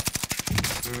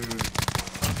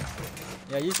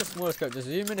 Yeah, use the smaller scope. Just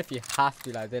zoom in if you have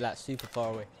to, like they're like super far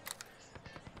away.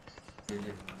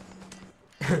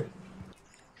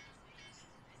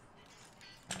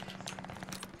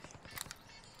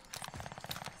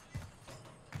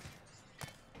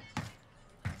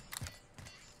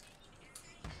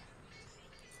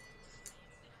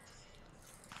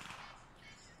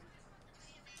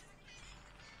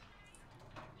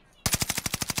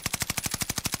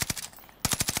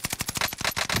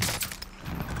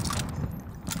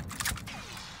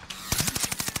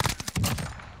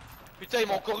 Putain, il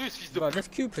m'a encore eu ce fils de... Bro, this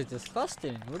Cooper is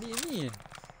disgusting. What do you mean?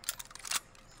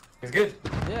 It's good.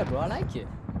 Yeah, bro, I like it.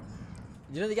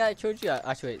 You know the guy that killed you?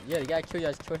 Actually, wait, yeah, the guy that killed you,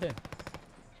 I just killed him.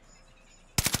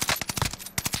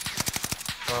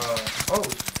 Oh.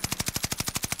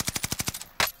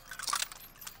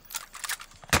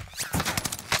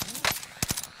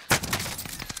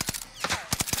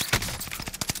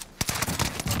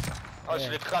 Oh, je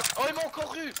l'ai trash. Oh, il m'a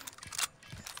encore eu.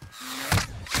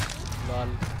 Lol.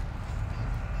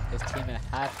 His teammate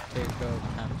had to go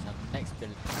camp some next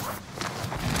build.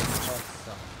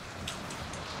 Awesome.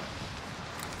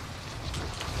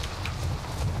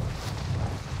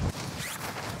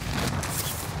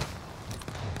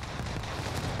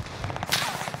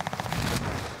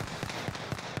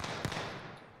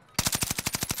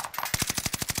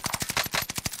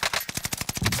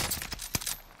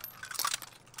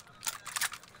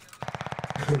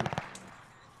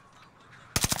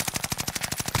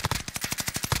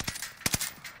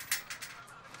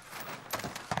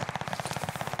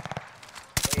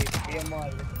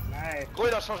 Gros,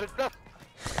 il a changé de place.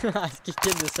 I keep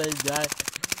getting the same guy.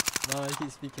 No, he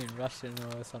keeps speaking Russian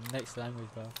or some next language,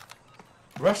 bro.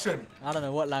 Russian. I don't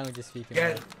know what language he's speaking.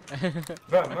 Yeah.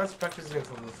 Bro, man's practicing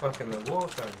for the fucking war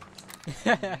time.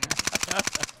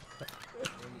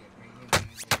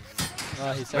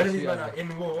 Oh, he's so When is cute. he gonna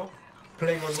in war,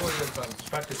 playing on Warzone times,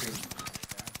 practicing?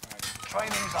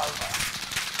 Training's over.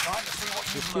 Time to see what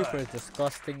The you've Cooper learned. is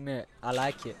disgusting, mate. I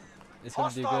like it. It's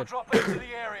gonna do Hostile good. dropping into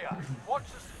the area. Watch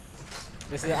the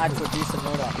This is an actual decent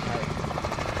loadout. Right?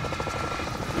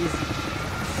 Easy.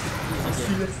 Easy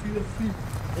game. Let's see.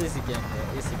 Easy game, bro.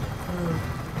 Easy game.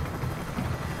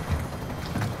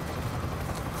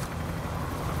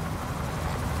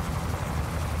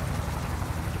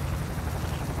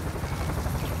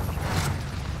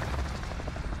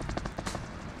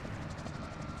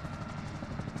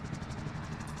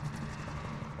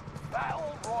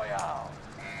 Battle Royale.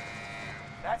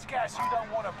 That's gas you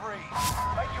don't want to breathe.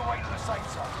 Make your way to the safe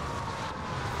zone.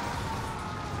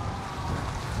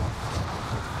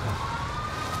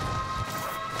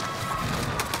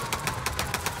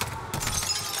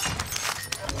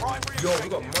 Primary Yo, we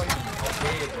got objective. money up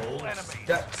here, bro. Enemies.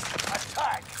 That's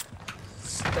Attack.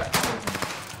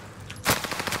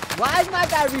 Why is my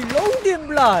guy reloading,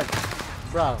 blood?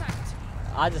 Bro,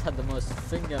 I just had the most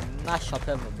finger mash up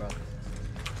ever, bro.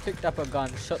 Picked up a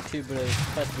gun, shot 2 bullets,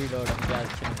 pressed reload, and the guy's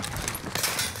killing me.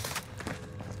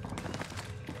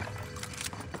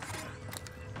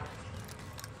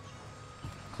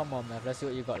 Come on, man. Let's see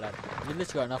what you got, lad. You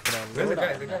literally got enough for that. Where's the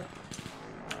guy? The guy?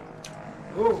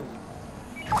 Oh.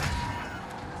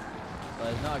 But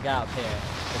there's not a guy up here.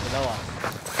 They're below us.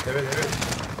 There is.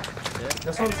 Yeah?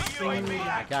 That's what I'm Enemy saying. UAV The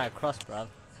active. guy across, bruv.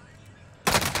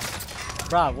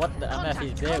 Bruv, what the MF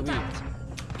is there weak.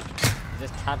 He's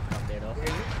just camping up there, though.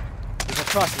 He's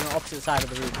across, he's on the opposite side of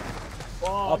the room.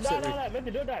 Oh, Opposite no, room. Mesti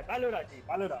duduk dah. Palu dah, cik.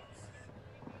 Palu dah.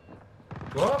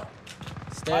 What?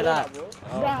 Stay Follow that. that, bro.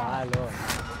 Oh Nah. my lord.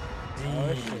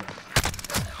 Oh shit.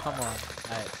 Come on.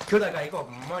 Alright. Kill that guy, he got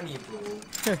money, bro.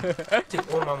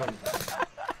 Take all my money.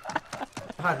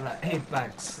 I had like 8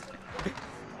 bags.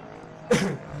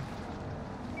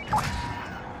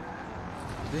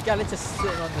 This guy just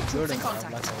sitting on the building. in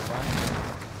contact. Like a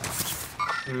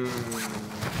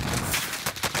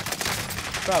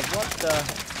Bruv, what the?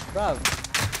 Bruv.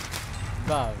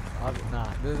 Nah.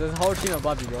 There's a whole team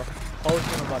above you, bro. Whole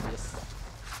team above you. Just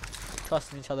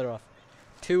trusting each other off.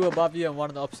 2 above you and 1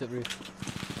 on the opposite roof.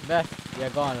 Meth, yeah,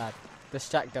 go on, lad.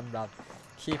 Distract them, bruv.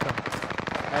 Keep him.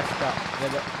 Meth up.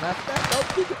 Yeah, Meth, don't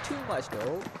pick it too much,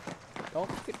 though. Don't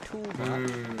pick it too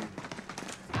much.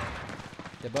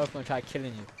 They're both gonna try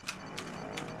killing you.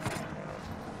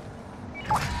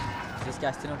 Is this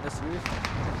guy still on this roof?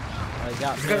 Oh, he's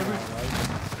out there now, right?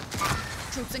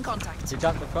 Troops in contact. He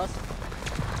jumped across.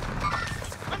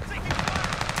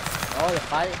 Oh, they're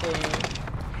fighting.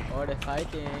 Oh, they're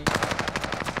fighting.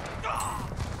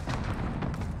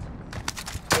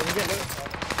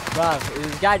 Bruv, is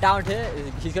this guy down here?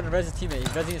 He's gonna res his teammate. He's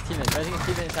resing his teammate. Resing his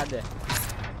teammate inside there.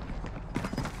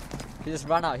 He just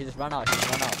ran out.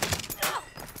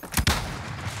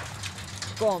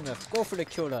 Go on, Mef. Go for the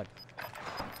kill, lad.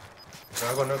 I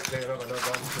got no play, I got no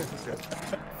gun.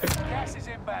 Gas is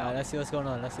inbound. Let's see what's going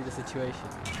on. Let's see the situation.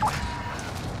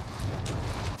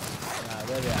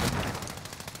 Where they at?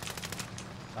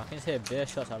 I can just hear bear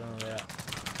shots. I don't know where they're at.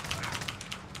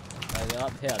 They're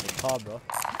up here at the car, bro.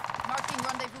 Marking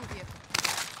rendezvous vehicle.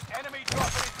 Enemy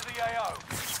dropping into the AO.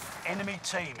 Enemy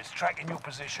team is tracking your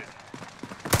position.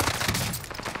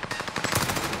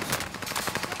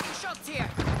 Taking shots here.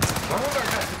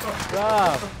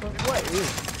 Bruh, what is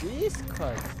this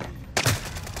cuz?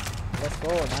 Let's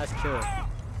go, nice kill.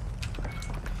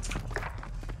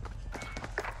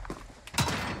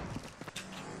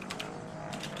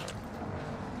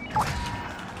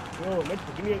 Yo,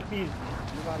 Mesti, give me a piece.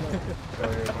 You got no.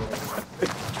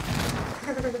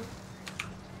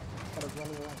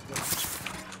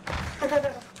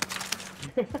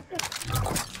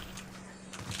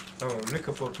 Oh, I'm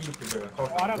looking for people, bro. Oh,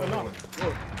 I don't know. Yo,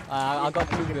 I got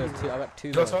 2 girls too. I got 2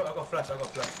 I girls. got flash.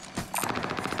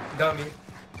 Dummy.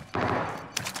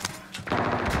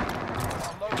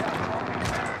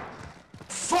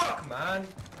 Fuck, man.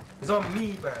 It's on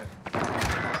me, man. I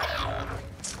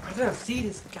didn't see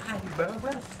this guy, bro.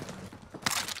 Where the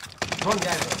one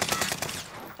guy, bro.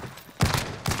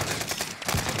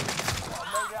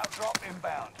 Loadout drop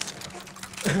inbound.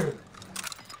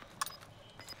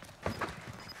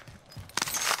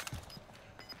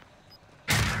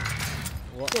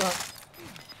 What?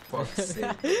 Fuck's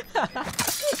sake.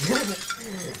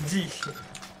 G.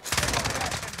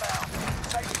 Inbound.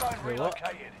 Safe zone Wait, what?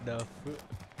 relocated. The fruit.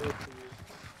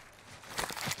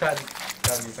 Tell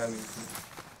me.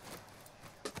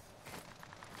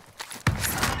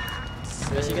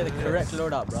 Make sure you get the correct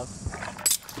loadout, bro.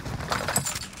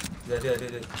 Yeah.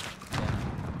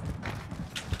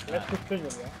 let's push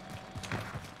prison, yeah.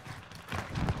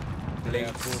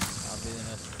 Yeah, cool. I'll be in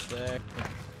a sec.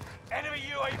 Enemy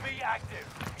UAV active.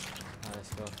 Alright,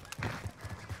 let's go.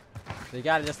 The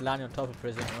guy just landed on top of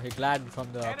prison, or he glided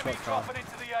from the Enemy clock tower. dropping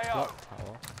into the AO. Clock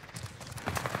tower.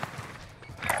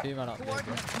 2 man up there, bro.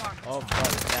 Coordinates marked. Oh, bro,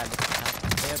 this guy just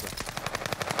camped here, bro.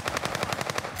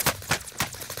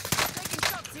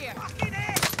 here.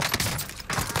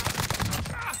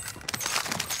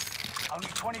 Only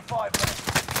 25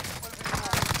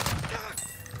 left.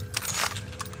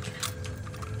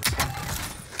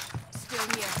 Still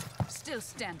here. Still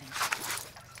standing.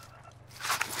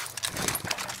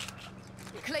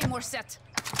 Claymore set.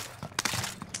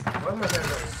 Why am I going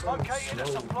so Locating a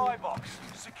slow? supply box.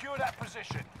 Secure that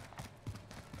position.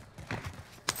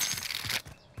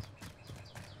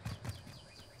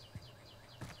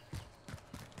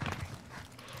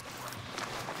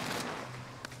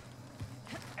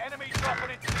 Enemy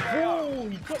dropping into the AO. Oh,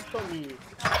 he dropped on me.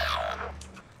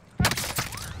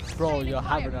 Bro, you're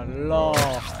having a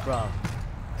laugh, bro.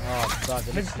 Oh, bro.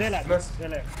 Let's sell it. Let's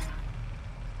sell it.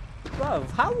 Bro,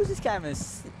 how was this guy even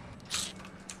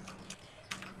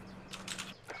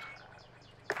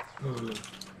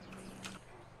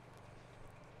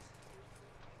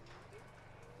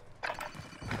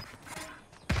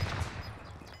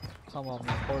Come on,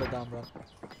 man. Hold it down, bro.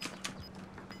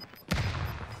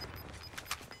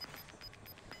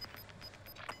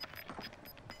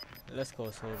 Let's go,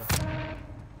 Soldier.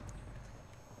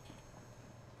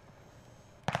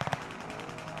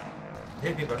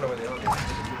 Hey, people, I know where they are. They do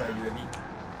that UAV.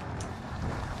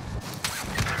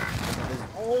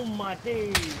 Oh my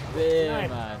days. Yeah, Nice.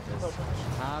 man. Just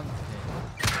camping.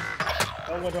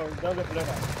 Don't go below that.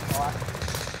 Alright.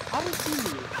 How did he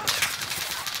see me?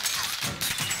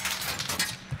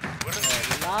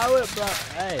 Allow it, bro.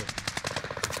 Hey.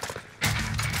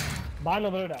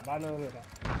 Bano below that. Bano below that.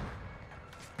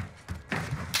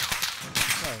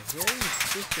 Bro, where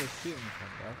is this guy shooting from,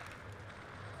 bro?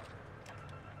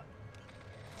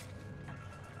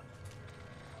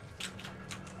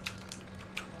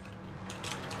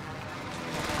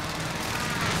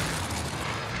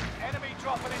 Enemy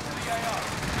dropping into the AO.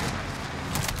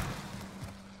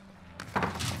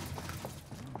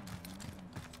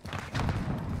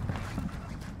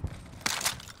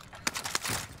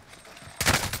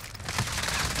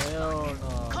 Hell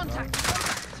no. Contact.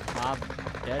 Bro. I'm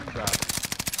dead, bro.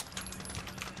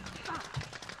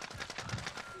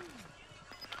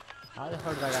 How the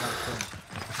hell did I get on film?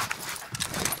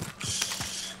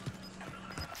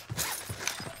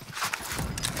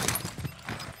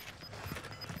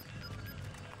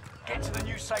 Get to the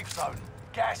new safe zone.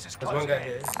 Gas is There's one closing guy in.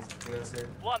 here. You know what I'm saying?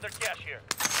 Plunder cash here.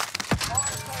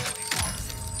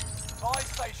 Buy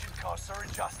station costs are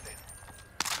adjusted.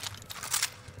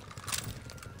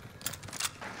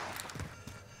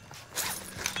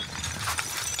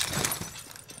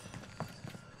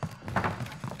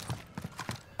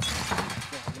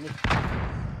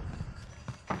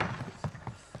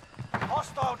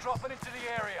 Hostile dropping into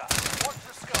the area. Watch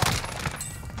the sky.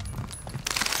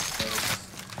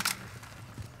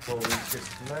 Well, we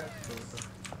just left.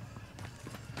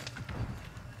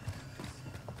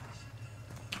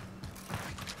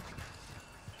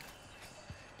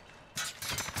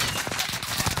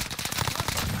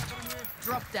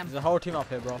 Drop them. There's a whole team up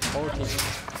here, bro. Whole team.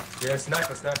 Yeah,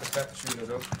 sniper shooting as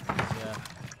well. Yeah.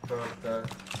 But,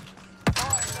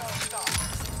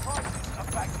 Prices are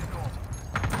back to normal.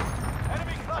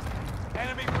 Enemy cluster.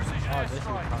 Enemy precision Oh, this is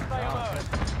airstrike. coming Stay down. alert.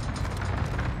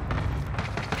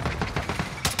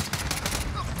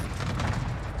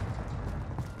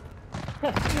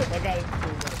 That guy is so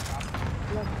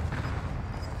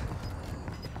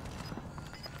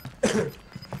good.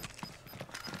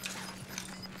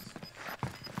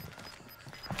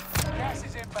 Gas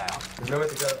is inbound. there's nowhere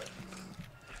to go.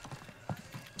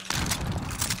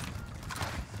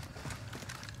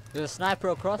 There's a sniper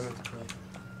across.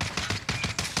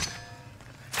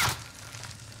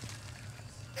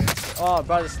 Oh,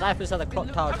 bro, the sniper's at the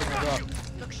clock tower thing as well.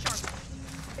 Look sharp.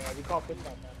 Yeah, we can't put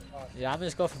that down. Alright. Yeah, I'm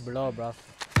just going from below, bro.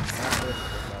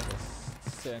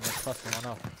 Just sitting across from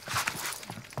one off.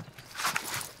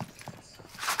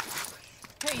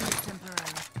 Pain is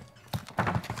temporary.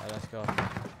 Alright, let's go.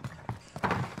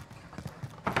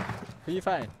 Who you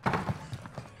fighting?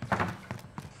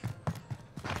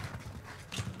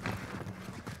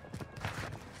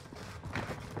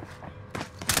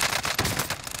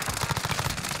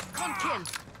 Con kill.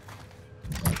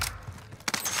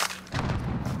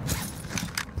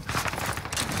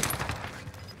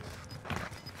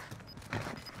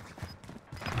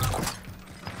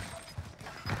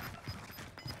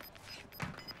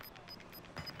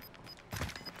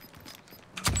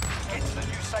 Get to the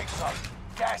new safe zone.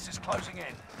 Gas is closing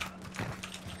in.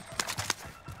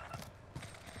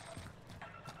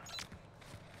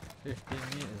 $15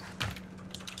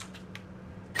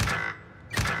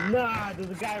 Nah, there's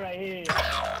a guy right here.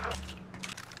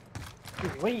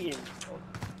 He's waiting.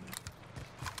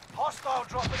 Hostile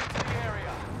dropping into the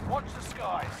area. Watch the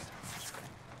skies.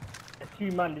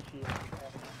 2 man this year.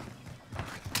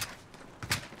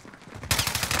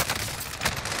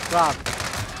 Bruh.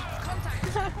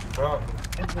 Bro.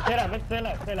 Stay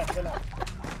alive.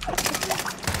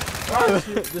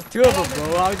 There's 2 of them,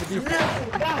 bro. How did you?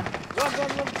 Run.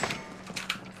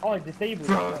 Oh, it's disabled.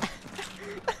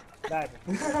 Bad.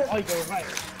 Oh, you go right.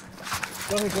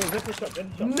 Go, get the shot.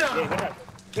 No. Yeah,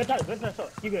 get that shot.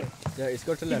 Keep going. Yeah, it's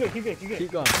got to left. Keep going.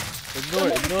 Keep going. Ignore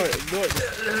it.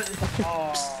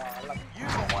 Oh, You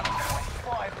got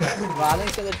 1.5. Bro, I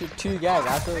didn't say that to 2 guys.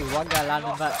 I thought it was 1 guy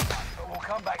landing back. But we'll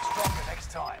come back stronger next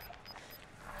time.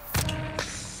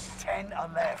 10 are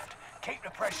left. Keep the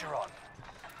pressure on.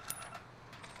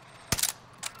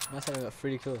 Must have got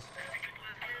 3 kills.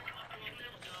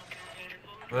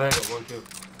 I got 1 kill.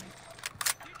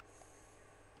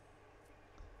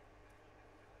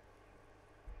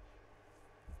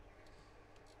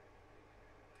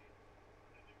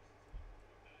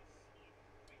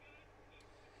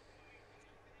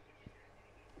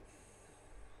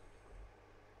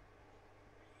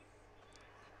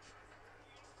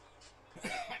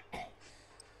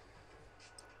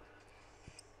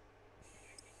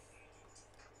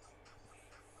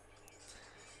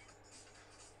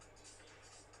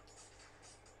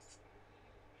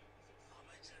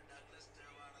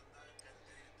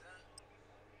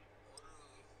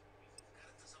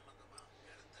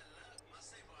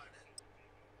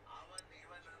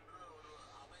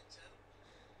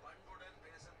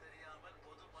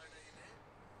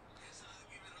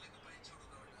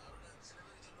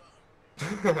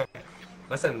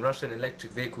 I sent Russian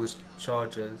electric vehicles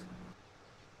chargers.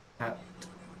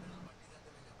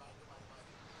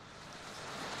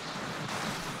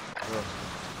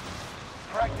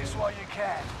 Practice while you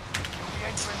can. You'll be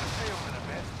entering the field in a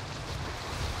bit.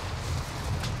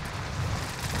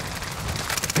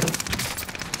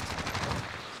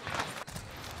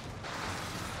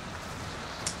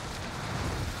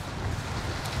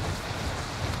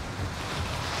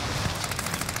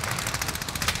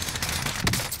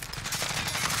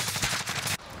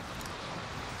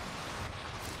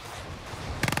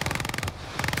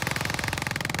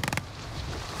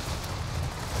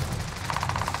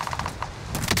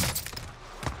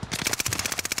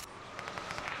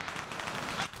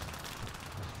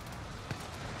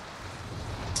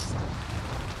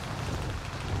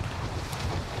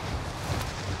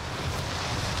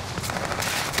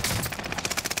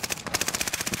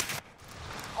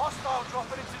 Hostile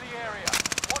dropping into the area.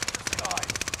 Watch the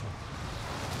skies.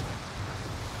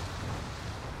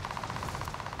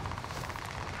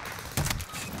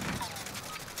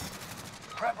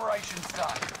 Preparation's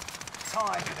done.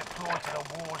 Time to deploy to the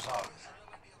war zone.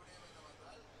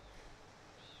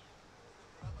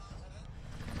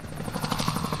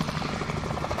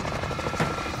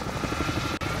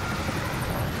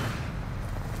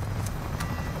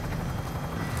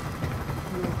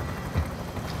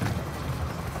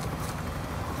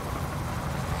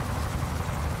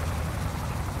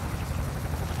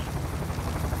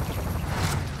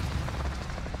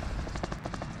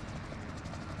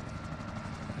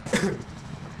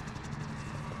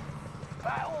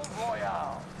 Battle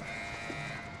Royale.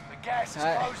 The gas is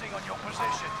closing on your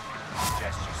position.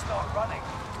 Suggest you start running.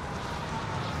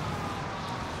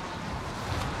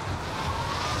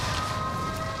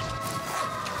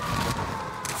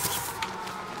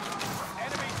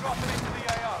 Enemy dropping into the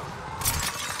AO.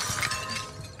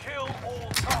 Kill all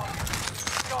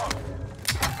targets. Go.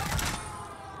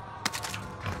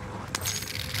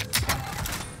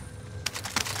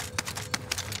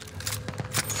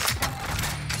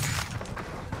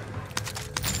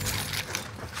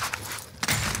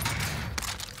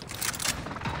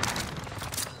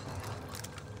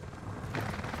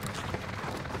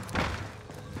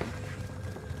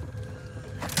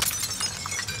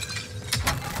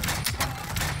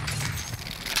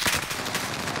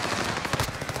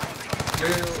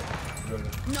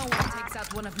 No one takes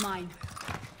out one of mine.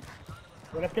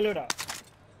 Well, let's kill it out.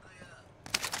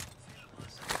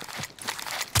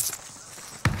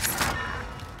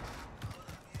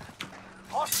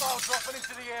 Hostile dropping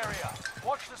into the area.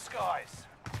 Watch the skies.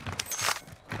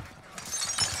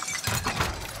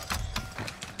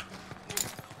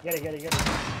 Get it. Got a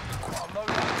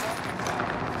loadout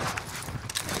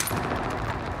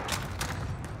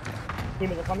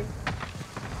Teammates are coming.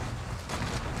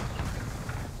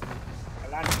 I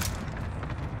landed.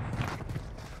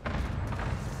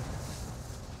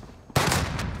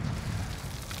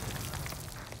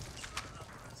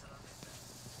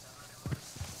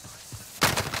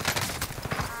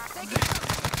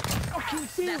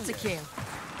 That's a kill.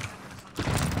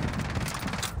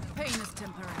 Pain is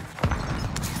temporary.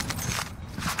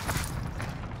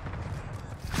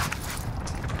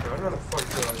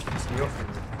 You're from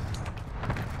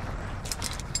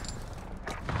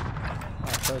I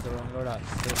chose the wrong loadout.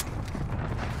 Shit.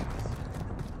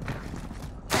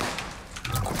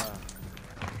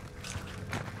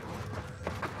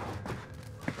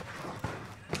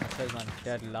 I chose my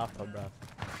dead laptop, bro.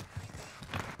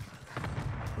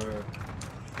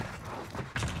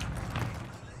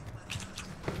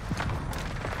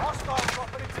 Hostile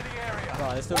dropping into the area. Bro,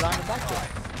 they're still landing back here.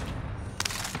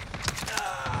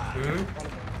 Hmm?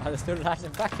 Oh, they're still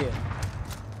landing back here.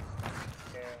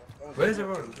 Where's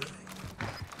everyone?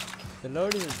 The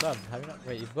loading is done. Have you not?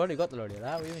 Wait, you've already got the loading,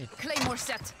 right? What do you mean? Claymore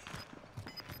set.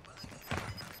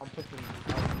 I'm pushing.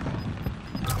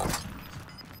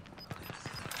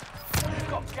 You've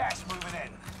got gas moving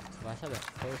in. Well, I said that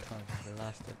first time. The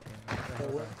last thing.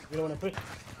 You don't want to push?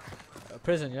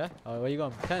 Prison, yeah? Oh, where you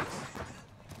going? Tents.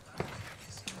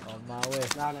 On my way.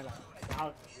 No. The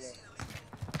house, yeah.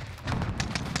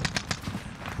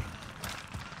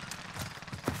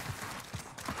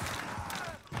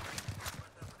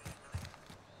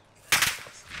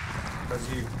 That's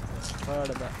you. Heard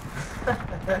of that.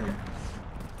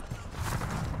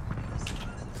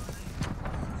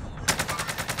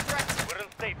 We're in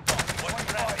safe zone.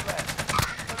 25 left.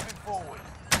 Moving forward.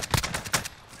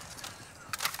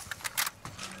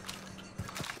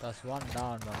 That's one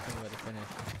down, but I think we're to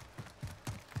finish.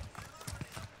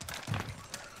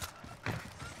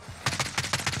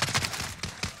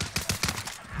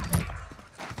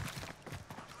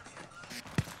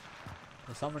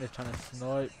 Someone is trying to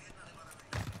snipe.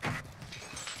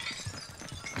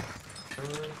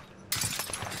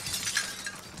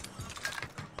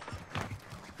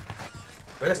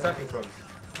 Where are they sniping from?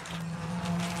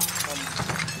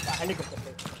 The helicopter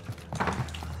place.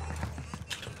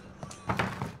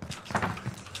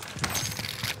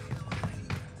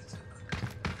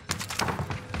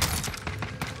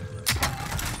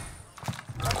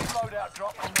 Loadout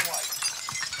drop on the way.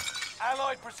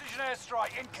 Allied precision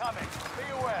airstrike incoming. Be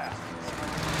aware.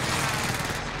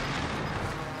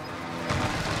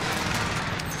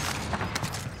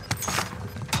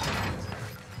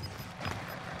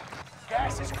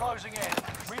 Gas is closing in.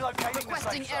 Relocating the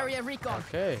Requesting safe zone. area recon.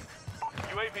 Okay.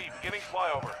 UAV beginning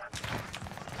flyover.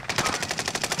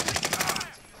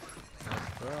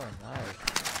 Oh, nice.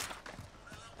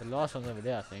 The last one's over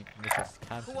there, I think. This is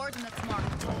camping. Coordinates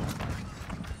marked.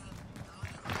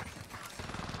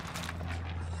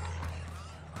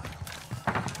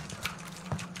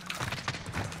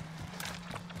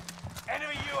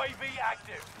 Enemy UAV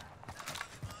active.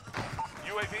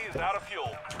 UAV is out of fuel.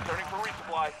 Returning for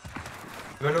resupply.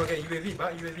 You wanna go get UAV?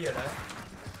 Buy UAV at that.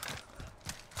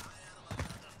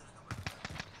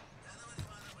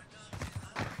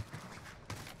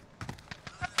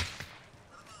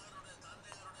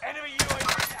 Enemy UAV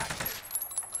active.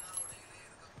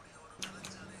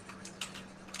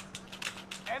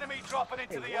 Enemy dropping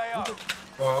into the AO.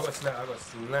 Oh, I got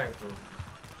sniped, bro.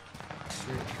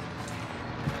 Shit.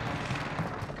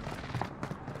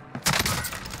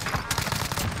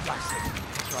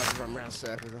 Try to run around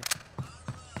circles.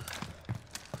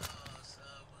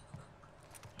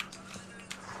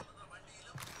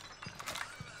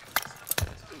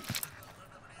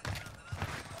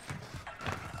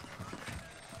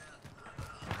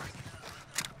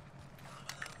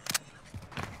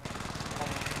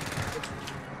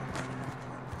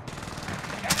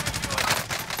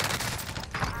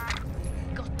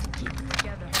 Got to keep it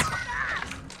together.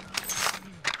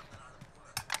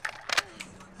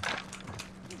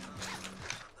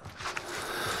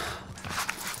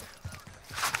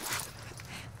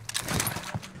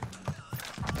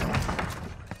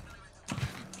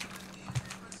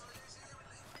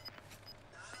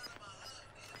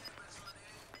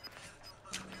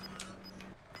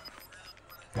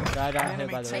 Guy down here,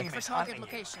 Enemy by the way. team For is target hunting you.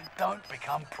 location. Don't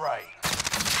become prey.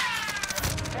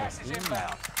 Gas is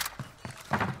inbound.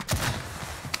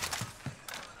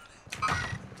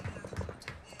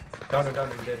 Down,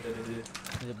 dead.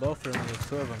 There's both of them, there's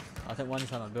two of them. I think one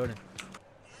is on a building.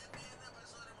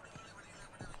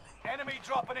 Enemy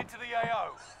dropping into the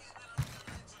AO.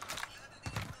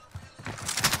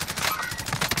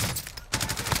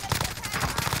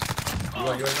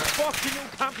 You're not. Fucking you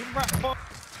camping rat fuck!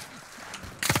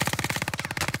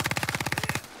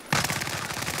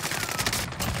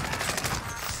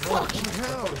 Fucking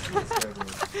hell!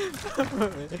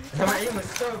 My aim was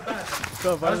so bad.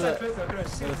 Bro, I but was the like, first I'm gonna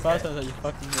shoot. first one that you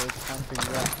fucking little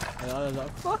camping rat. And I was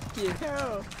like, fucking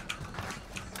hell!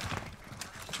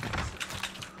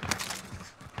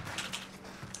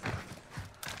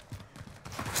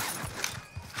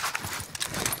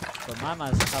 But My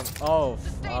man's have. Oh,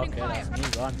 okay, that's me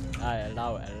gone. Alright,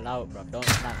 allow it, bro. Don't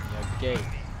snap me. You're gay.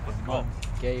 Your mom's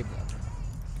gay, bro.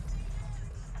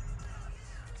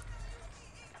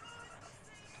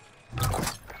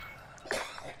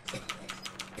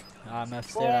 I'm a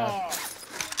stay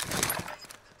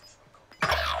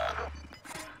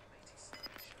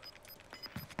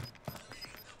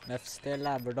Left stay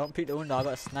alive, bro. Don't peek the window. I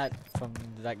got sniped from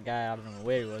that guy. I don't know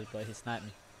where he was, but he sniped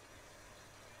me.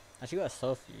 Actually got a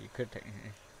selfie. You could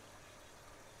technically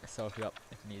a selfie up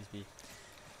if needs be.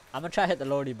 I'm gonna try to hit the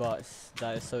loadie, but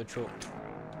that is so choked.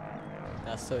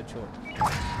 That's so choked. Yeah,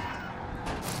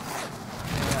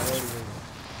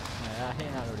 I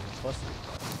hate that loadie. Possible.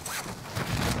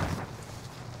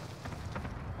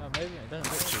 Oh, maybe it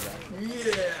doesn't look too bad.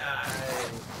 Yeah.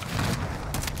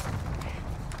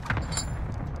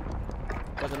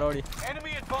 Got the loadie.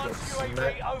 Enemy advanced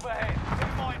UAV overhead. Be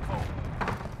mindful.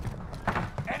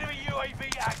 Enemy UAV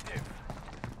active.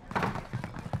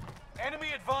 Enemy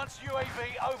advanced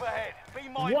UAV overhead. Be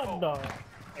mindful. What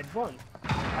the? Advance?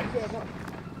 I get advance.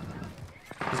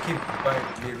 Just keep buying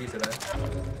UAVs alive.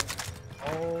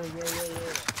 Oh,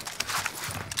 yeah.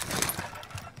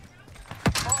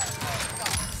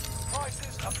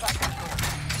 Prices are back in store.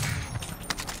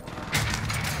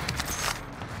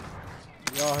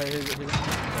 Yo, he's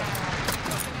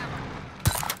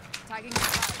Tagging the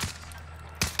side.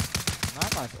 my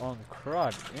man's on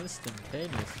crud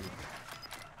instantaneously.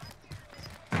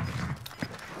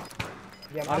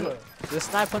 Yeah, man. The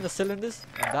snipe on the cylinders,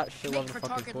 and that shit Make wasn't for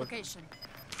fucking target cool. location.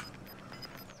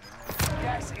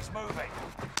 Gas is moving.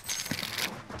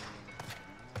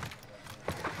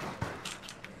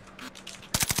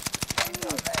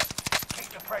 Keep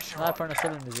the pressure on. Snipe on the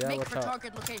cylinders, yeah, Make watch for out.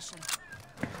 target location.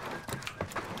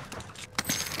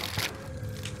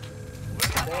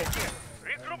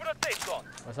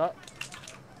 What's that?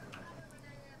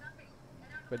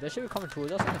 Wait, they should be coming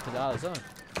towards us into the outer zone.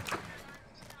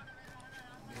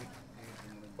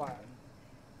 Fire.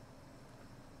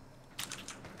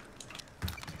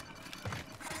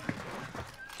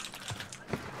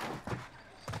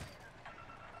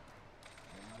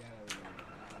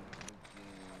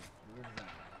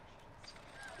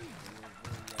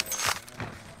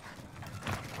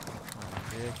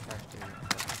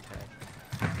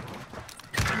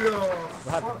 Yo,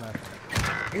 What happened, man?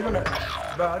 he's on the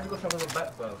bro. How'd you go from the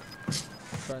back, bro?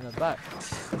 Shot in the back.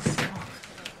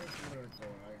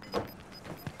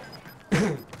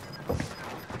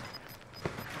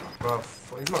 Bro,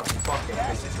 he's not fucking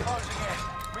Gas is physical. closing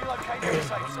in. Relocate to the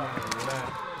safe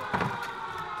zone.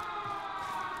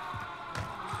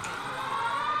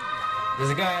 There's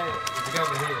a guy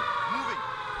over here. Moving.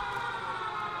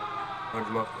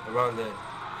 Around there.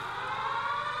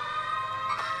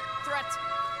 Threat.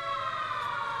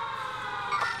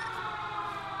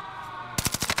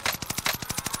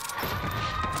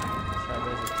 Sorry,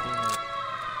 there's a teammate.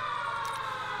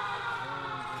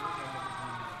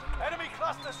 Enemy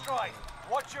cluster strike.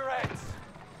 Watch your heads.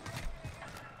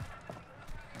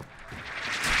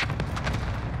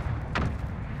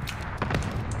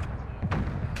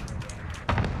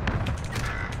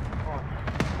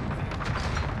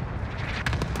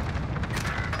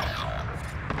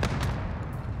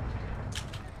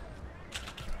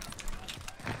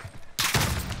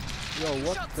 Yo,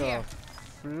 what Shots the here.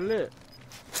 flip?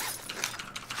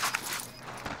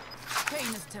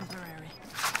 Pain is temporary.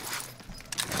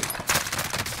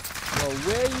 Yo,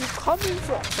 where are you coming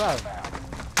from, bro?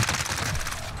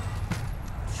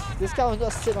 This guy was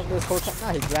not sitting on this whole time.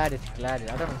 Nah, he glided.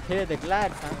 I don't hear the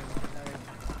glide, fam.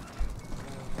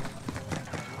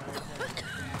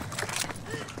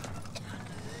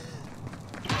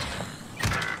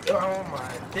 Oh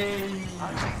my days.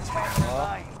 Only 10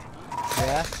 remain.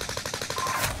 Yeah?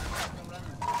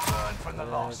 Learn from the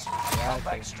loss. Come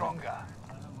back stronger.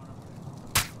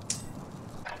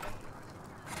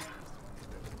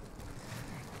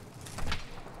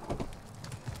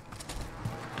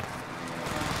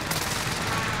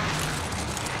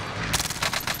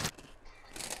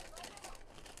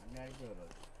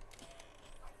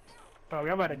 Bro, we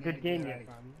have had a good game yet,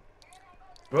 fam.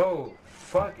 Bro,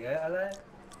 fuck yeah, I like.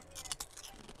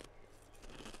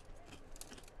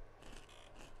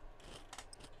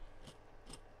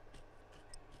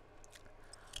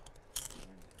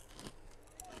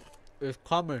 It's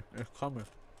coming.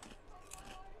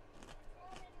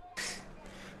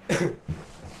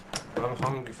 I'm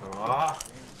hungry for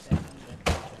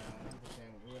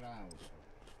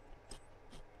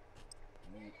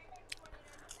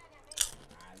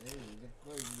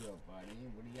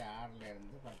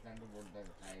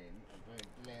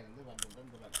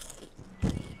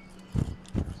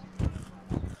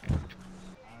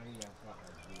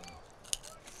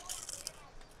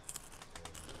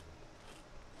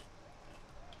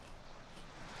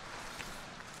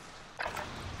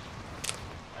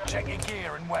Check your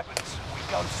gear and weapons. We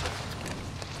go soon.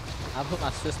 I'll put my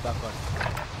Swiss back on.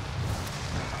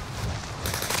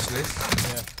 Swiss?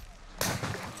 Yeah.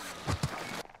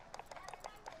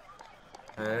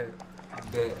 Alright.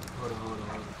 Bet. Hold on.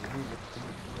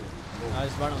 I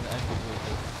just run on the MP.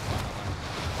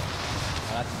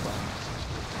 That's fun.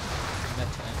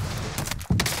 Met MP.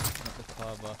 Not the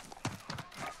car buff.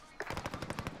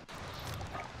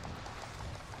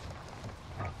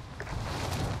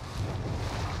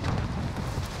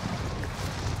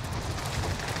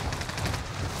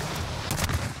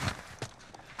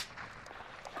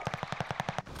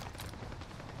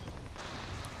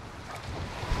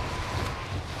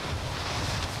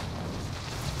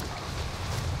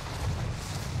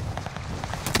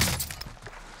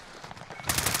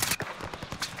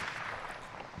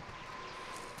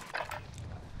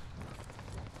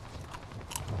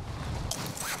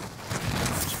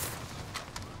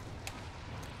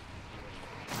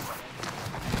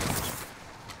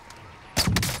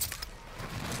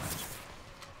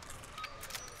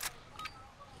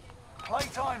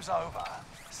 Playtime's over.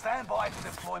 Stand by for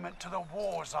deployment to the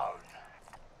war zone.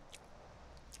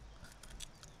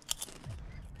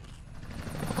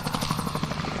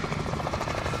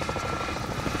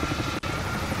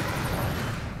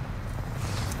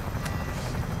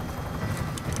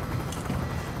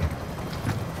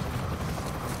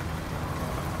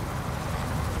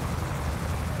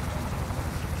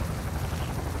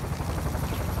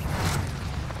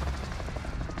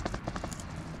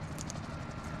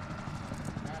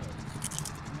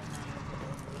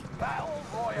 Battle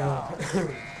Royale.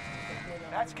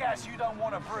 That's gas you don't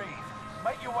want to breathe.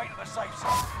 Make your way to the safe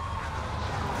zone.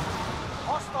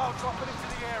 Hostile dropping into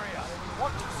the area.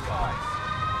 Watch the skies.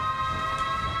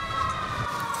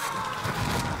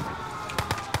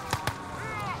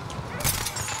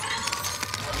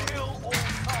 Kill all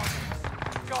targets.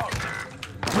 Go.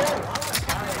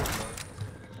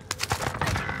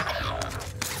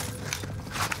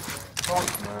 Fuck,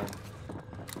 man.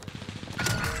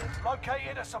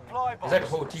 Located a supply box. Is that the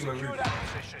whole team on Secure roof? that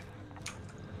position.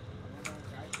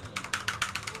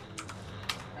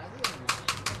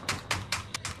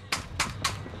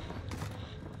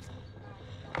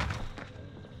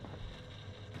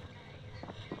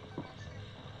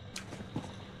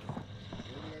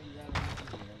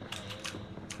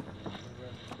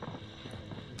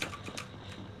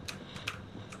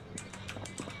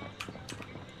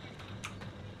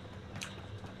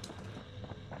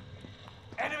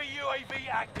 Enemy UAV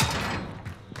active.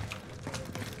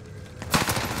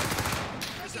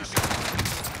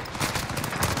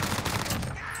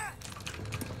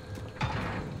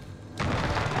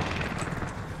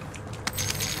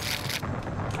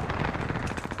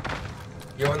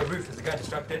 Yo, on the roof, there's a guy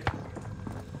distracted.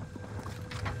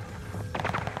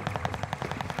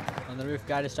 On the roof,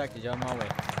 guy distracted, you're on my way.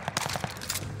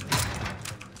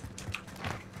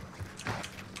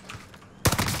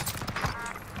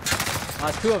 Ah,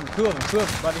 it's two of them, bro.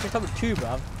 You can come with two,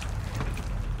 bro.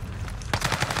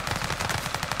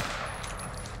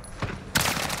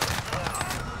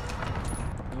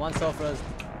 One self-res.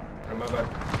 Oh, my bad.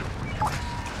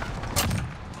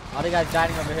 Other guy's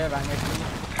dining over here, right next to me.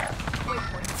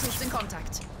 Waypoint, troops in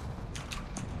contact.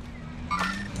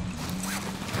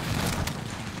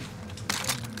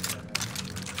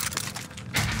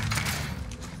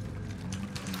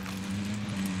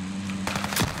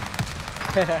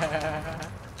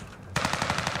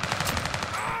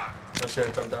 Oh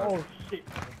shit, come down. Oh shit.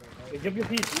 Hey, give your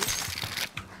PC.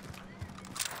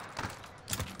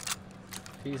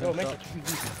 He's Yo, on make top. it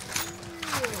PC.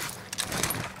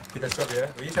 Get that shot,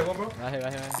 yeah? Will you take one, bro? Right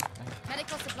here.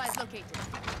 Medical supplies located.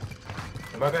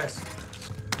 My best.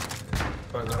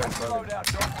 Fine, go ahead, fine. Loadout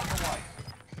drop on the way.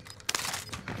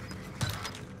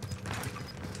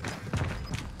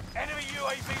 Enemy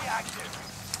UAV active.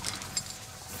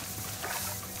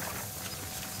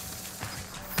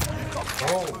 You've got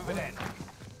gas moving in.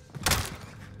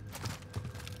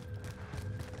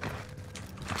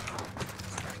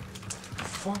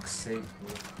 Fuck's sake,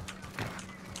 bro.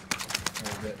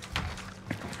 Oh,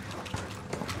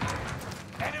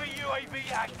 Enemy UAV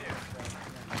active.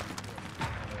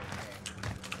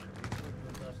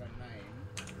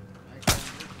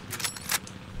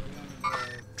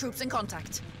 Troops in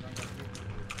contact.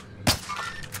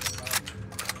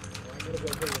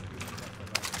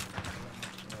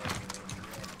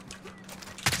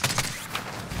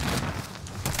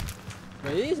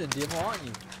 Wait, he's in DMO, aren't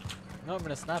you? No, I'm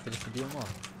gonna snap it, it's a DMO.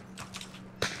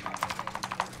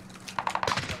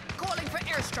 Calling for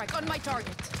airstrike on my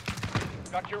target.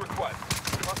 Got your request.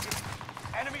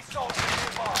 Enemy soldiers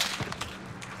nearby.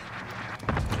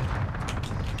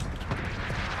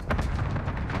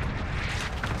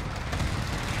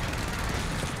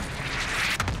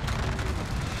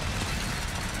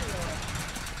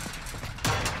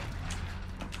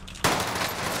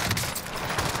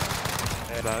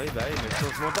 Bah oui, mais le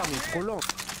changement d'arme est trop lent.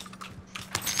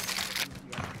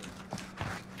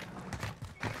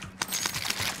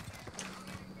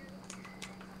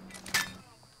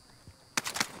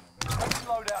 Next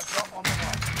loadout drop on the way.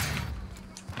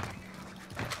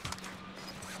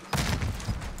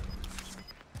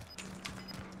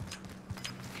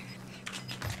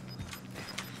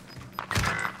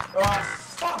 Oh,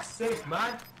 fuck's sake,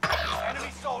 man.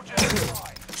 Enemy soldier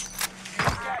inside. You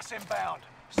got gas inbound.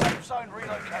 Safe zone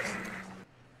relocated.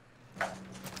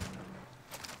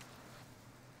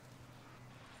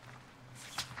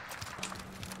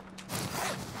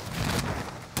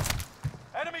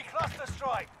 Enemy cluster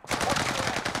strike. Watch your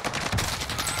head.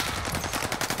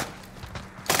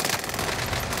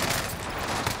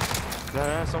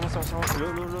 Là, ça va.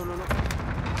 L'eau.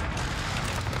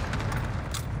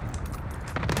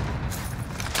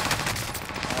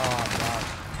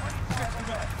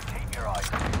 Keep your eyes.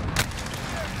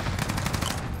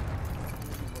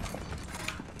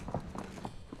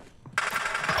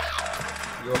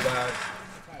 You're bad.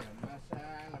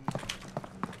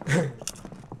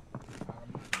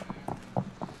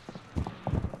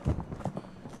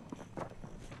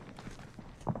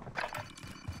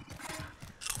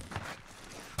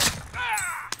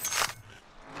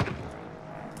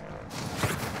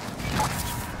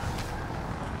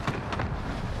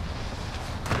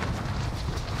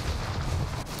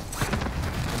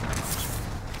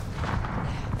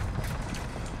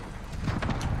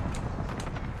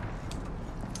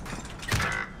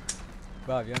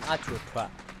 Bro, you're an actual twat.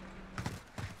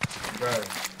 Bro,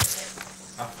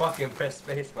 I fucking pressed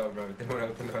spacebar, bro. They won't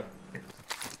open up.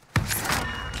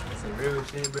 That's some real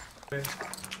shit, bro.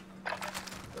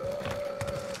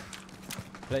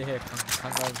 Play here,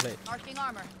 come down and play. Marking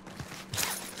armor.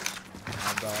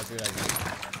 Oh, bro, I'll do like this.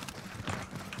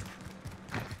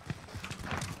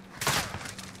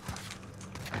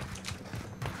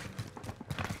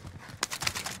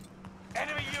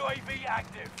 Enemy UAV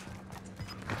active.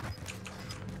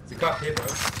 It's a cut here, bro.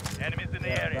 Enemies in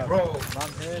the area. Bro.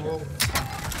 Run here. Whoa.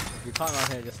 If you can't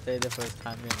run here, just stay there for his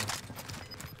time being.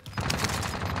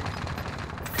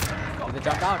 Did they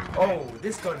jump down? Oh,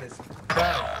 this gun is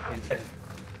bad.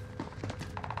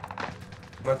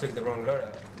 I took the wrong gun.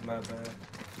 My bad.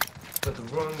 Took the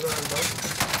wrong gun, bro.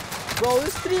 Bro,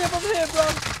 there's 3 of them here, bro.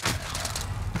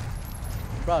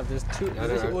 Bro, there's 2. No,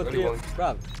 There's no, all 3 only of them.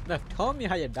 Bro, no, tell me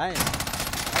how you're dying. I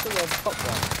thought you were on top,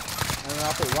 bro. And then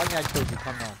I thought one guy killed you,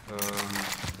 come on.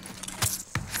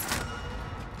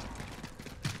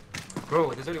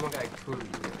 Bro, there's only one guy cool.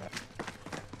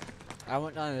 I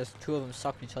went down and there's 2 of them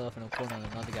sucking each other off in a corner and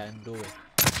another guy in the doorway.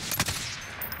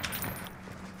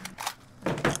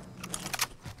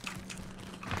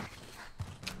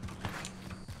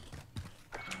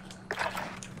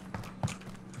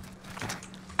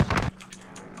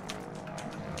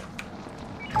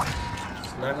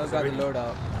 I'm gonna grab the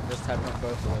loadout. I'm just typing on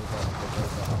both of those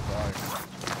guys.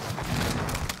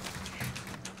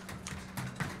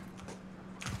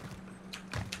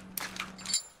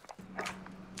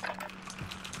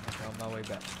 On my way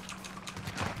back.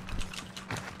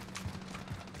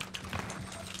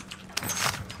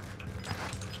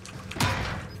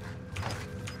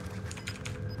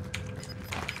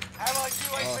 Allied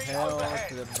UAV hell overhead.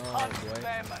 to the no, Hunt boy.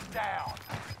 them down.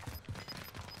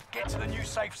 Get to the new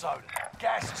safe zone.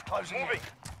 Gas is closing in.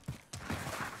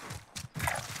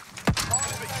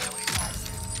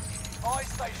 Buy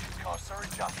station costs are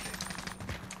adjusted.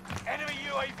 Enemy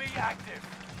UAV active.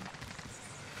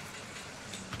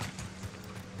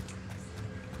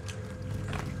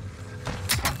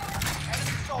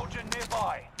 Enemy soldier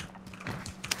nearby.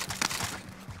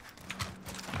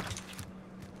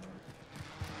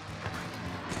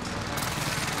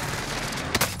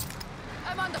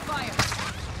 I'm under fire.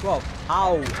 Bro,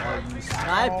 how are you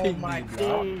sniping me,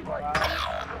 bro?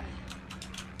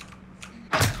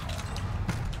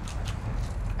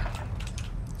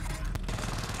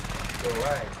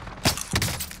 Alright.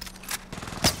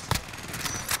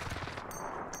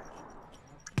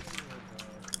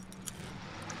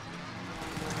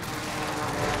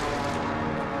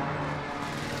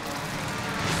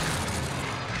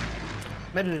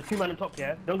 Man, there's 2 man on top,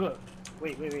 yeah? Don't go.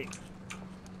 Wait.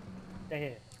 Stay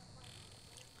here.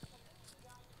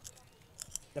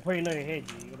 They probably know you're here,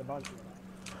 G. You gotta bounce me.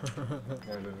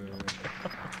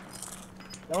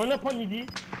 That one upon you, G.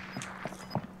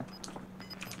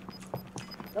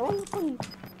 That one upon you.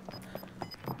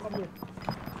 Come here.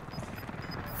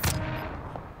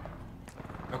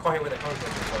 I'm calling with a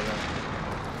contract before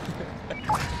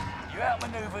now. You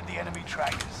outmaneuvered the enemy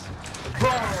trackers.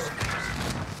 Bro!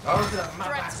 I was in a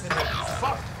map accident.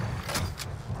 Fuck!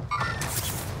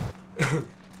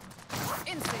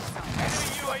 Instinct sound. Enemy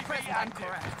UAV Present and active.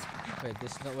 correct. Wait,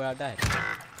 this is not where I died. The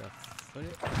fuck?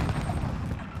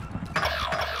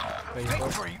 Wait, boss.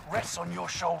 Victory rests on your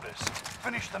shoulders.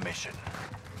 Finish the mission.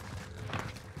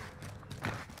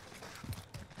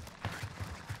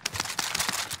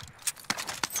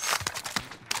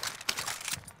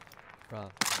 Bro.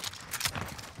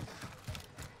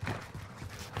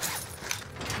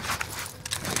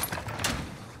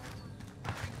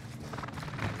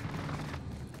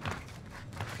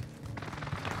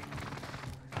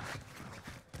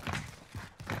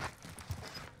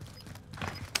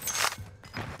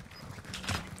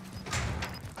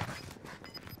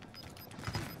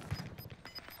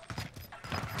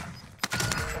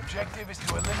 Objective is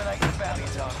to eliminate the bounty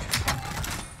target.